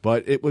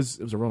 But it was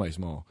a real nice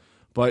mall.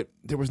 But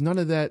there was none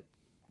of that.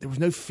 There was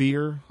no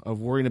fear of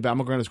worrying about I'm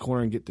going to go around this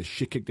corner and get the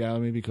shit kicked out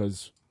of me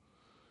because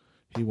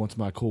he wants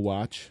my cool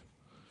watch.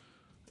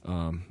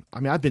 I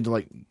mean, I've been to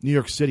like New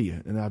York City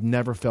and I've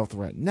never felt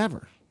threat.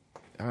 Never.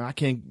 I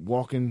can't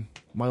walk in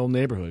my old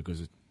neighborhood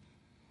because it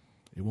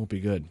won't be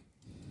good.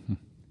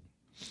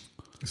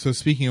 So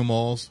speaking of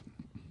malls,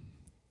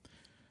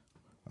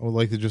 I would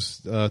like to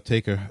just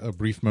take a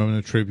brief moment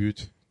of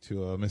tribute to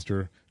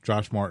Mr.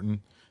 Josh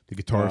Martin, the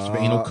guitarist of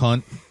Anal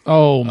Cunt.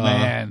 Oh,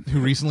 man. Who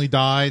recently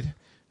died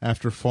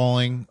after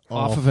falling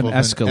Off of an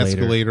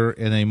escalator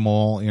in a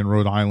mall in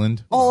Rhode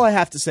Island. All I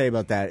have to say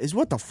about that is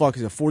what the fuck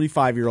is a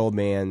 45-year-old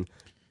man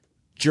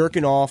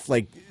jerking off,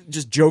 like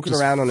just joking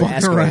around on an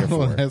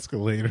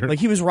escalator? Like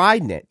he was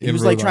riding it. He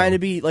was like trying to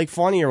be like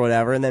funny or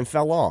whatever, and then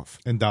fell off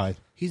and died.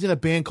 He's in a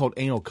band called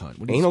Anal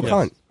Cunt. Anal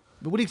Cunt.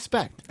 But what do you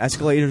expect?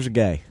 Escalators are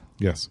gay.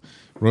 Yes,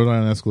 Rhode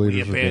Island escalators.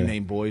 Be a band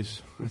name,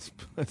 boys. Let's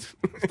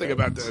think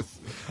about this.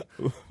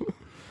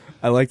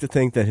 I like to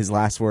think that his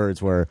last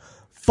words were,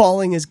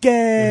 "Falling is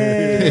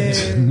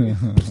gay."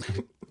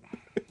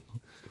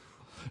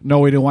 No,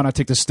 we didn't want to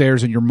take the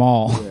stairs in your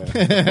mall.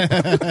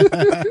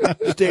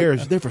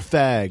 Stairs, they're for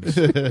fags.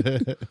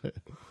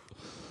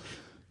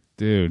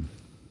 Dude.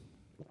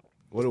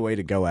 What a way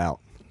to go out.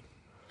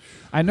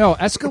 I know.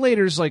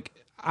 Escalators, like,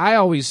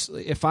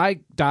 if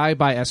I die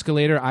by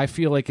escalator, I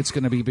feel like it's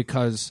going to be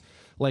because,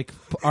 like,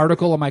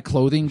 article of my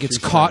clothing gets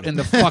caught in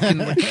the fucking...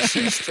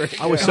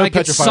 I was so I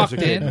get petrified sucked as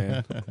a kid, in.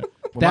 man.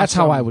 That's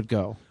how I would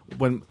go.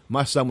 When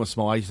my son was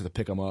small, I used to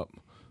pick him up,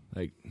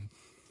 like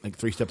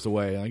 3 steps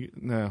away. Like,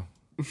 no.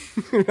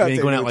 Ain't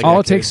going out like all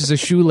that, it takes kid. is a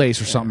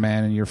shoelace or something,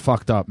 man, and you're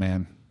fucked up,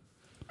 man.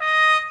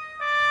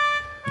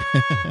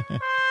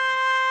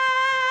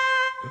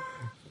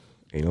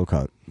 Anal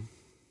Cunt.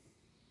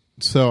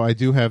 So I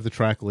do have the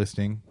track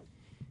listing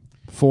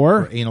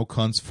for Anal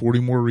Cunt's 40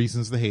 More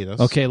Reasons to Hate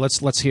Us. Okay,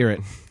 let's hear it.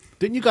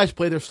 Didn't you guys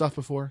play their stuff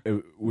before?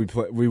 We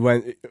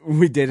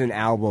did an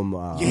album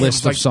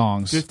list of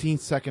songs,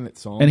 15-second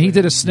song, and he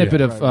did a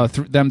snippet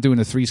of them doing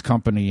the Three's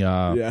Company.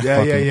 Oh,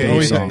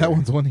 that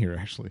one's on here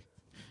actually.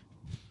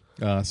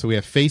 So we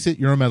have Face It,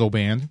 You're a Metal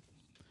Band.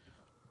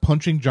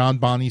 Punching John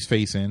Bonnie's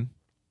Face In.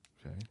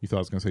 Okay. You thought I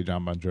was going to say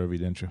John Bon Jovi,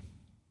 didn't you?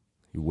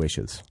 He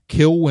wishes.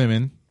 Kill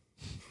Women.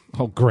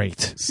 Oh, great.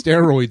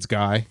 Steroids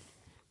Guy,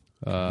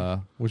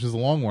 which is a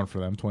long one for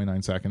them,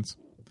 29 seconds.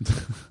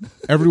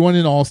 Everyone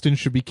in Austin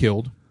should be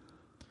killed.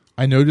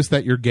 I noticed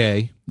that you're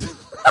gay.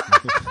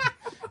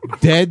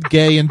 Dead,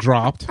 gay, and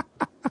dropped.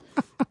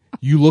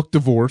 You look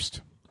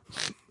divorced.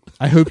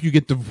 I hope you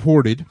get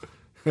deported.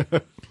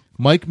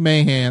 Mike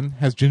Mahan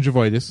has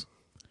gingivitis.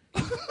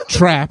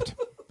 Trapped.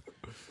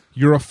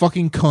 You're a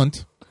fucking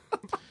cunt.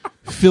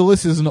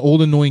 Phyllis is an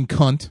old annoying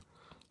cunt.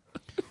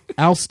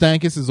 Al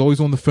Stankus is always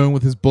on the phone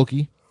with his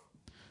bookie.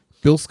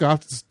 Bill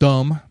Scott's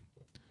dumb.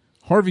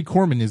 Harvey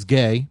Korman is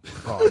gay.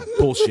 Oh,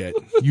 bullshit.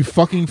 You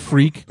fucking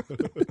freak.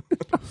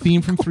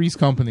 Theme from Three's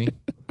Company.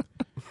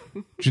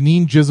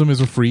 Janine Jism is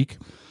a freak.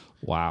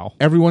 Wow.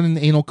 Everyone in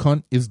the Anal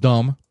Cunt is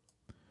dumb.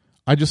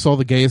 I just saw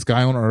the gayest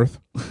guy on earth.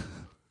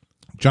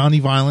 Johnny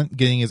Violent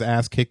getting his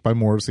ass kicked by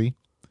Morrissey.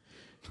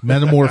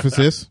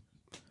 Metamorphosis.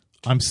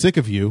 I'm sick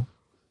of you.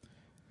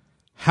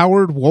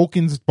 Howard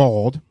Wolkin's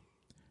bald.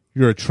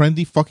 You're a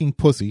trendy fucking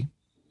pussy.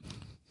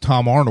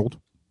 Tom Arnold.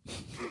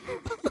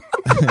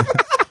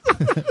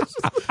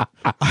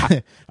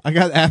 I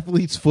got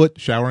athlete's foot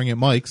showering at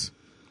Mike's.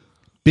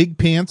 Big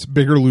pants,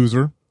 bigger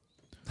loser.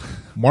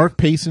 Mark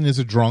Payson is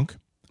a drunk.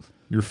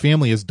 Your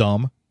family is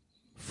dumb.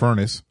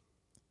 Furnace.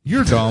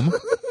 You're dumb.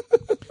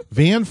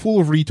 Van full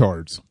of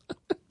retards.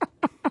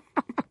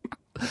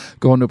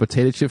 Going to a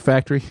potato chip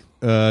factory.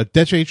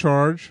 Deche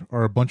Charge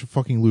are a bunch of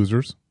fucking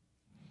losers.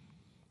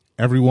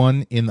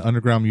 Everyone in the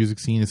underground music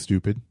scene is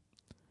stupid.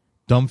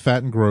 Dumb,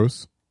 fat, and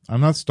gross. I'm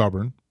not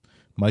stubborn.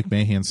 Mike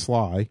Mahan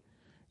Sly.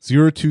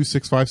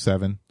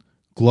 02657.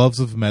 Gloves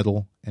of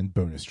Metal and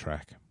bonus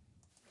track.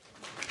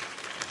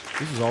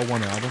 This is all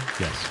one album?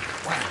 Yes.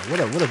 Wow,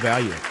 what a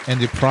value.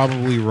 And it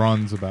probably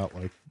runs about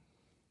like,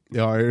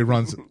 it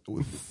runs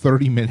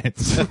 30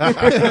 minutes.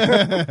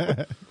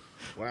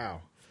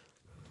 Wow.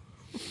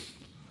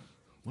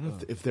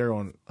 What if they're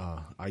on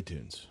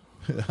iTunes?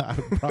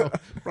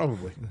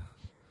 Probably.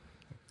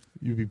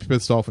 You'd be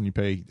pissed off when you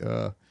pay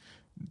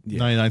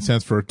 99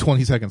 cents for a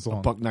 20-second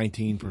song.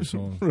 $1.19 per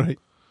song. Right.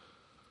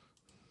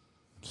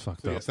 It's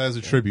fucked up. Yes, that is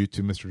a tribute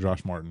to Mr.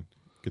 Josh Martin,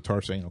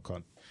 guitarist of Anal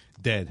Cunt,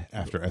 dead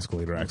after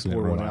escalator accident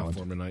in Rhode Island.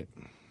 For midnight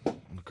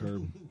on the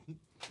curb.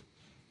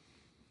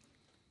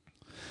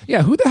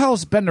 Yeah, who the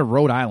hell's been to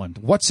Rhode Island?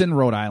 What's in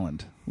Rhode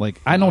Island? Like,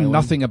 I know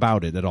nothing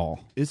about it at all.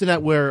 Isn't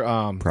that where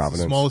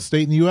Providence, smallest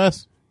state in the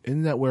U.S.?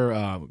 Isn't that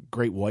where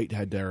Great White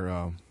had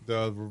their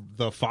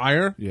the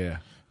fire? Yeah,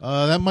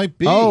 that might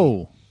be.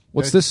 Oh,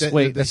 what's this?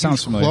 Wait, that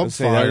sounds familiar. Club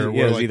fire. It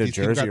was like, either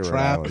Jersey or Rhode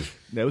Island.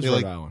 That was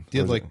Rhode Island.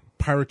 Did like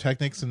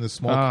pyrotechnics in the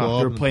small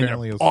club. They were playing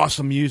their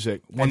awesome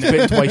music. Once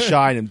bitten, twice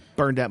shy, and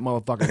burned that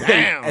motherfucker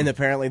down. And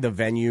apparently the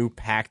venue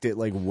packed it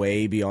like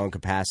way beyond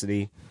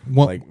capacity,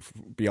 like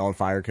beyond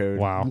fire code.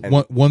 Wow.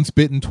 Once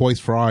bitten, twice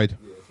fried.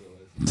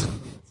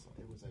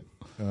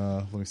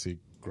 Let me see.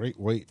 Great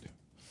White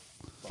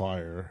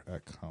fire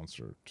at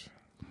concert.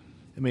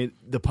 I mean,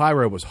 the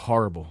pyro was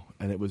horrible,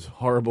 and it was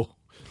horrible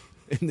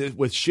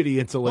with shitty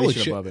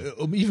insulation above it.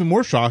 Even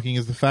more shocking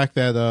is the fact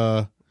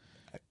that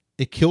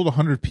it killed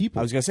 100 people.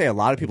 I was going to say a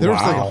lot of people. There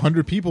was like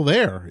 100 people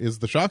there. Is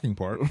the shocking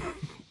part.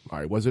 All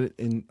right, was it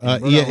in Yeah,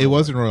 Rhode Island? it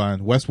was in Rhode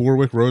Island. West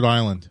Warwick, Rhode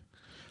Island.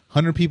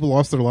 100 people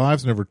lost their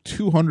lives and over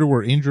 200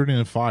 were injured in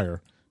a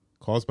fire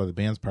caused by the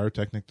band's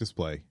pyrotechnic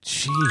display.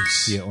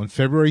 Jeez. Yeah, on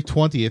February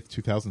 20th,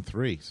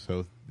 2003.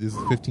 So this is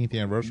the 15th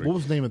anniversary. What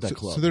was the name of that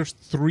club? So there's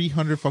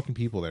 300 fucking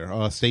people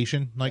there.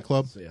 Station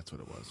nightclub. Yeah, that's what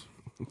it was.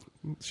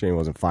 Shame it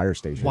wasn't Fire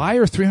Station. Why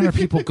are 300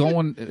 people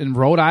going in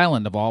Rhode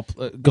Island of all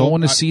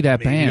going to see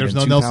that band? there's in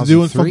nothing else to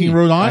do in 2003? fucking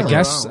Rhode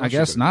Island. I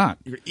guess not.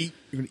 You're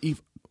gonna eat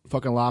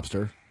fucking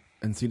lobster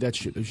and see that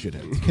shit. Those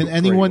shitheads. Can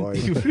anyone White.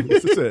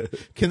 This is it.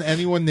 can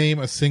anyone name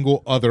a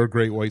single other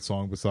Great White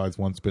song besides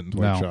Once Bitten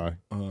Twice No.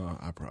 Shy?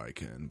 I probably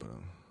can,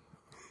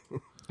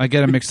 but I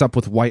get it mixed up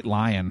with White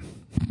Lion.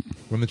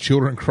 When the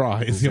Children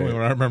Cry is the only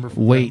one I remember.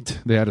 From Wait,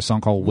 they had a song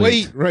called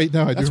Wait. Wait, right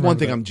now I do that's remember one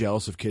thing that. I'm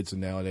jealous of kids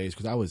nowadays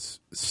because I was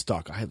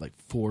stuck. I had like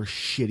 4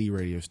 shitty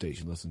radio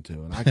stations to listen to,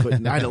 and I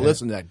couldn't. I had to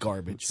listen to that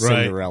garbage.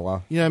 Right.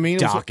 Cinderella. You know what I mean?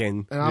 It was-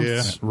 Dawkins. and I'm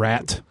Yeah.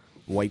 Rat.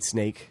 White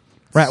Snake.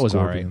 Rat was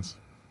all right. Scorpions.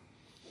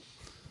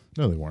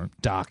 No, they weren't.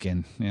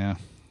 Dawkins, yeah.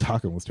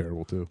 Talking was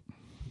terrible too.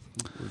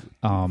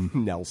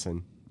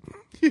 Nelson.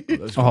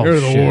 those, Oh, They're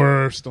the shit.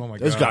 worst. Oh my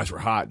god, those guys were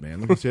hot, man.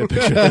 Let me see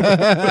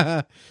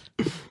that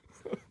picture.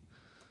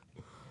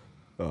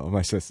 Oh,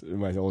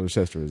 my older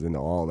sister was into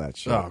all that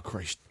shit. Oh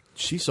Christ!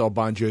 She saw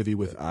Bon Jovi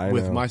with I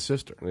know. my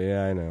sister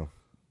Yeah, I know.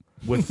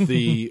 with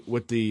the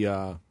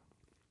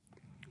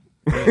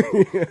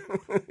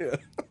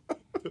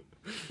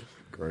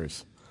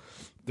Gross.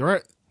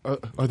 There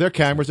are there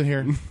cameras in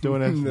here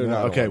doing this? They're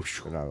not okay. on.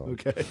 They're not on.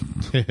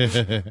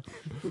 Okay.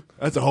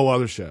 That's a whole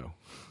other show.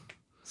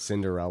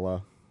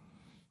 Cinderella.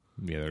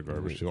 Yeah, they're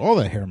garbage too. All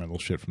that hair metal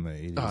shit from the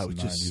 80s Oh, and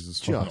just- 90s is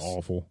fucking just-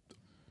 awful.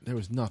 There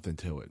was nothing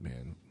to it,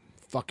 man.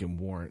 Fucking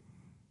Warrant.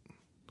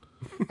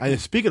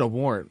 Speaking of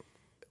Warrant,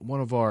 one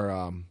of our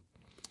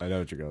I know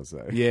what you're going to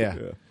say. Yeah.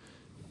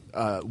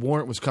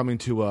 Warrant was coming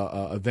to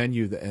a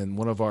venue, and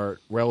one of our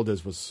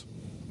relatives was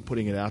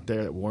putting it out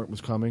there that Warrant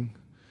was coming.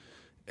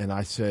 And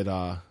I said,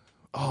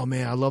 oh,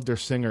 man, I love their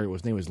singer.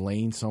 His name was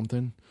Lane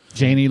something.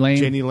 Janie Lane.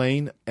 Janie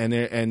Lane.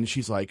 And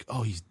she's like,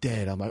 oh, he's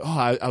dead. I'm like,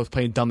 oh, I was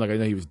playing dumb like I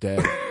know he was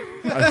dead.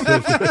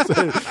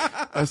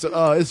 I said,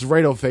 oh, it's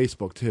right on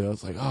Facebook, too. I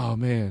was like, oh,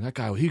 man, that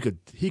guy, he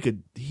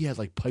had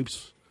like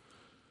pipes.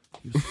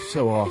 He was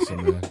so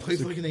awesome, man.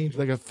 Plays like an angel.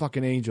 Like a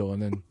fucking angel,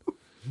 and then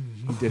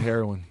he did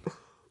heroin.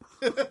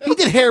 He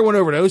did heroin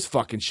over those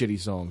fucking shitty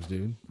songs,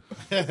 dude.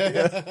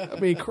 I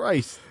mean,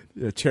 Christ.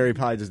 Yeah, Cherry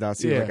Pie does not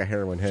seem Yeah. like a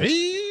heroin hit.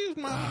 She's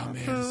my Oh,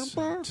 man, it's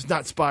just not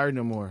inspired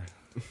no more.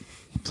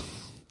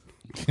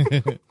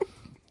 That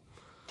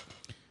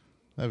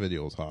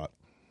video was hot.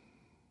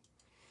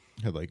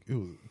 Had like it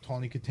was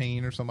Tawny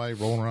Katane or somebody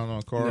rolling around on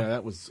a car. Yeah,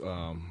 that was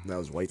That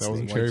was White that Snake.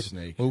 wasn't White Cherry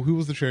Snake. Well, who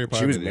was the Cherry Pie?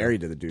 She was video?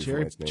 married to the dude from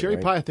Cherry, White Snake, Cherry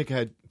right? Pie. I think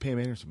had Pam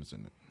Anderson was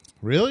in it.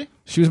 Really?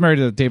 She was married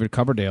to David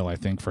Coverdale, I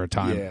think, for a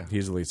time. Yeah,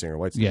 He's the lead singer of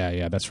White Snake.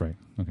 Yeah, that's right.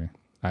 Okay.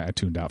 I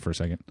tuned out for a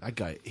second. that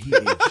guy. He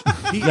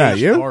aged, Yeah,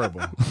 you? horrible.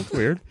 That's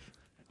weird.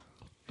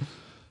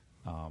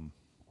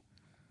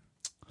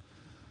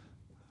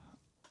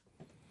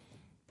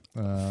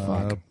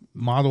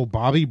 Model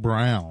Bobby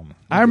Brown.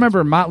 I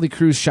remember Motley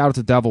Crue's Shout at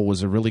the Devil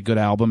was a really good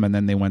album, and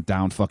then they went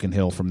down fucking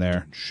hill from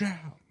there. Shout.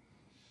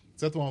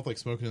 Is that the one with like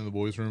smoking in the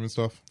boys' room and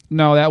stuff?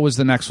 No, that was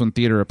the next one,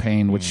 Theater of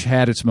Pain, which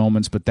had its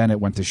moments, but then it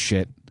went to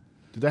shit.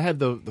 Did that have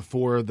the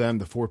 4 of them,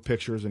 the 4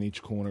 pictures in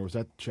each corner? Was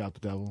that Shout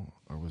the Devil,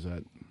 or was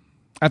that?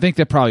 I think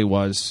that probably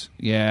was.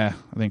 Yeah,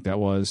 I think that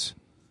was.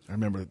 I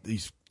remember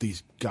these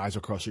guys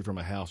across the street from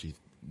my house.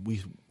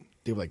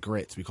 They were like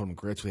grits. We called them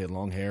grits. They had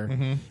long hair,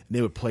 and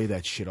they would play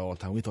that shit all the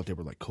time. We thought they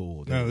were like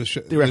cool. No,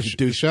 they were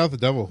actually the Shout at the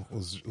Devil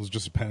was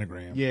just a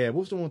pentagram. Yeah, what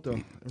was the one with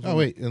the? Oh,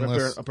 wait, up unless-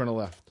 there, up on the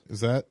left. Is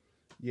that?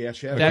 Yeah,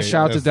 Shout. That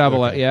Shout at the that's-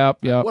 Devil. okay.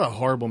 Yep. What a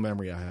horrible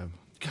memory I have.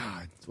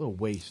 God, what a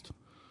waste.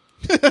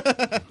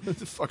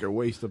 It's a fucking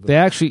waste of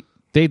it.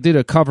 They did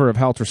a cover of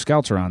Helter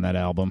Skelter on that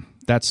album.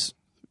 That's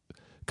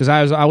because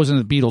I was in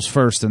the Beatles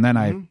first, and then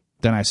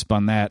I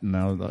spun that, and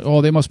I was like, oh,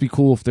 they must be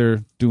cool if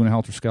they're doing a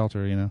Helter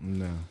Skelter, you know?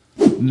 No.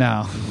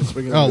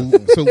 Oh,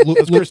 so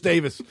It's Chris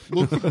Davis.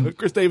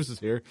 Chris Davis is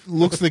here.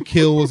 Looks the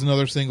Kill was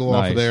another single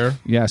off Nice. of there.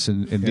 Yes,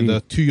 indeed.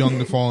 And Too Young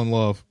to Fall in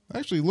Love.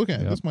 Actually, look at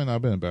it. This might not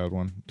have been a bad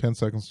one. 10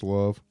 Seconds to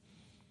Love.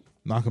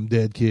 Knock 'em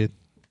Dead, Kid.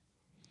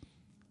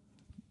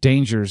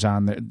 Danger's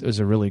on there is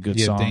a really good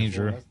song.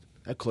 Danger.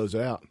 That closed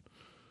it out.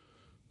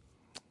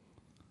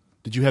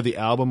 Did you have the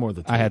album or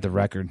the? I had the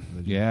record.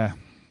 Yeah.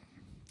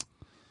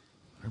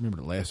 I remember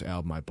the last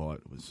album I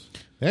bought was.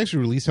 They actually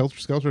released Helter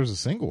Skelter as a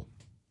single.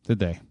 Did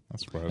they?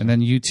 That's surprising. And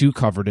then U2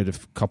 covered it a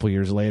couple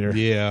years later.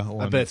 Yeah.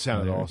 I bet it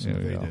sounded awesome if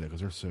There we they go. did it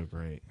because they're so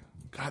great.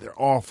 God, they're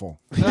awful.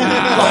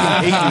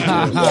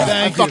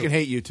 I fucking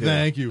hate you too.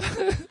 Thank you.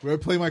 We're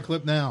play my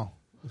clip now.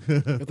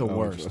 They're the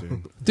worst,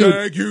 dude.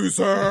 Thank you,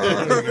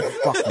 sir.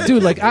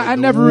 Dude, like I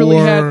never really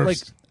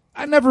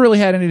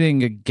had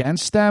anything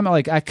against them.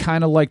 Like I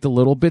kind of liked a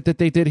little bit that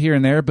they did here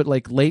and there, but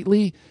like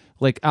lately,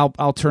 like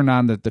I'll turn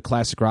on the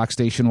classic rock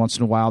station once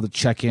in a while to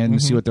check in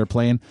and see what they're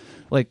playing.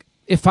 Like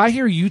if I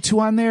hear U2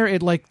 on there,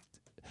 it like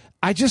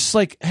I just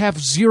like have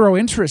zero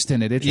interest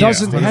in it. It Yeah,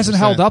 doesn't. It hasn't 100%.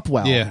 held up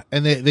well. Yeah,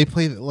 and they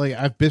play like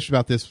I've bitched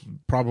about this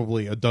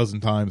probably a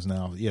dozen times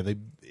now. Yeah, they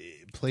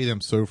play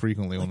them so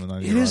frequently on the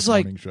 90 It is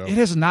like morning show. it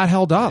has not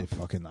held up.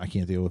 I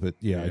can't deal with it.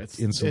 Yeah, I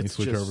instantly it's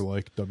switch just- over to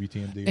like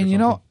WTMD. And you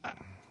know,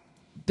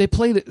 they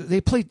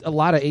played a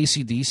lot of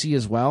AC/DC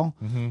as well,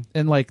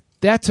 and like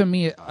that to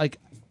me, like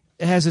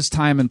it has its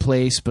time and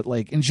place. But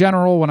like in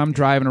general, when I'm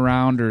driving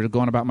around or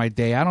going about my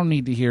day, I don't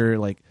need to hear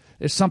like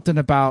there's something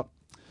about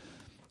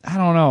I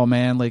don't know,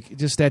 man, like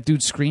just that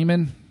dude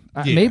screaming.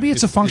 Yeah, Maybe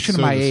it's a function it's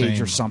of so my the age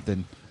same. or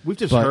something. We've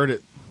just But- heard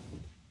it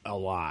a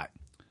lot.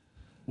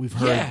 We've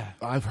heard. Yeah.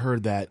 I've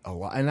heard that a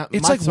lot. And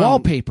It's my like son-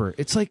 wallpaper.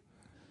 It's like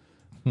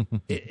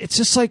it's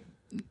just like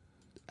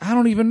I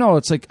don't even know.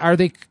 It's like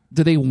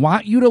do they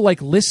want you to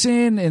like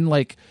listen and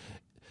like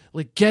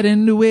get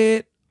into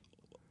it,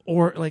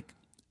 or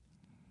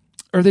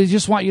they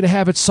just want you to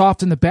have it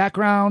soft in the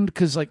background?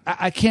 Because like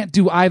I can't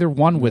do either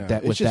one with that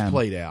It's with just them.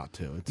 played out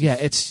too. It's Yeah,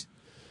 just- it's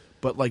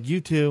But like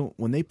you two,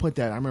 when they put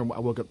that, I remember I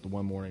woke up the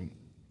one morning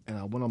and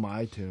I went on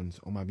my iTunes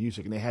on my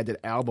music, and they had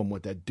that album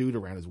with that dude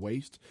around his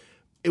waist.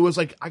 It was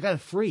like I got it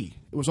free.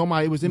 It was in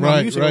my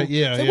Right, music. right,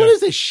 yeah, I said, yeah. What is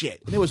this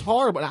shit? And it was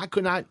horrible. I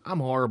could not. I'm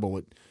horrible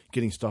at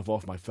getting stuff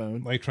off my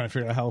phone. like trying to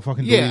figure out how to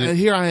fucking Yeah, delete and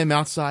it. here I am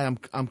outside.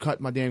 I'm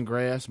cutting my damn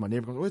grass. My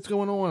neighbor goes, "What's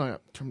going on?" I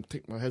turn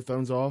take my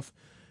headphones off.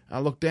 I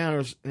look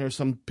down. There's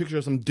some picture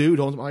of some dude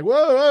holding. I'm like, whoa,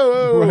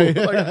 whoa,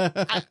 whoa!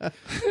 Like,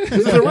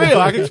 this is real.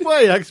 I can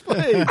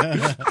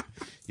explain.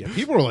 Yeah,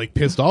 people are like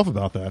pissed off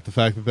about that. The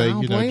fact that they I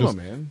don't blame just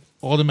them, man.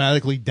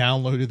 automatically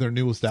downloaded their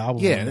newest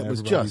album. Yeah, on and it was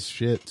everybody's just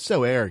shit.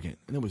 so arrogant,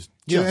 and it was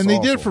Yeah, just and they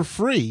did it awful. for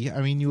free.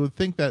 I mean, you would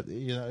think that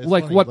it's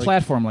Like funny, what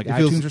platform? Like it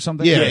feels- iTunes or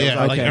something? Yeah, Yeah, yeah.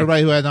 Like okay.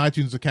 everybody who had an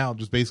iTunes account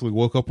just basically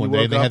woke up one You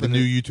day and woke they had up the and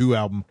new U2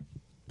 album.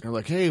 They're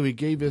like, "Hey, we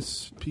gave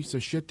this piece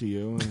of shit to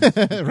you.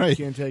 And Right.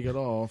 You can't take it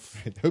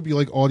off." I hope you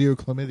like audio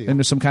chlamydia. And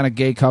there's some kind of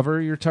gay cover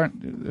you're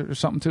or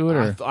something to it,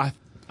 or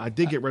I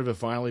did get rid of it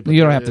finally. But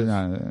you don't there have it to. is.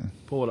 No,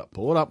 Pull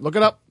it up, look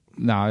it up.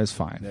 no, it's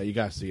fine. Yeah, you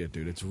gotta see it,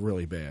 dude. It's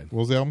really bad. What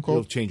was the album It'll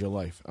called? change your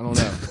life. I don't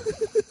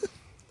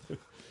know.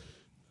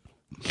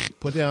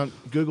 Put down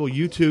Google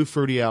U2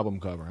 Fruity album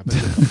cover. I bet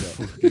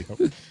it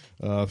comes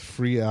up.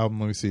 Free album.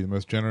 Let me see. The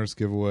most generous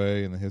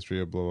giveaway in the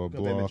history of blah blah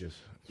Go blah. images.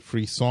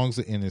 Free songs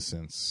of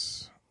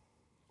innocence.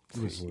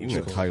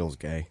 Even the title's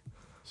gay.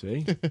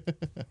 See?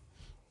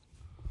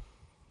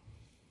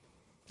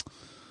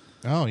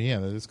 Oh yeah,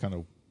 that is kind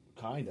of.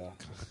 Kinda.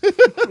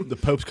 The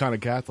Pope's kind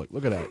of Catholic.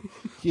 Look at that.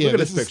 Yeah, Look at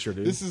this this is- picture,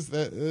 dude. This is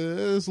that.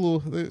 This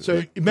little.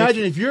 So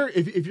imagine if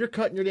you're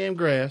cutting your damn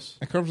grass.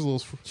 It covers a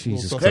little.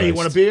 Jesus little Christ. Hey, you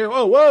want a beer?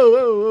 Oh,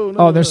 whoa!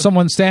 No, Oh, there's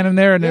someone standing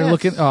there and they're Yes.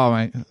 looking. Oh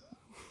my.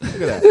 Look at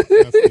that.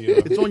 That's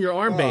the, It's on your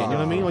armband. You know what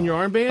I mean? On your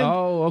armband.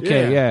 Oh,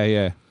 okay,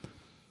 yeah.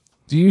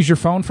 Do you use your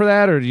phone for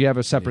that, or do you have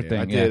a separate I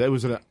thing? did. That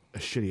was a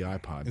shitty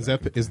iPod.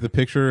 Is the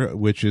picture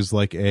which is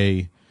like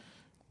a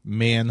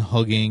man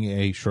hugging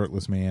a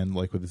shirtless man,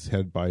 like with his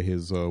head by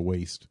his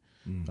waist?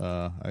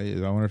 I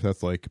wonder if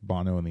that's like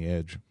Bono and the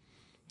Edge.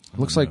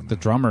 Looks like the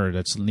drummer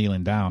that's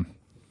kneeling down.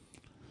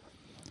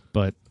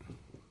 But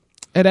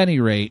at any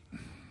rate,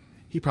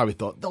 He probably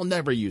thought they'll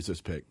never use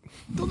this pic.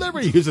 They'll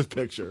never use this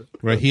picture.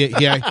 Right? He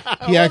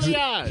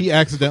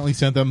accidentally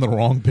sent them the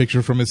wrong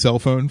picture from his cell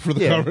phone for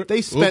the Yeah, cover.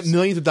 they spent Oops.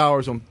 millions of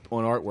dollars on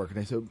artwork, and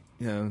they said,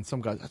 and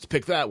some guys, let's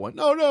pick that one.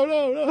 No.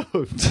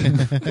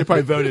 They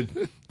probably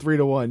voted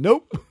 3-1.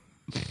 Nope.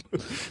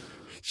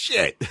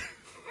 Shit.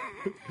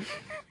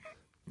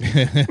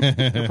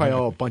 They're probably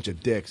all a bunch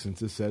of dicks and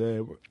just said,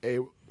 hey,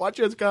 watch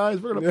this, guys.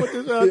 We're going to put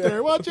this out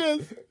there. Watch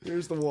this.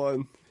 Here's the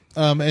one.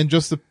 And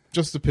just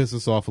to piss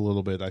us off a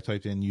little bit, I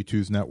typed in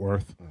U2's net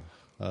worth,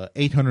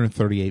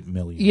 $838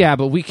 million. yeah,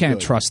 but we can't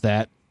trust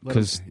that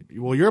because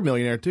Well, you're a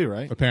millionaire too,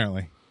 right?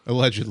 Apparently,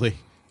 allegedly.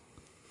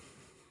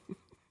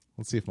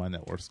 Let's see if my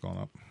net worth's gone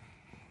up.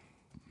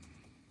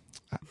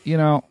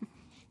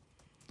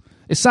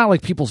 it's not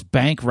like people's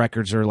bank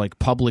records are like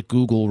public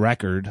Google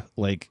record.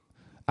 Like,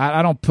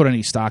 I don't put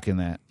any stock in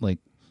that. Like,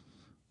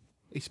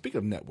 Hey, speaking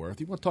of net worth,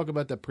 you want to talk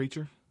about that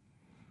preacher?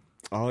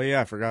 Oh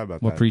yeah, I forgot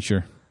about what that.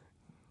 preacher?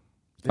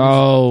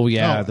 Oh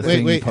yeah, Oh, the thing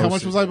you wait. How much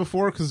posted. was I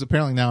before? Because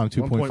apparently now I'm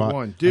 2.5.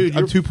 1.1. Dude,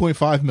 I'm you're-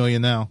 2.5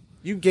 million now.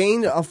 You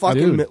gained a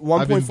fucking Dude,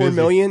 1.4 busy.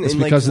 million It's in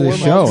like because of 4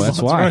 this show, months?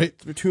 that's why.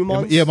 right. For 2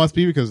 months? Yeah, it must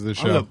be because of the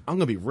show. I'm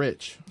gonna be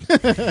rich.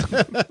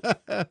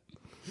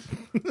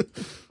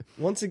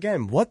 Once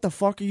again, what the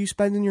fuck are you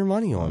spending your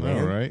money on, All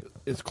man? right.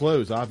 It's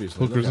clothes,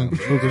 obviously. Hookers Look and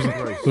at hookers and,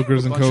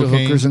 hookers and Bunch of cocaine.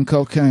 hookers and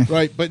cocaine.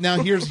 Right, but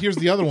now here's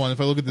the other one. If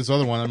I look at this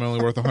other one, I'm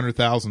only worth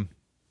 100,000.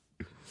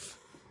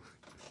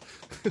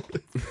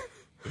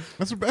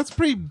 That's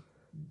pretty.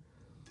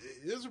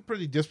 Those are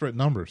pretty disparate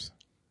numbers.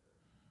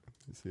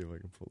 Let's see if I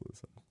can pull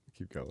this up.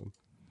 Keep going.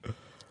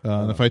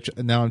 And if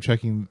now I'm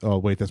checking. Oh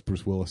wait, that's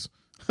Bruce Willis.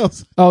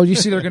 Oh, you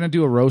see, they're going to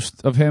do a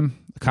roast of him,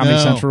 a Comedy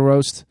No. Central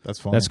roast. That's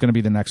fine. That's going to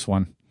be the next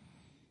one.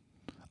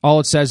 All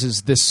it says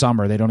is this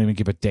summer. They don't even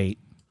give a date.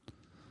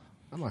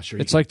 I'm not sure.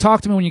 It's like,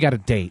 talk to me when you got a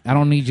date. I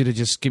don't need you to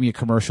just give me a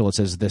commercial that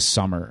says this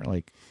summer.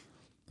 Like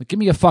give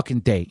me a fucking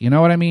date. You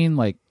know what I mean?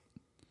 Like,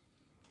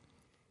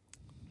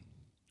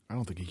 I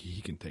don't think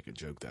he can take a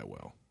joke that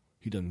well.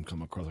 He doesn't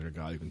come across like a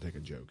guy who can take a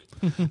joke.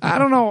 I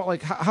don't know,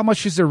 like how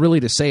much is there really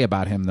to say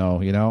about him,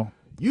 though? You know,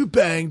 You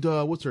banged,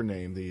 what's her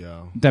name? The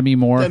Demi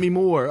Moore. Demi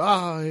Moore.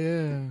 Ah,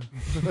 yeah.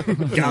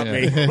 Got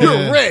me.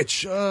 You're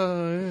rich.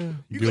 Yeah.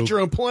 You got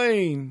your own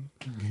plane.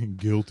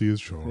 Guilty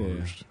as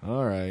charged.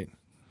 All right.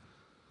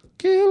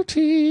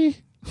 Guilty.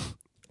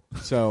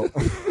 So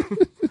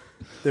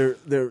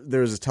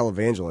there's a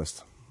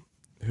televangelist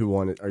who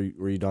wanted.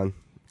 Were you done?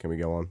 Can we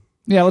go on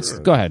Yeah, let's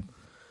go ahead.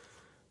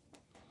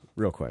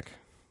 real quick?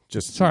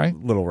 Just Sorry.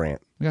 little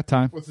rant. We got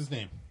time. What's his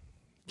name?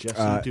 Jesse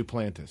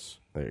Duplantis.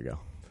 There you go.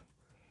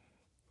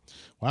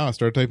 Wow, I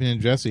started typing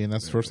in Jesse, and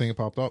that's the first thing that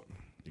popped up.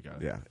 You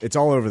got it. Yeah, it's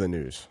all over the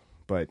news.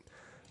 But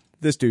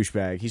this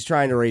douchebag, he's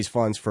trying to raise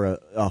funds for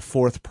a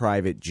fourth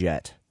private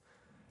jet.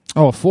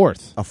 Oh, a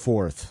fourth. A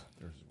fourth.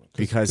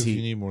 Because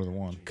you need more than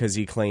one. Because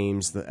he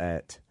claims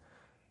that,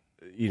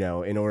 you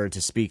know, in order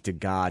to speak to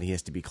God, he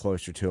has to be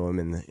closer to him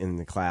in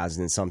the clouds,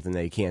 and it's something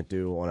that he can't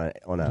do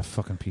on a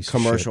fucking piece of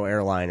commercial shit.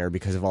 airliner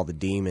because of all the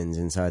demons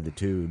inside the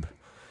tube.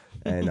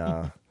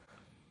 And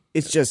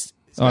it's just...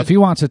 If he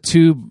wants a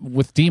tube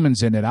with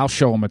demons in it, I'll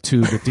show him a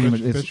tube with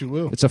demons. Bet you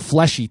will. It's a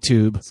fleshy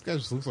tube. This guy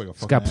just looks like a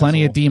fucking It's got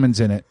plenty of asshole. demons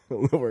in it. I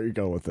don't know where you're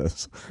going with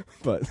this,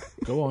 but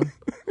Go on.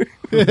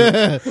 No,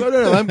 let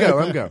him go.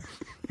 Let him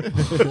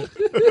go.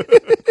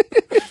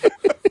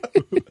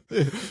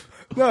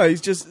 no,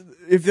 he's just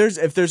if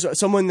there's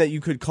someone that you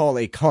could call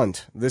a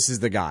cunt, this is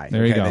the guy.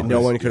 There you go. That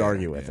no one could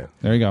argue with it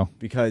There you go.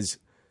 because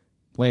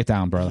Lay it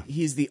down, brother.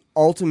 he's the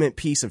ultimate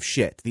piece of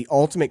shit, the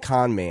ultimate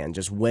con man,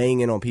 just weighing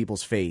in on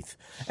people's faith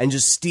and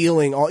just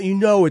stealing all. You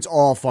know, it's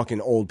all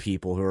fucking old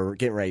people who are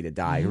getting ready to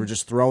die who are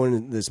just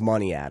throwing this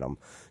money at him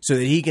so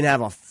that he can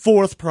have a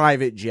fourth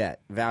private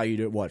jet valued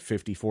at what,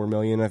 $54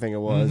 million, I think it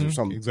was, or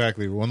something.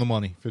 Exactly. We won the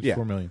money.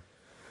 $54 million.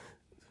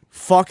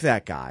 Fuck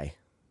that guy.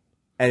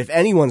 And if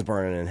anyone's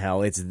burning in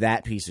hell, it's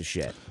that piece of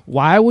shit.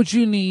 Why would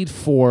you need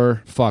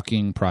 4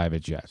 fucking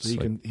private jets?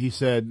 So he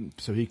said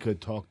so he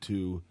could talk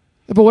to.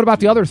 But what about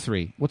the other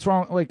 3? What's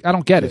wrong? Like, I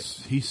don't get it.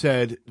 He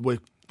said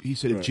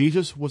if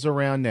Jesus was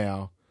around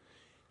now,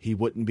 he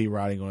wouldn't be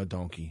riding on a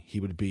donkey.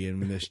 He would be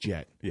in this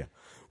jet. Yeah.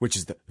 Which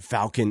is the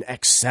Falcon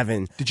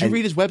X7. Did you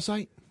read his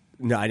website?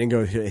 No, I didn't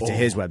go to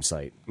his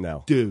website.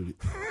 No. Dude,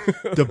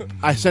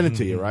 I sent it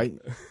to you, right?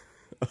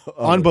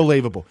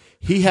 Unbelievable.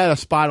 He had a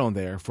spot on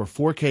there for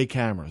 4K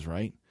cameras,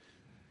 right?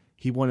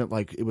 He wanted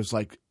it was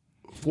like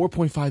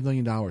 $4.5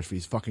 million for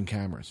these fucking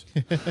cameras.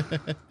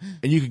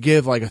 And you could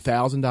give like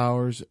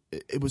 $1,000.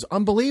 It was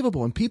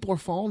unbelievable. And people are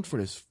falling for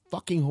this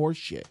fucking horse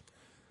shit.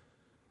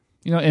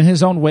 You know, in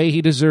his own way,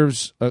 he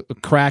deserves a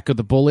crack of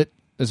the bullet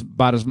as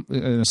about as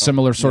in a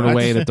similar sort of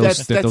way that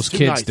those that's too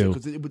kids nice, do.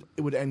 Because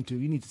it would end too.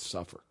 You need to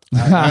suffer.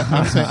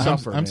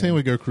 I'm saying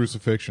we go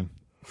crucifixion.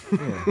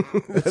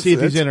 Let's see if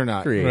he's in or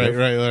not.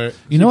 Right.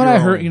 You know what I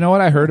heard? You know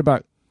what I heard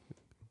about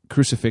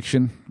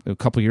crucifixion a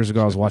couple years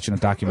ago? I was watching a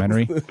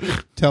documentary.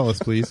 Tell us,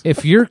 please.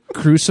 If you're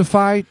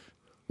crucified,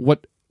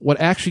 what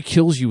actually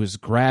kills you is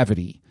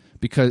gravity,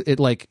 because it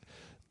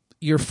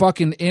your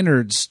fucking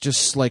innards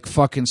just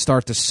fucking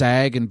start to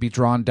sag and be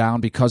drawn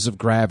down because of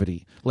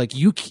gravity.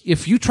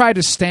 If you try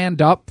to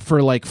stand up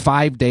for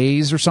 5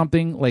 days or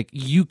something,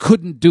 you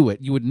couldn't do it.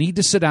 You would need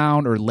to sit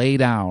down or lay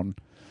down.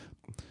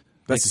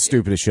 That's the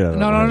stupidest shit I've ever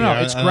No. heard.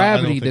 Yeah, It's I don't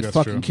gravity think that that's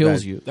fucking true.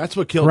 kills you. That's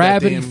what killed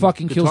gravity. that damn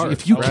Fucking kills you. guitarist.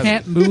 If you Gravity.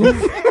 can't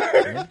move,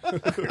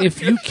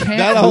 if you can't,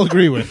 That I'll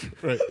agree with.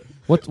 Right.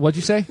 what'd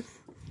you say?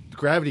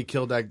 Gravity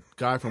killed that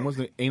guy from,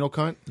 wasn't it Anal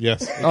Cunt?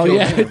 Yes. Oh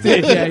yeah, it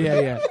did.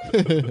 Yeah.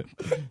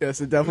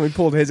 Yes, it definitely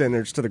pulled his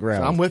innards to the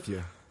ground. I'm with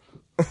you.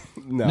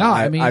 No,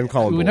 I mean, I'm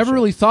calling we never bullshit.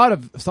 really thought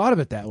of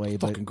it that way.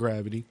 But Fucking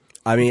gravity.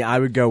 I mean, I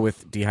would go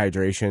with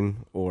dehydration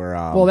or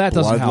Well, that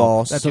doesn't blood help.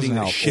 loss. That doesn't Getting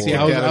the help. shit See,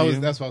 kicked out of you.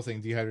 that's what I was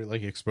saying. Dehydrate,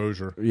 like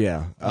exposure.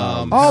 Yeah.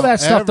 All that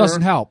stuff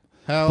doesn't help.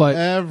 But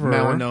However,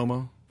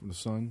 Melanoma from the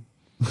sun.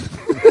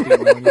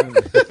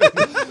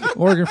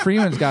 Morgan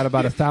Freeman's got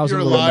about 1,000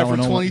 you're little alive for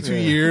melanoma. 22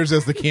 years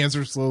as the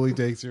cancer slowly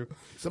takes you.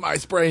 Somebody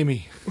spray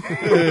me.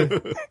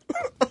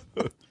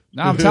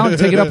 No, I'm telling you,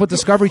 take it up with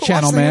Discovery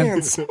Channel,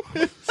 man.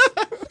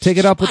 Take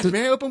it up with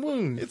Man, open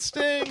wound. It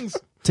stings.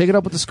 take it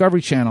up with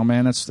Discovery Channel,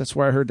 man. That's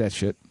where I heard that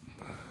shit.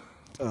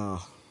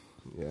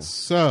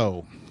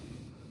 So,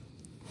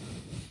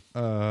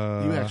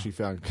 You actually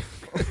found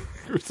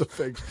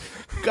crucifix.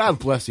 God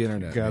bless the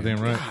internet.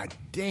 Goddamn man. right. God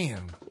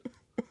damn.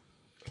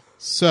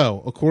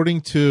 so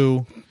according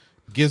to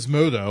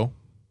Gizmodo,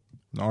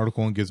 an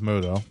article in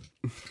Gizmodo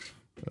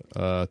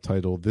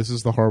titled "This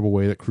is the Horrible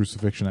Way That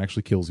Crucifixion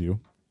Actually Kills You"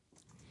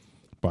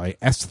 by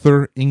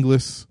Esther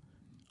Inglis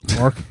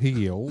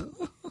Markhiel.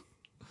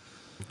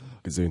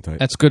 Gazoon type.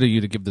 That's good of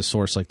you to give the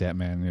source like that,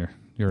 man.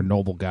 You're a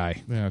noble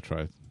guy. Yeah, I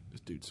tried. This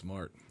dude's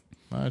smart.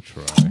 I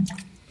try.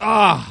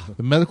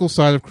 The medical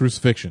side of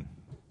crucifixion.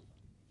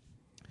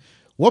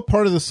 What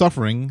part of the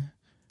suffering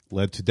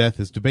led to death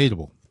is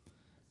debatable.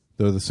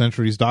 Though the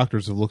centuries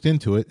doctors have looked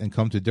into it and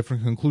come to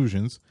different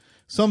conclusions,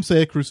 some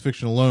say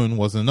crucifixion alone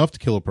wasn't enough to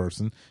kill a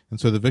person, and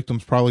so the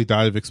victims probably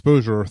died of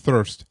exposure or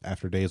thirst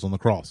after days on the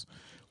cross.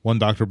 One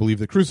doctor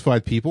believed that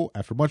crucified people,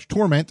 after much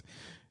torment,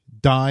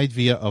 died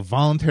via a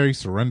voluntary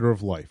surrender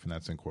of life, and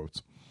that's in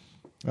quotes.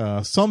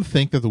 Some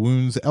think that the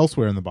wounds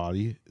elsewhere in the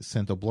body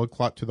sent a blood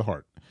clot to the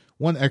heart.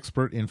 One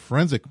expert in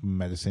forensic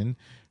medicine,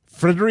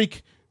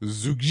 Frederick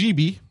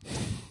Zugjibi,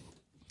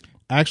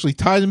 actually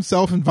tied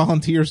himself and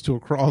volunteers to a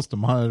cross to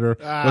monitor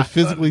what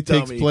physically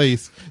takes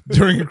place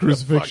during a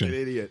crucifixion.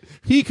 Fucking idiot.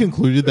 He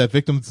concluded that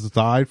victims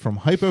died from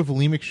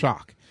hypovolemic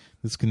shock.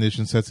 This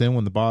condition sets in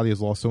when the body has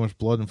lost so much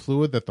blood and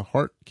fluid that the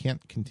heart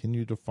can't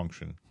continue to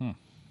function.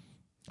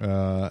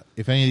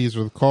 If any of these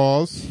are the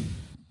cause...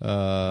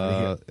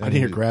 I didn't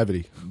hear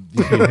gravity.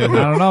 I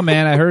don't know,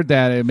 man. I heard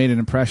that. It made an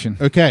impression.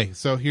 Okay,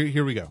 so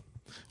here we go.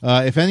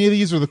 If any of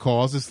these are the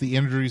cause, it's the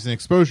injuries and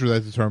exposure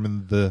that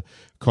determine the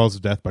cause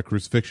of death by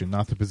crucifixion,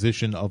 not the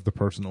position of the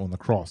person on the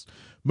cross.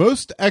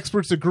 Most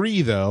experts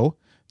agree, though,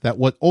 that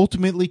what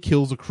ultimately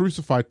kills a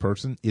crucified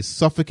person is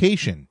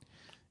suffocation.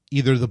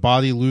 Either the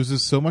body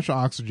loses so much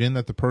oxygen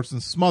that the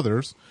person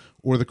smothers,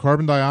 or the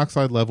carbon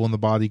dioxide level in the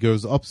body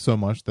goes up so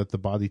much that the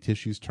body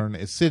tissues turn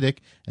acidic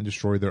and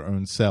destroy their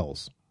own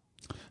cells.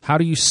 How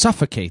do you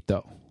suffocate,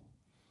 though?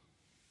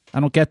 I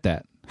don't get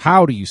that.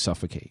 How do you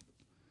suffocate?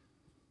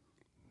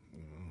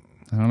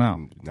 I don't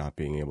know. Not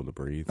being able to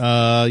breathe.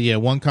 Yeah,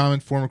 one common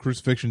form of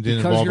crucifixion didn't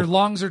Because involve... your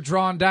lungs are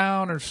drawn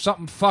down or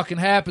something fucking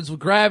happens with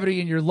gravity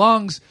in your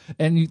lungs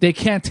and they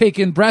can't take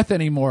in breath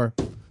anymore.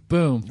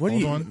 Boom. What do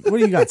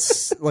you got?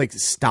 Like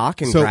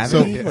stock and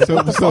gravity?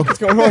 So What's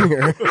going on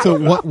here?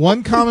 So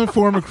one common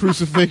form of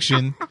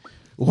crucifixion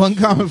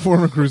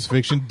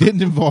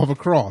didn't involve a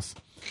cross.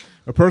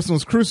 A person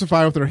was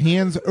crucified with their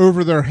hands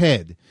over their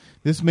head.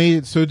 This made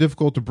it so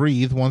difficult to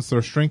breathe once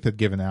their strength had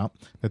given out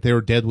that they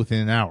were dead within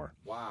an hour.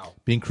 Wow.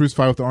 Being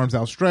crucified with their arms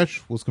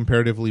outstretched was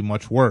comparatively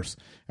much worse.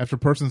 After a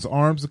person's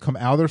arms would come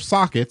out of their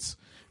sockets,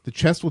 the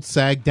chest would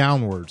sag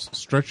downwards,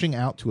 stretching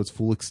out to its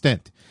full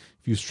extent.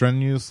 If you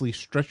strenuously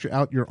stretch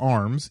out your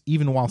arms,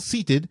 even while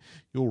seated,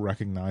 you'll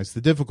recognize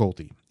the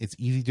difficulty. It's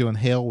easy to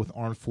inhale with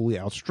arms fully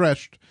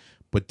outstretched,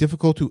 but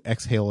difficult to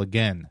exhale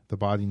again. The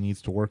body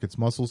needs to work its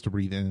muscles to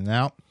breathe in and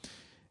out,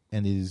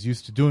 and it is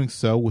used to doing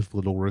so with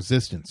little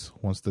resistance.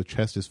 Once the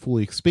chest is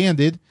fully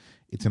expanded,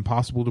 it's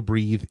impossible to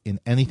breathe in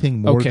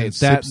anything more than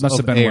sips that must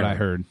have of been air. what I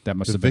heard. That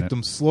must The have been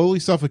victim slowly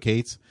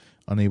suffocates,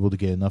 unable to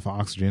get enough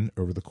oxygen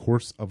over the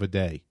course of a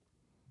day.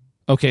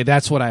 Okay,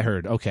 that's what I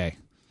heard. Okay.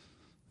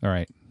 All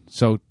right.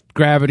 So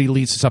gravity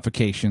leads to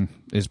suffocation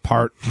is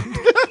part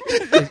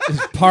is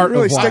part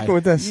Really of why. sticking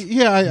with this.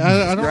 Yeah,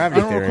 I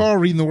Gravity don't theory. recall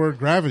reading the word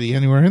gravity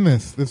anywhere in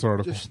this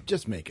article.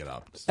 Just make it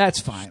up. That's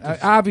fine.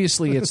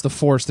 Obviously, it's the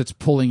force that's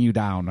pulling you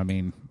down. I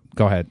mean,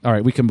 go ahead. All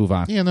right, we can move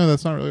on. Yeah, no,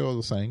 that's not really what I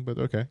was saying, but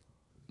okay.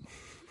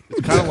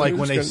 It's kind of like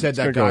when they said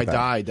that go guy with that.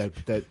 died,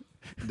 that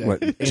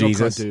What, anal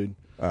Jesus? cunt dude.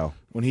 Oh.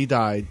 When he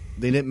died,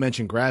 they didn't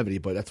mention gravity,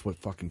 but that's what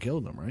fucking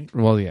killed him, right?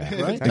 Well,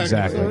 yeah, Right?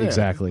 exactly, Yeah.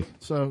 exactly.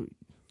 So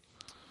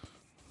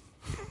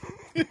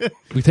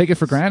We take it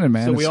for granted,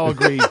 man. we all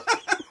agree.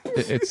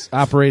 It's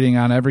operating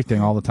on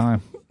everything all the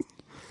time.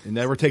 It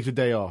never takes a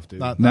day off,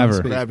 dude. Never.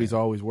 space, Gravity's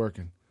always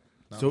working.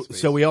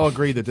 So we all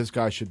agree that this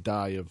guy should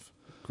die of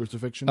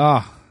crucifixion.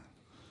 Or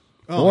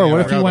yeah, what I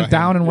if he forgot went about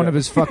down him. in one of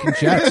his fucking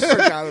jets?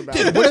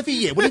 Dude, what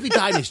if he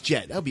died in his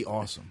jet? That would be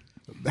awesome.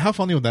 How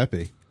funny would that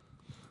be?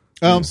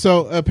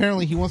 So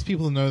apparently he wants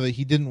people to know that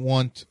he doesn't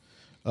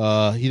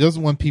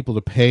want people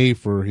to pay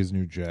for his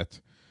new jet.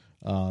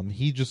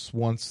 He just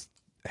wants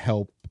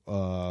help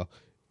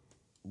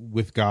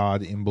with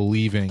God in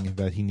believing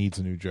that he needs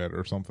a new jet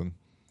or something.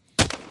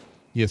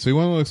 Yeah, so he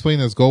wanted to explain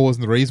that his goal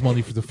wasn't to raise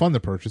money to fund the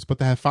purchase, but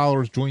to have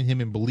followers join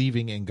him in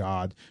believing in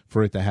God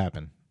for it to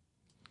happen.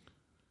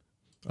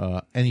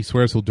 And he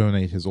swears he'll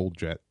donate his old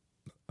jet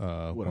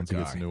once he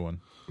gets a guy. new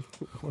one.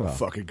 What a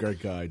fucking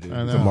great guy, dude.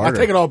 I know. a martyr. I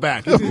take it all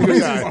back. He's a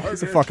good guy.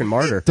 He's a fucking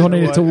martyr.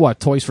 Donate it to what?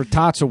 Toys for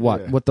Tots or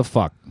what? Yeah. What the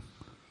fuck?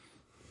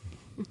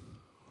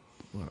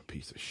 What a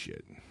piece of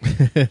shit.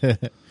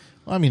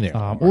 I mean, there.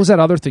 What was that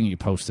other thing you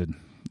posted?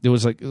 It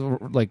was like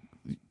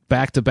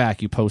back to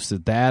back. You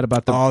posted that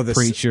about the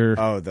preacher.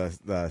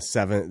 The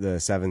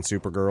seven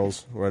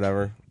Supergirls or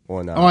whatever.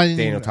 On I didn't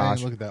Daniel even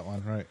Tosh. look at that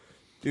one. Right.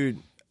 Dude,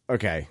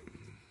 okay.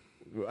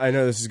 I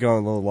know this is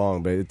going a little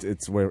long, but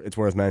it's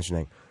worth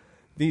mentioning.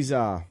 These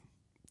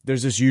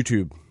there's this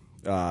YouTube.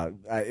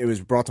 It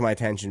was brought to my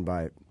attention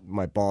by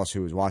my boss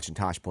who was watching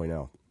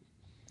Tosh.0.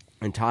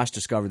 And Tosh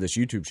discovered this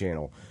YouTube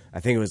channel. I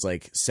think it was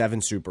like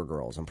 7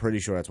 Supergirls. I'm pretty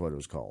sure that's what it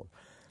was called.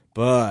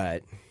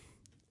 But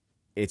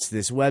it's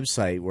this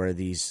website where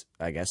these,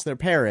 I guess their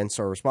parents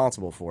are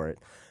responsible for it,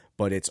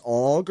 but it's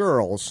all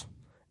girls,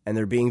 and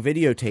they're being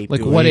videotaped. Like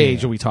doing what it.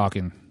 age are we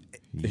talking?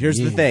 Here's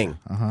the thing.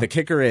 The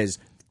kicker is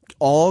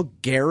all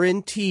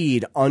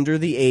guaranteed under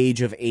the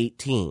age of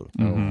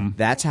 18.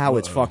 That's how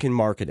it's fucking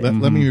marketed.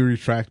 Let me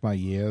retract my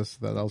yes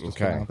that I was just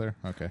putting Okay. out there.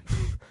 Okay.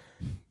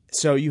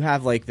 So you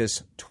have like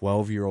this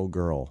 12-year-old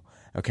girl,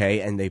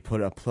 okay, and they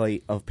put a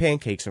plate of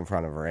pancakes in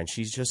front of her, and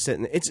she's just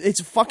sitting. It's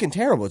fucking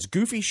terrible. It's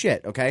goofy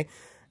shit, okay,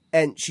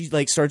 and she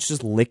like starts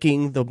just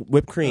licking the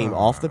whipped cream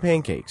off the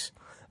pancakes,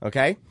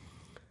 okay.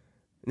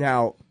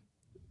 Now,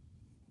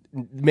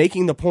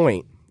 making the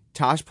point,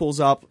 Tosh pulls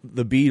up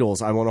the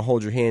Beatles "I Want to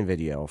Hold Your Hand"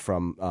 video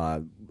from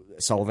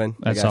Sullivan.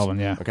 I That's guess. Sullivan,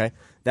 yeah. Okay,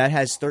 that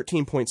has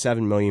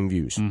 13.7 million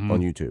views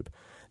on YouTube.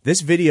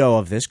 This video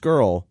of this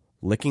girl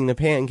licking the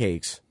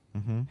pancakes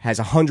has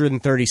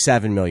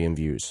 137 million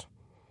views.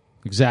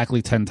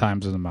 Exactly 10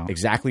 times the amount.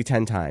 Exactly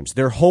 10 times.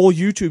 Their whole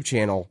YouTube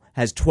channel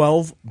has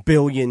 12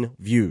 billion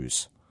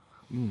views.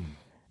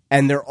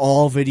 And they're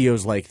all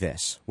videos like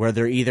this, where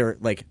they're either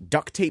like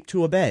duct taped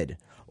to a bed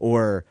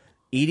or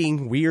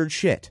eating weird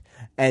shit.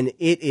 And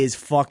it is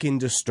fucking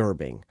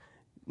disturbing.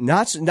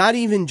 Not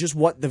even just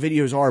what the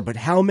videos are, but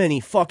how many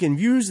fucking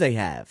views they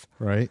have.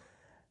 Right.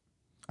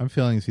 I'm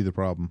failing to see the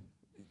problem.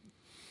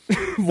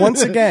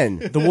 Once again,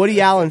 the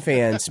Woody Allen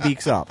fan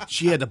speaks up.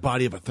 She had the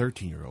body of a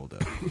 13-year-old,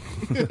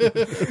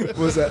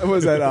 though. Was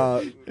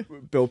that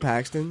Bill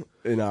Paxton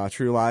in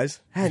True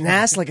Lies? Had an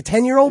ass like a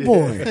 10-year-old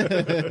boy.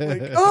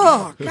 Like,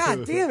 oh,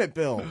 god damn it,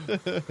 Bill.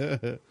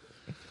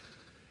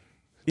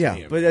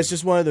 Yeah, but it's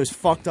just one of those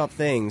fucked up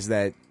things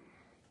that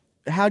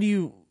how do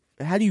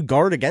you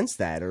guard against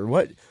that, or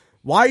what?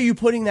 Why are you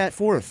putting that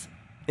forth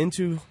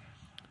into?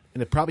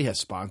 And it probably has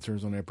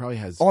sponsors on there. It probably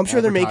has. Oh, I'm sure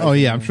they're making. Oh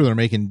yeah, I'm sure they're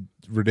making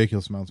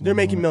ridiculous amounts of They're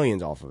money making on it.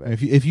 millions off of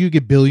it. If you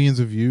get billions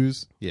of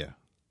views, yeah.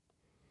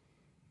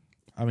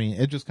 I mean,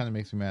 it just kind of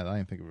makes me mad. I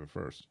didn't think of it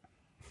first.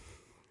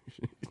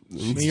 I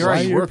mean, you're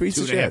already worth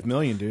 $2.5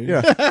 million, dude.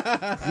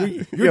 Yeah,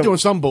 you're doing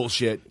some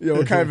bullshit. Yeah,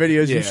 what kind of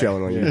videos you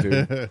showing on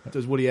YouTube?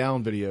 Those Woody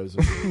Allen videos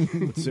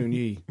with Sun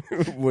Yi.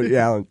 Woody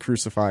Allen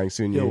crucifying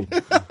Sun Yi.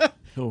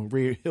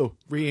 He'll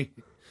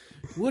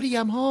Woody,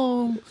 I'm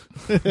home.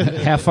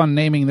 Have fun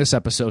naming this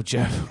episode,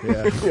 Jeff.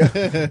 Yeah.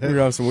 We're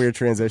gonna have some weird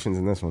transitions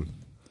in this one.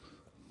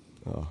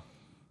 Oh,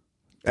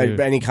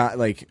 any kind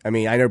like I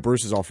mean, I know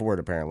Bruce is all for it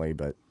apparently,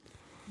 but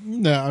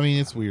No, I mean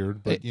it's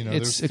weird, but you know,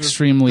 it's there's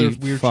extremely there's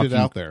weird fucking shit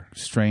out there.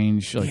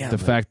 strange. Like Yeah, the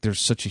but- fact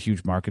there's such a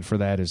huge market for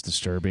that is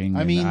disturbing. I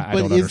and mean, I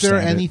but don't is there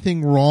understand it.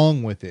 anything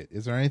wrong with it?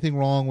 Is there anything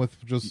wrong with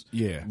just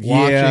Yeah.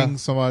 watching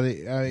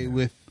somebody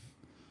with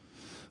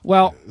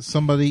Well,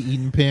 somebody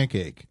eating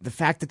pancake? the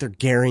fact that they're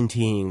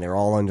guaranteeing they're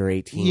all under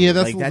 18. Yeah,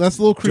 that's like, a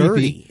little creepy.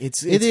 dirty.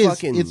 It's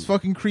fucking, It's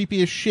fucking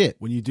creepy as shit.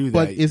 When you do that,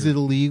 but is you're-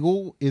 it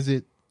illegal? Is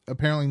it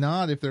apparently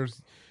not? If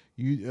there's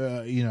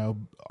you know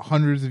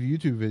hundreds of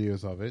YouTube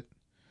videos of it.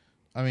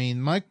 I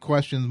mean, my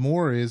question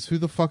more is who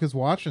the fuck is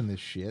watching this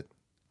shit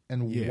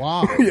and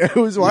why? Yeah,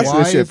 who's watching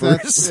Why this shit, is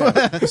that-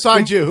 Bruce?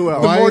 Besides you, who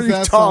else? The Why more is you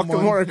that talk, the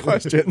someone- more I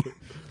question.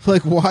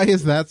 Like, why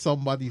is that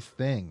somebody's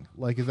thing?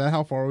 Like, is that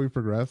how far we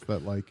progressed?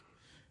 That like,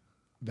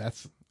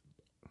 that's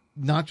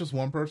not just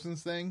one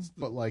person's thing,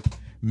 but like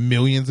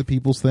millions of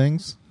people's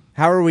things.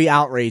 How are we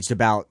outraged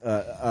about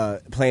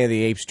Planet of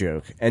the Apes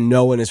joke, and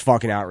no one is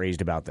fucking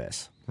outraged about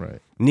this? Right.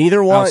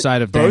 Neither one.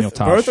 Outside of Daniel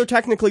Tosh. Both are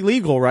technically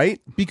legal, right?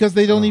 Because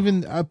they don't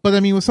even. But I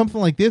mean, with something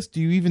like this,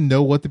 do you even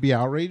know what to be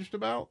outraged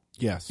about?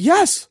 Yes.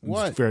 Yes.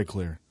 What? It's very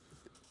clear.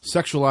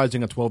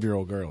 Sexualizing a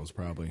 12-year-old girl is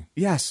probably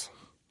Yes.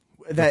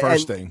 the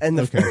first thing. And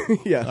the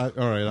yeah,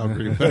 All right, I'll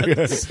agree with that.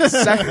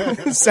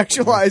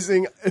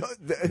 sexualizing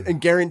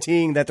and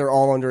guaranteeing that they're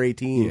all under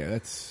 18. Yeah,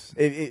 that's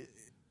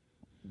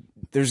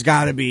There's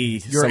got to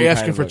be. you're some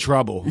asking kind for of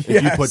trouble if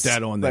Yes. you put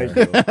that on there.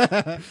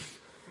 Like-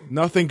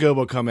 Nothing good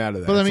will come out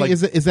of that. But I It's mean,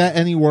 like- is that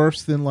any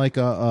worse than like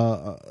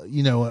a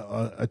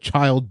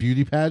child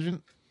beauty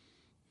pageant?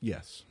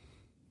 yes.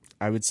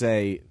 I would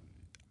say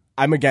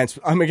I'm against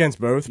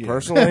both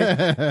personally,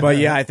 but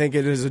yeah, I think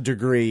it is a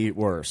degree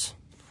worse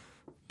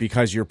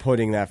because you're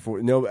putting that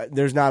for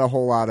there's not a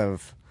whole lot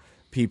of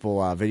people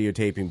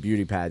videotaping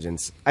beauty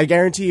pageants. I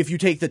guarantee if you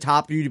take the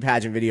top beauty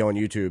pageant video on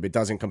YouTube, it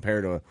doesn't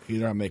compare to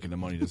You're not making the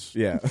money that's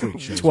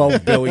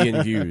 12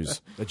 billion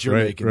views. that you're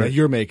Right, making. right. That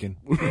you're making.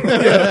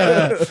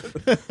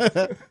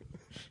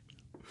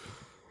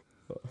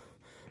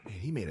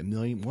 He made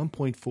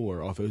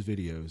 1.4 off those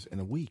videos in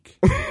a week.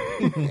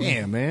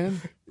 Damn,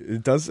 man.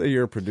 It does say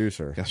you're a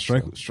producer. Yeah,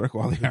 strike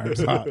while the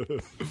iron's hot.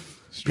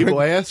 People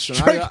ask, and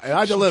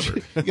I deliver.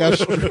 Yeah,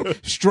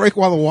 strike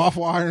while the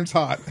waffle iron's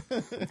hot.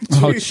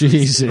 Oh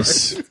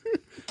Jesus!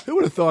 Who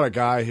would have thought a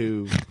guy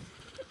who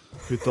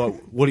thought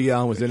Woody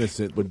Allen was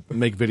innocent would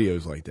make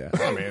videos like that?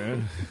 Oh,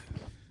 man.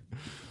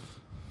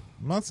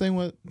 I'm not saying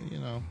what you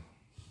know.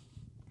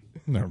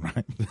 Never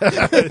mind.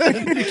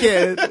 You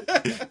can't.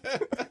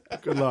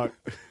 Good luck.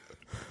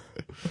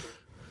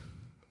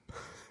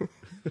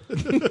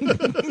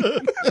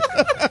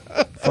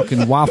 Fucking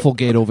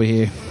Wafflegate over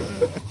here.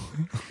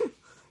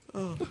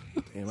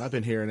 Damn, I've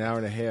been here an hour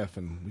and a half,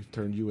 and we've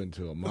turned you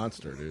into a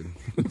monster, dude.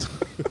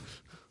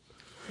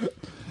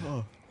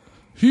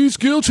 He's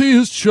guilty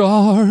as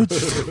charged.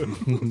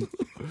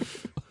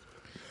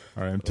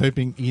 All right, I'm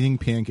typing eating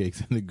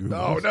pancakes into Google.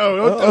 No,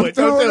 don't do it.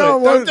 no,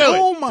 Don't do it.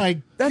 Oh my!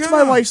 That's God.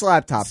 my wife's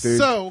laptop, dude.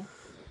 So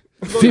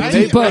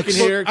 $50 bucks.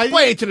 Here,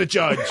 explain to the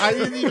judge. I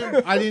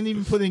didn't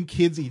even put in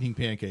kids eating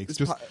pancakes.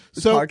 Just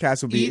this so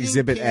podcast will be eating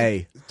Exhibit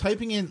A.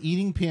 Typing in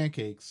eating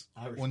pancakes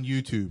on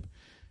YouTube,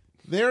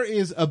 there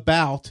is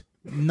about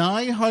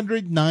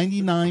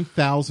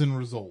 999,000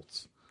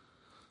 results.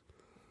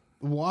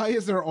 Why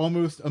is there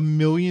almost 1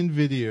 million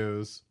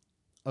videos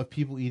of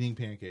people eating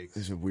pancakes.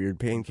 There's a weird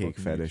pancake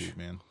Fucking fetish.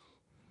 YouTube,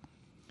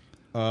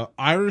 man.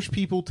 Irish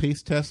people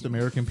taste test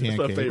American That's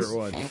pancakes.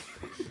 my favorite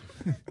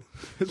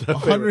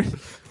one.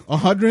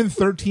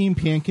 113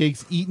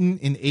 pancakes eaten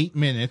in 8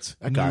 minutes.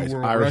 That guy's New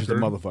world Irish as a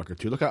record. motherfucker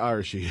too. Look how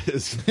Irish he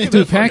is.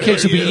 Dude,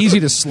 pancakes would be easy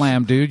to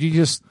slam, dude. You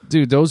just,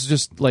 those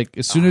just like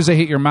as soon as they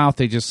hit your mouth,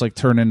 they just like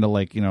turn into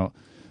like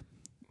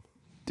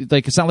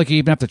like it's not like you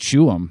even have to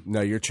chew them.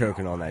 No, you're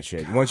choking on that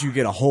shit. Once you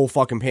get a whole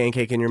fucking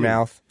pancake in your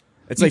mouth,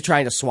 it's like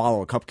trying to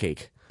swallow a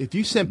cupcake. If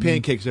you send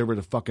pancakes over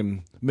to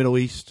fucking Middle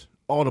East,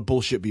 all the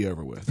bullshit be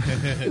over with.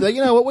 Like,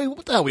 you know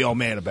what the hell are we all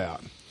mad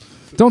about?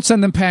 Don't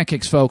send them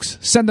pancakes, folks.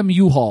 Send them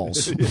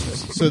U-Hauls.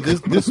 So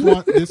this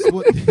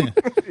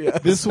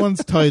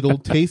one's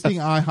titled "Tasting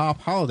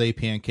IHOP Holiday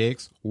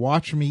Pancakes.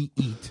 Watch Me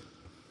Eat."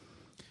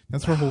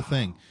 That's her whole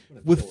thing,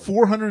 with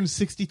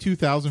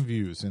 462,000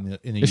 views in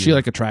a year. Is she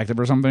like attractive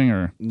or something?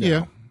 Or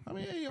Yeah, I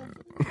mean,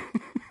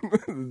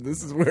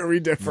 This is where we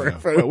differ.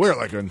 Well, we're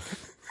like an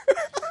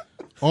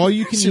all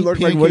you can She eat looked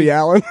pancake, like Woody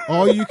Allen.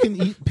 all you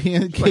can eat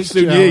pancake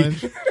Sue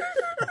challenge.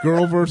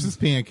 Girl versus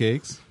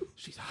pancakes.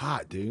 she's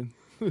hot, dude.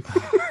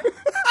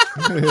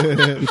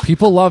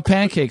 people love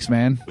pancakes,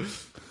 man.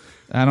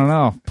 I don't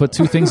know. Put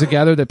two things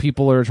together that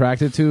people are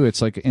attracted to.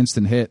 It's like an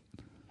instant hit.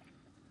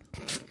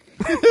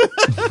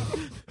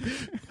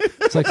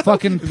 It's like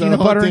fucking peanut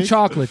hot butter and take?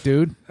 chocolate,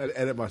 dude. I had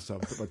to edit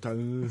myself. Put my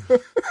tongue.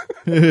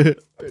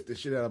 Get the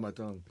shit out of my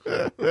tongue.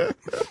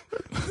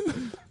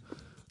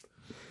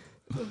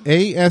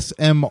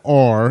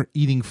 ASMR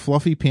eating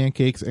fluffy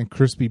pancakes and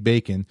crispy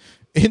bacon.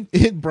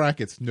 In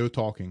brackets, no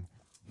talking.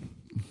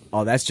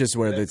 Oh, that's just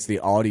where it's the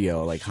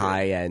audio, like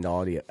high-end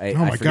audio. I Oh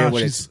my forget god,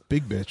 what she's it's.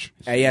 big bitch.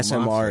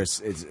 ASMR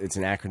is it's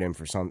an acronym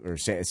for some, or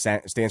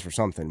stands for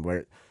something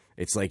where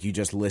it's like you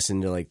just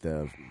listen to like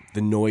the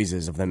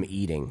noises of them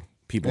eating.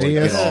 People like,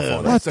 get off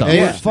on What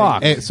it. the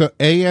fuck? So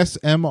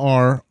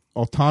ASMR,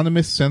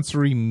 autonomous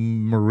sensory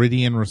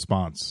meridian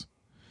response,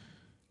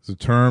 is a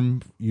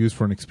term used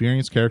for an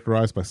experience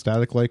characterized by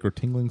static-like or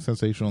tingling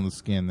sensation on the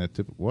skin.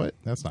 What?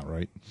 That's not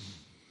right.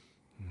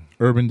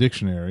 Urban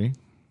Dictionary.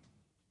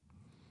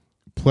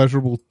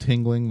 Pleasurable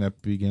tingling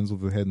that begins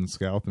with the head and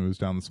scalp and moves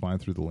down the spine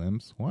through the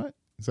limbs. What?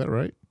 Is that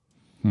right?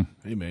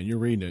 Hey man, you're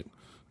reading it.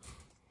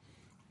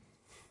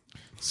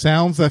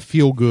 Sounds that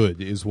feel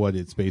good is what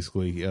it's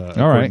basically,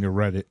 according to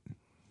Reddit.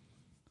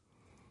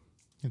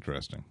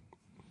 Interesting.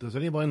 Does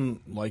anyone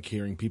like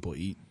hearing people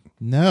eat?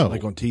 No.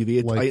 Like on TV?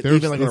 Even like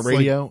there's- on the it's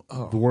radio?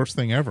 like the worst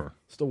thing ever.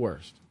 It's the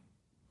worst.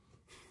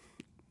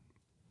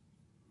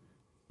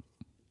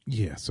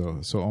 Yeah,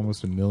 so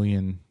almost 1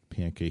 million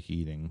pancake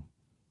eating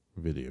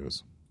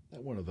videos.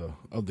 That one of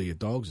the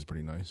dogs is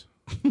pretty nice.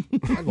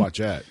 I'd watch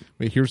that.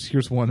 Wait,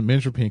 here's one: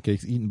 miniature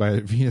pancakes eaten by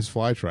a Venus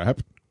flytrap.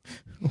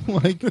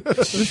 Like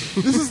this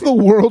is the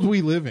world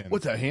we live in.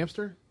 What's that,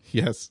 hamster?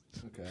 Yes.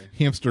 Okay.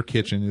 Hamster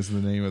Kitchen is the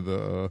name of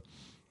the.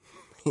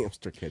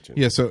 Hamster Kitchen.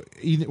 Yeah, so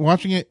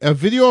watching a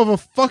video of a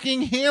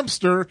fucking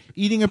hamster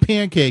eating a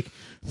pancake,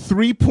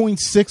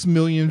 3.6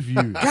 million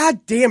views.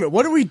 God damn it!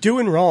 What are we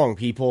doing wrong,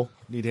 people?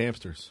 Need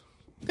hamsters.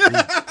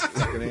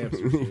 Fucking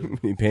hamsters,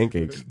 dude. We need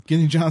pancakes.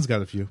 Guinea John's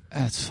got a few.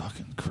 That's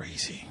fucking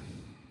crazy.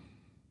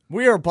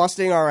 We are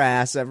busting our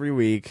ass every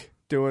week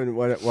doing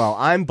what? Well,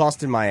 I'm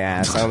busting my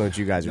ass. I don't know what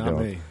you guys are Not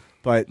doing, me.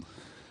 but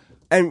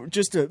and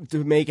just to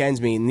make ends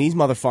meet, and these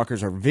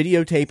motherfuckers are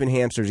videotaping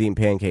hamsters eating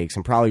pancakes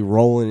and probably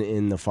rolling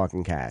in the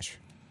fucking cash.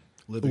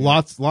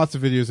 Lots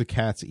of videos of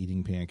cats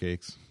eating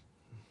pancakes.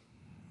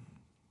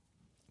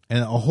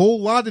 And a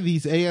whole lot of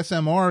these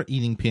ASMR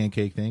eating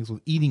pancake things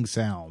with eating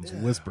sounds,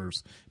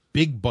 whispers,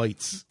 big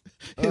bites.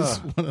 Is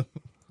one of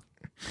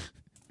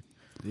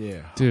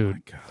Yeah.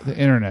 Dude, the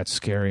internet's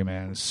scary,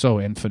 man. It's so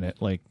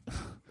infinite. Like,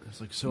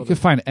 It's like so you can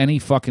find any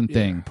fucking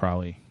thing,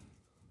 probably.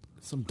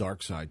 some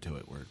dark side to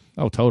it where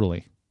Oh,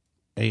 totally.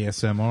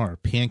 ASMR,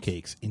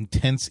 pancakes,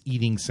 intense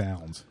eating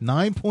sounds.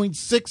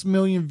 9.6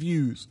 million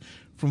views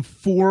from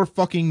 4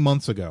 fucking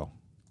months ago.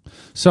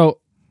 So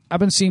I've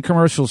been seeing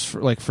commercials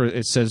for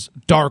it says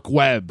dark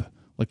web.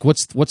 Like,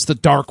 what's the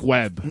dark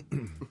web?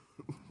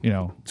 You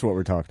know, That's what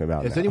we're talking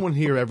about. has now. anyone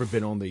here ever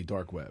been on the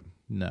dark web?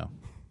 No.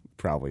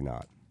 Probably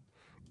not.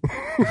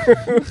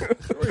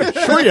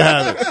 Sure you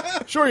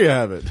haven't. Sure you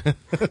haven't.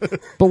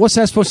 but what's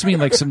that supposed to mean?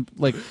 Like some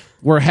like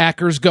where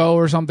hackers go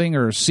or something,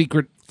 or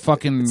secret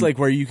fucking? It's like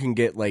where you can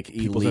get like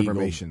People's illegal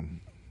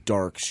information.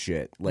 dark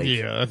shit. Like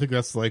Yeah, I think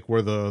that's like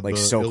where the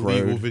Silk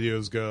illegal Road.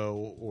 videos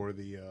go, or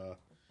the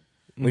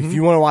like if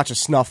you want to watch a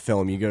snuff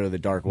film, you go to the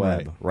dark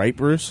web, right,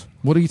 Bruce?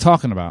 What are you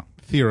talking about?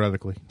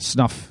 theoretically.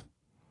 Snuff.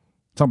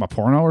 Talking about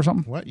porno or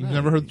something? What? You've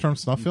never heard the term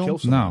snuff film? kill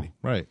somebody.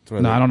 No, Right. Where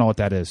no, they- I don't know what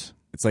that is.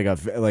 It's like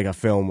a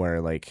film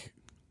where like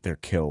they're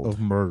killed. Of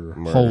murder.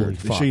 Murdered. Holy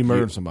They fuck! show you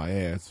murdering somebody.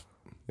 Yeah,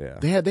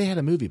 Yeah. they had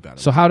a movie about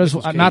it. So how does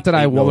not that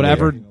I would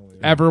ever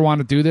 8mm. want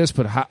to do this,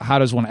 but how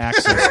does one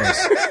access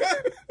this?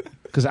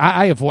 Because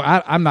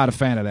I'm not a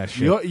fan of that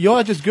shit. You ought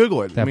to just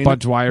Google it. That Bud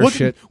Dwyer what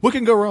shit. What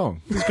can go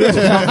wrong?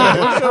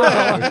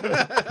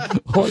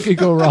 What could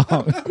go wrong?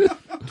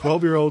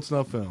 12-year-old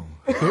snuff film.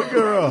 What can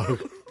go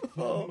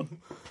wrong?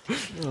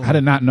 I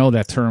did not know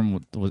that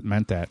term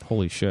meant that.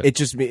 Holy shit! It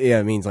just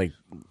it means like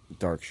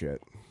dark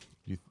shit.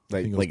 You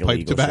Like think it was pipe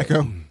illegal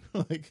tobacco?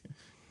 shit. Like,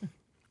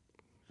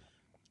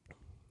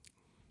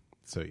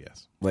 so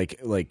yes,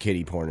 like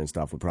kiddie porn and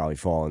stuff would probably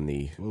fall in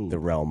the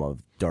realm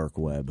of dark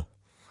web.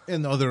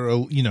 and other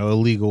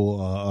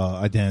illegal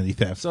identity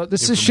theft. So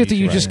this is shit that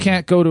you just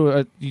can't go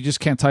to. You just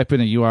can't type in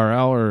a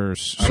URL or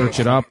search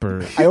it up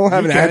or. I don't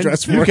have an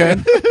address for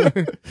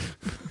it.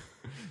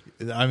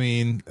 I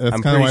mean, that's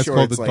I'm kind of why pretty it's sure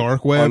called it's the like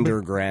dark web.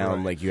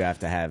 underground. Like you have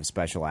to have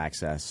special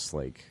access.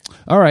 Like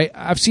All right,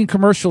 I've seen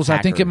commercials.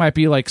 I think Hacker. it might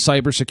be like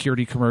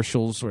cybersecurity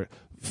commercials or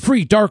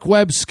free dark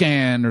web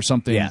scan or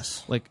something.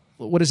 Yes. Like,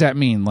 what does that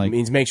mean? Like, it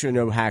means make sure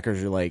no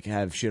hackers are like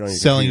have shit on your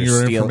Selling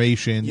computer, your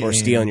information. or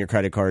stealing your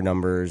credit card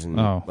numbers, and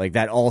like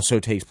that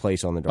also takes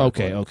place on the dark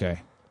web. okay.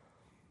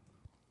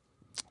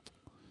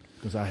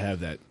 Because I have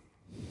that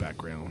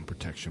background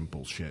protection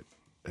bullshit,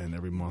 and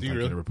every month Do you I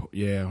really? get a report.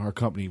 Yeah, our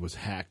company was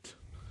hacked,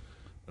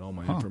 and all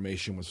my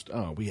information was.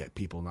 Oh, we had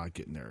people not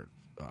getting their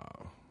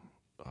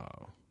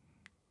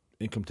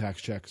income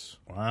tax checks.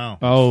 Wow.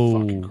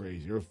 Fucking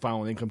crazy. You're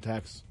filing income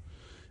tax,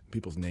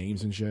 people's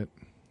names and shit.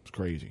 It's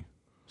crazy.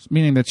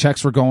 Meaning the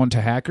checks were going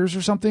to hackers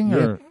or something? Yeah.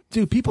 Or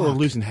Dude, people are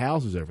losing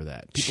houses over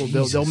that. People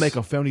they'll make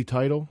a phony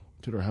title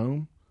to their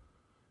home,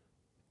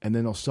 and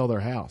then they'll sell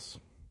their house.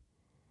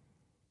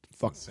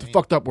 It's a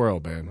fucked up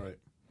world, man. Right.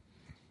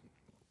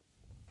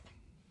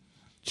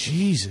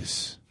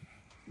 Jesus.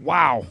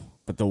 Wow.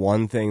 But the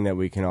one thing that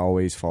we can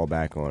always fall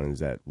back on is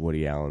that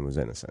Woody Allen was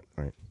innocent,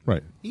 right?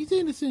 Right. He's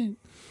innocent.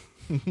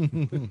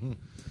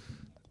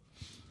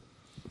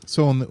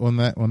 So on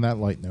that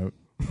light note,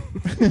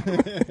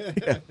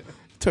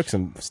 Took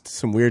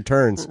some weird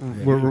turns.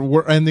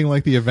 we're ending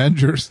like the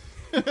Avengers.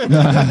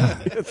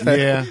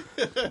 Yeah,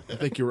 I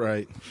think you're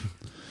right.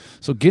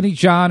 So Guinea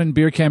John and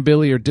Beer Can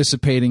Billy are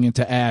dissipating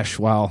into ash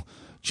while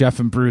Jeff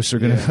and Bruce are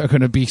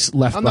gonna be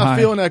left I'm behind. not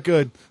feeling that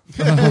good.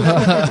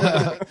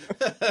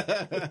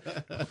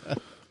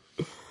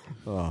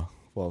 Oh,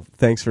 well,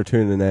 thanks for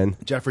tuning in.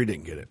 Jeffrey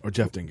didn't get it, or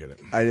Jeff didn't get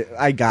it.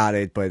 I got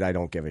it, but I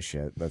don't give a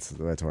shit. That's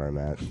where I'm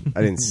at.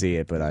 I didn't see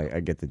it, but I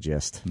get the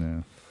gist.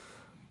 Yeah.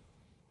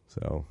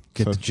 So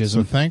Get the So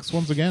jism. thanks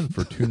once again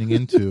for tuning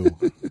into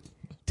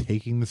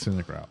Taking the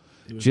Cynic Route.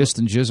 Gist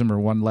and jism are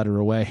one letter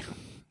away.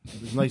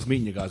 It was nice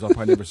meeting you guys. I'll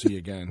probably never see you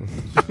again.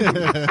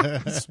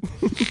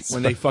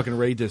 When they fucking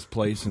raid this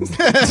place and what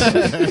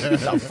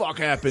the fuck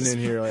happened in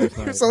here last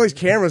night? there's always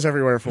cameras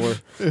everywhere for.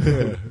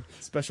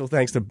 Special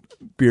thanks to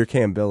Beer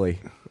Can Billy,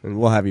 and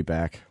we'll have you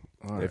back.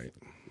 All right.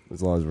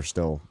 As long as we're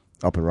still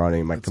up and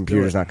running. My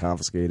computer's not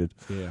confiscated.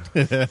 Yeah.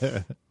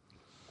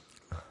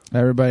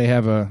 Everybody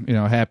have a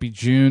happy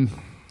June.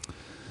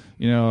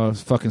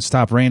 Fucking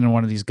stop raining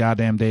one of these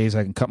goddamn days.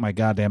 I can cut my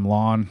goddamn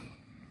lawn.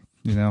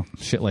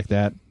 Shit like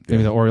that.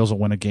 Maybe the Orioles will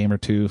win a game or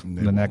two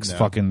in the next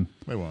fucking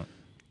They won't.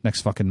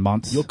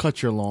 month. You'll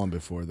cut your lawn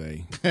before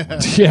they.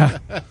 Yeah.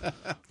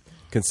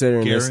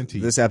 Considering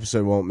Guaranteed. this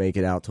episode won't make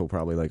it out till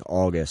probably like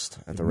August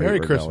at the rate Merry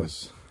we're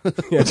Christmas.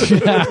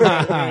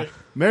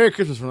 Merry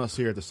Christmas from us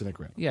here at the Cynic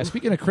Round. Yeah.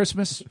 Speaking of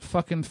Christmas,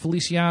 fucking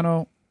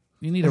Feliciano,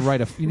 you need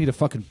a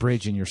fucking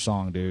bridge in your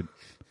song, dude.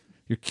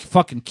 You're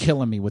fucking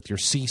killing me with your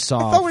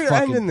seesaw. I thought we were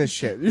fucking... ending this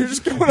shit. You're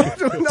just going on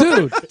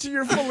to to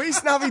your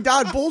Feliz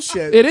Navidad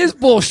bullshit. It is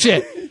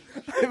bullshit.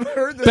 I've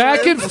heard this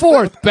Back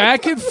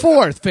and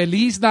forth.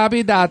 Feliz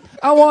Navidad.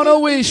 I want to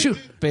wish you.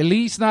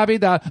 Feliz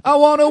Navidad. I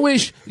want to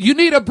wish. You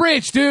need a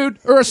bridge, dude,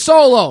 or a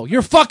solo.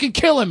 You're fucking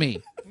killing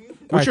me.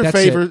 What's All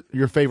right,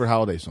 your favorite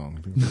holiday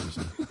song?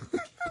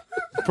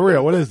 For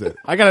real, what is it?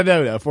 I gotta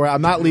know though.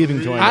 I'm not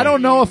leaving till I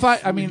don't know if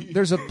I mean,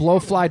 there's a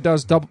Blowfly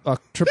does a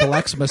Triple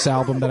Xmas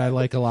album that I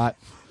like a lot.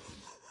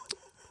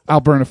 I'll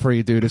burn it for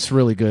you, dude. It's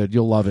really good.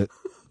 You'll love it.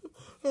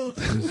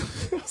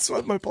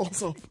 Sweat my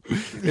balls off.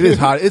 It is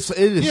hot. It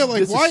is. Yeah, like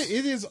this why is-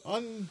 it is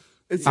I'm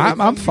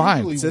fine.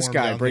 unusually It's this warm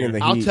guy down bringing here.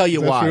 the I'll heat. tell you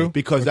Is that why. true?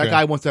 Because that Okay.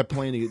 guy wants that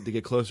plane to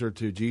get closer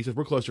to Jesus.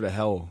 We're closer to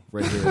hell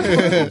right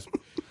here.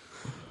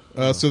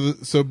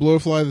 So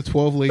Blowfly, the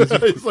 12 lays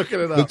of, He's looking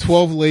it the up.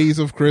 12 lays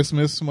of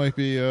Christmas might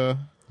be Yeah.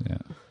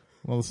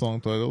 one of the song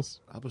titles.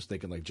 I was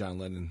thinking like John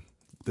Lennon.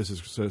 This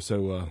is so. That's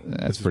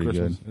this is pretty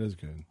Christmas. good. It is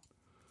good.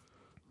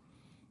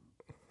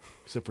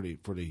 Except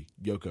for the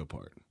Yoko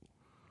part.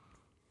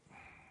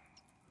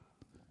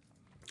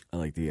 I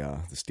like the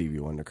Stevie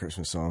Wonder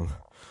Christmas song.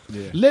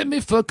 Let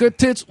me fuck her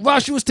tits while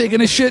she was taking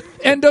a shit.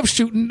 End up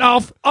shooting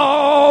off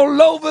all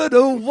over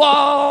the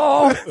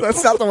wall.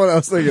 That's not the one I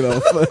was thinking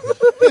of.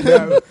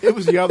 It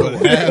was the other one.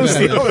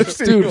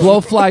 Dude,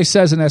 Blowfly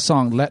says in that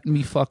song, "Let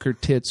me fuck her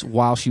tits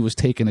while she was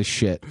taking a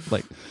shit."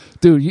 Like,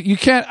 dude, you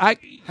can't.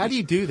 How do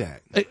you do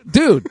that?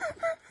 Dude.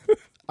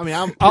 I mean,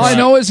 All I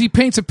know is he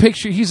paints a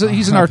picture. He's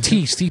an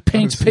artiste. He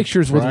paints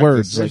pictures with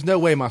words. There's no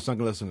way my son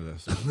can listen to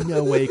this. There's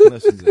no way he can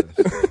listen to this.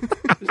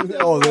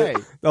 No,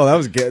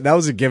 that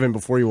was a given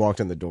before you walked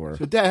in the door.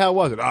 So, Dad, how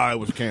was it? It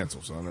was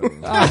canceled, son.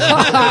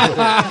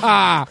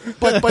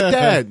 but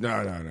Dad,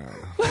 no.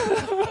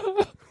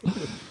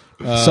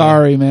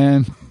 Sorry,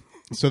 man.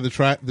 So the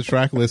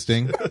track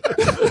listing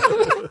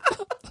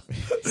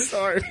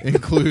sorry.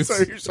 includes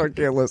Sorry, I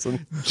can't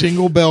listen.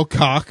 Jingle Bell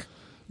Cock,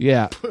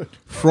 Yeah.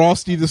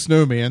 Frosty the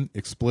Snowman,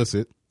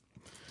 explicit,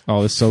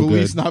 Oh, it's so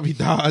Feliz good.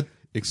 Navidad,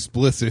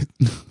 explicit,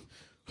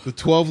 The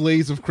 12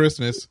 Lays of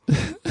Christmas,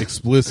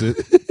 explicit,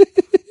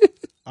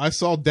 I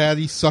Saw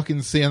Daddy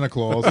Sucking Santa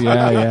Claus,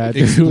 Yeah.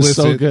 Dude, it was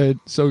so explicit, good.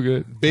 So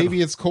good.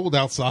 Baby It's Cold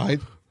Outside,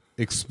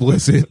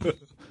 explicit,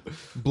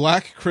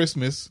 Black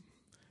Christmas,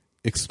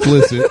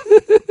 explicit,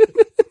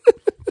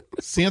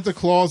 Santa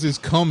Claus is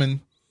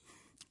Coming,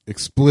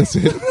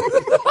 explicit,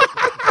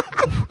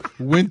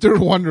 Winter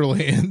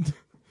Wonderland,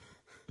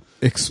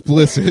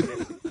 explicit,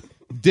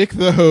 Dick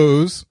the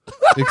Hose,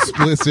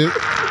 explicit,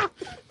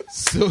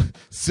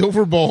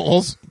 Silver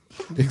Balls,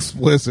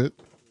 explicit,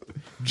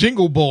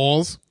 Jingle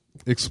Balls,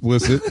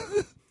 explicit,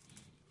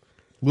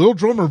 Little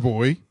Drummer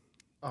Boy,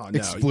 Oh, no.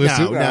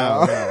 explicit.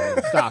 No.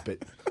 Stop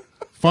it.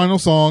 Final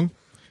song,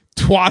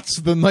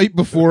 Twats the Night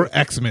Before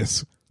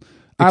Xmas.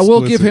 I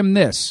will give Explicit. him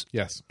this.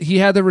 Yes. He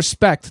had the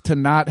respect to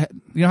not.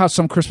 You know how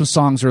some Christmas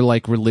songs are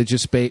like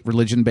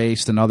religion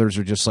based, and others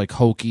are just like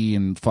hokey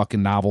and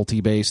fucking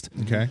novelty based.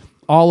 Okay.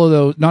 All of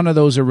those, none of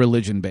those are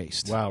religion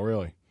based. Wow,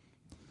 really?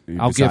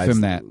 I'll give Besides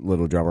him that.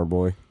 Little Drummer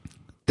Boy.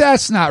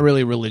 That's not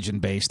really religion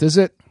based, is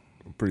it?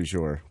 Pretty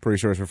sure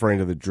it's referring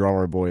to the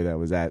drummer boy that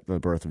was at the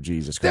birth of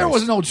Jesus Christ. There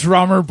was no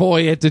drummer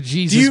boy at the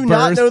Jesus Do you birth.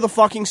 not know the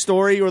fucking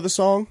story or the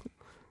song?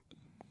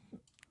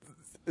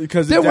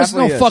 Because There it was no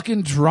definitely is.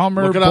 fucking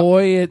drummer Look it up.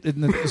 boy at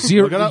in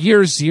the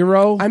year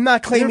zero. I'm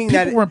not claiming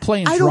People that weren't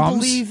playing I don't drums.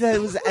 believe that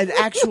it was an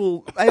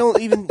actual. I don't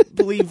even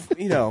believe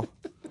in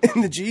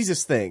the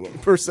Jesus thing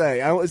per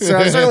se. I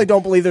certainly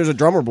don't believe there's a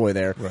drummer boy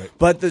there. Right.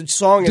 But the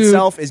song Dude.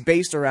 itself is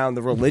based around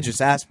the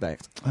religious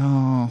aspect.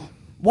 Oh,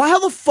 How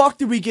the fuck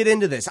did we get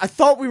into this? I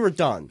thought we were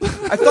done.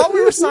 I thought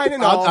we were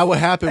signing off. What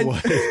happened and,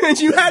 was... and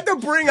you had to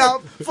bring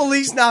up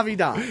Feliz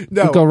Navidad.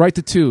 No. we'll go right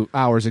to 2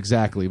 hours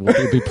exactly. It'll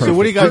be perfect. So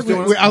what are you guys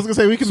doing? Wait, I was gonna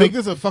say we can make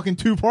this a fucking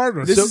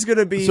two-parter. This is going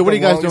to be. So what are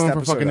you the guys longest doing for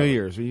episode fucking New ever.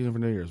 Year's? What are you doing for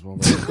New Year's? Well,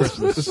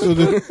 Christmas.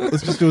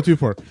 Let's just do a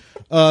two-part.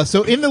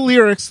 So in the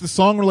lyrics, the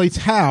song relates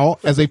how,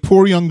 as a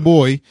poor young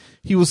boy,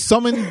 he was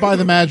summoned by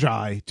the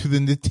Magi to the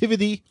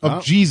nativity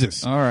of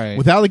Jesus. All right.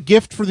 Without a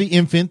gift for the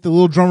infant, the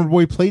little drummer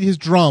boy played his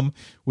drum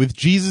with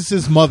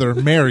Jesus' mother,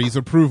 Mary's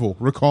approval,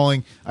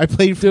 recalling, I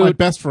played for my Dude.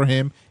 best for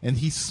him, and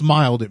he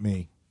smiled at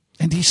me.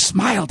 And he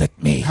smiled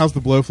at me. How's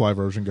the Blowfly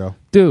version go?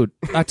 Dude,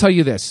 I tell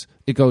you this.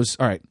 It goes,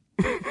 all right.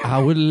 I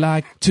would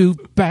like to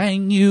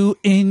bang you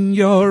in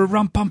your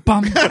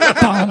rum-pum-pum-pum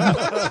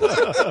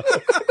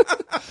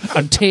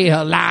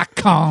until I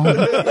come.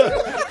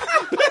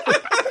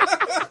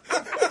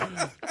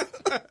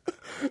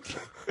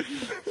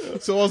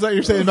 So what was that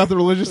you're saying about the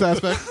religious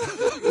aspect?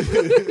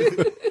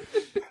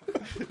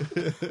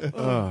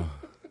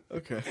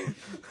 Okay.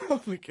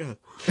 Oh my god.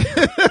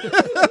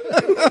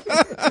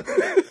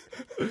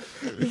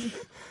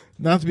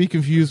 Not to be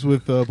confused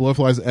with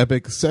Blowfly's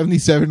epic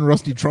 77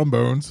 rusty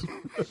trombones.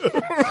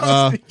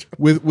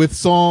 With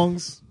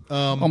songs.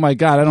 Oh my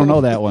God, I don't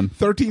know that one.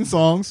 13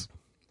 songs.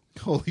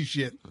 Holy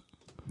shit.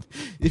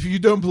 If you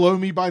don't blow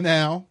me by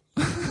now.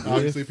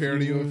 Obviously a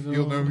parody of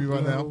You'll Know Me By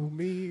Now.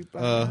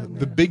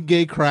 The Big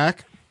Gay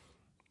Crack.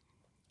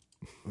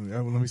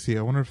 Let me see.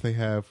 I wonder if they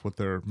have what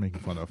they're making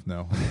fun of.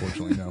 No,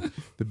 unfortunately, no.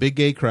 The Big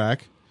Gay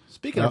Crack.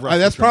 Speaking of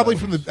That's probably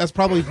from the. That's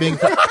probably being.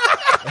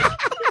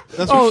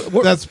 Oh,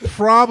 That's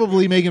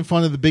probably making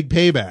fun of the Big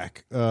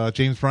Payback.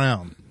 James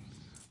Brown.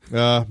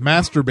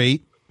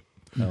 Masturbate.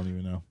 I don't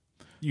even know.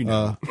 You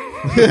know.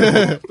 Look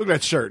at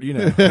that shirt. You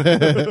know.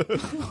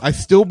 I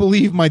Still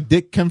Believe My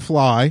Dick Can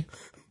Fly.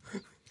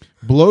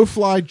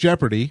 Blowfly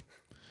Jeopardy.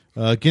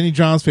 Guinea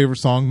John's favorite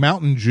song,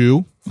 Mountain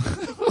Jew.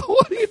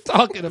 What are you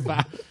talking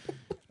about?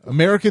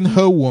 American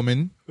Hoe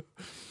Woman.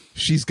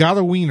 She's Got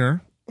a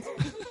Wiener.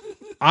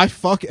 I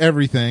Fuck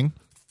Everything.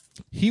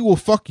 He Will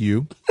Fuck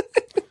You.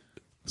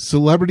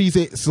 Celebrity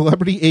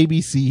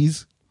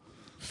ABCs.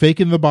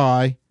 Fakin' the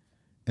Buy.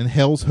 And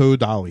Hell's Ho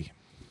Dolly.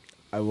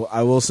 I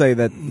will say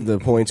that the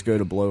points go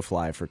to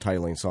Blowfly for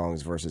titling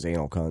songs versus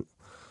Anal Cunt.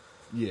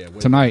 Yeah.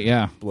 Wait. Tonight,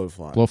 yeah.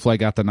 Blowfly. Blowfly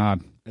got the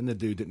nod. And the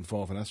dude didn't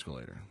fall off an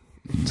escalator.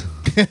 It's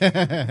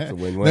a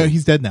win-win. No,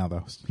 he's dead now,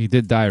 though. He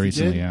did die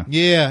recently, yeah.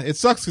 Yeah, it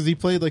sucks because he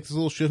played like this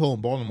little shithole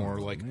in Baltimore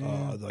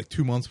like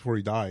 2 months before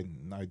he died.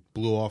 And I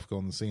blew off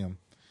going to see him.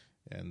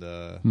 And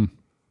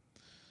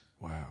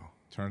Wow.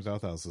 turns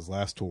out that was his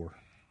last tour.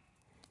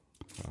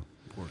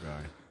 Poor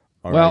guy.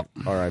 Well-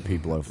 R.I.P.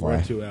 We're Blowfly.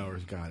 at 2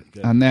 hours. Got it.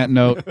 Good. On that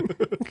note,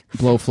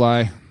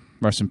 Blowfly,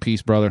 rest in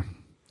peace, brother.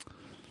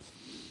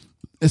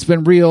 It's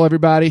been real,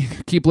 everybody.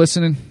 Keep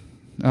listening.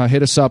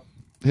 Hit us up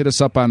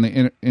on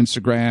the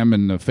Instagram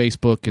and the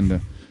Facebook and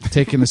the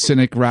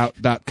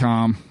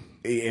takingthecynicroute.com.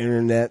 The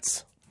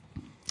internets.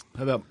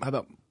 How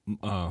about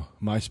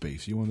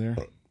MySpace? You on there?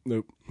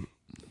 Nope.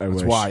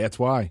 That's why. That's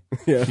why.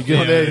 Yeah. You get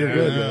on there, you're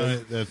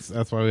good.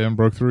 That's why we haven't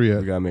broke through We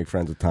yet. gotta make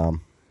friends with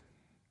Tom.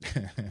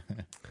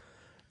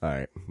 All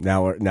right,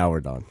 now we're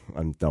done.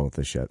 I'm done with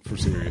this shit. For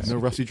serious. No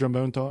rusty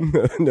trombone talk.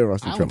 No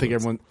rusty I don't think trumpets.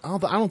 everyone.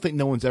 I don't think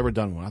no one's ever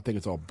done one. I think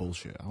it's all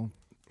bullshit. I don't.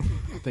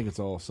 think it's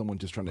all someone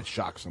just trying to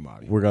shock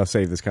somebody. We're gonna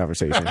save this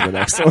conversation for the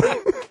next one.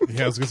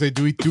 Yeah, I was gonna say,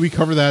 do we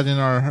cover that in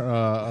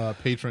our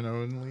patron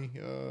only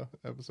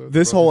episode?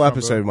 This whole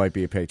episode might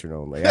be a patron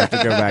only. I have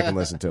to go back and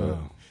listen to it,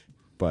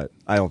 but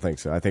I don't think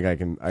so. I think I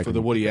can. For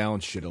the Woody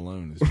Allen shit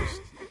alone is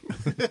just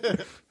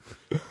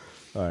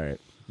All right.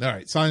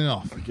 Signing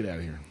off. Get out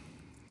of here.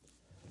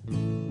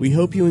 We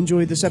hope you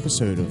enjoyed this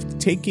episode of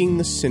Taking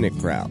the Cynic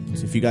Route.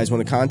 If you guys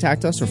want to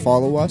contact us or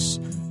follow us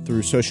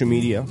through social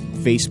media,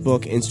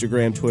 Facebook,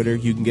 Instagram, Twitter,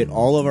 you can get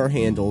all of our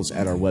handles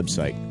at our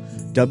website,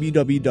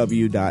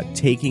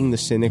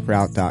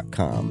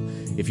 www.takingthecynicroute.com.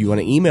 If you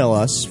want to email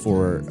us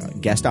for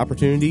guest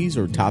opportunities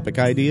or topic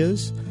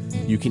ideas,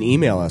 you can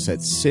email us at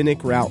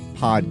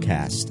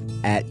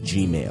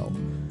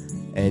cynicroutepodcast@gmail.com.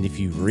 And if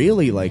you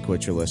really like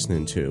what you're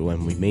listening to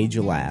and we made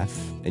you laugh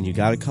and you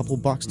got a couple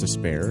bucks to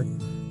spare,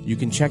 you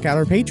can check out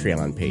our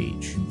Patreon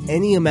page.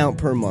 Any amount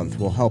per month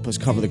will help us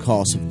cover the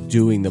cost of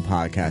doing the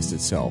podcast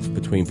itself,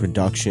 between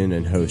production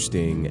and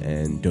hosting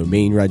and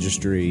domain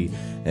registry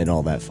and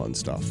all that fun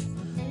stuff.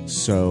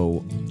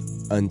 So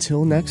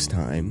until next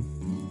time,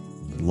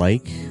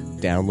 like,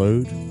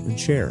 download, and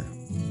share.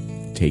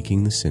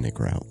 Taking the Cynic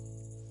Route.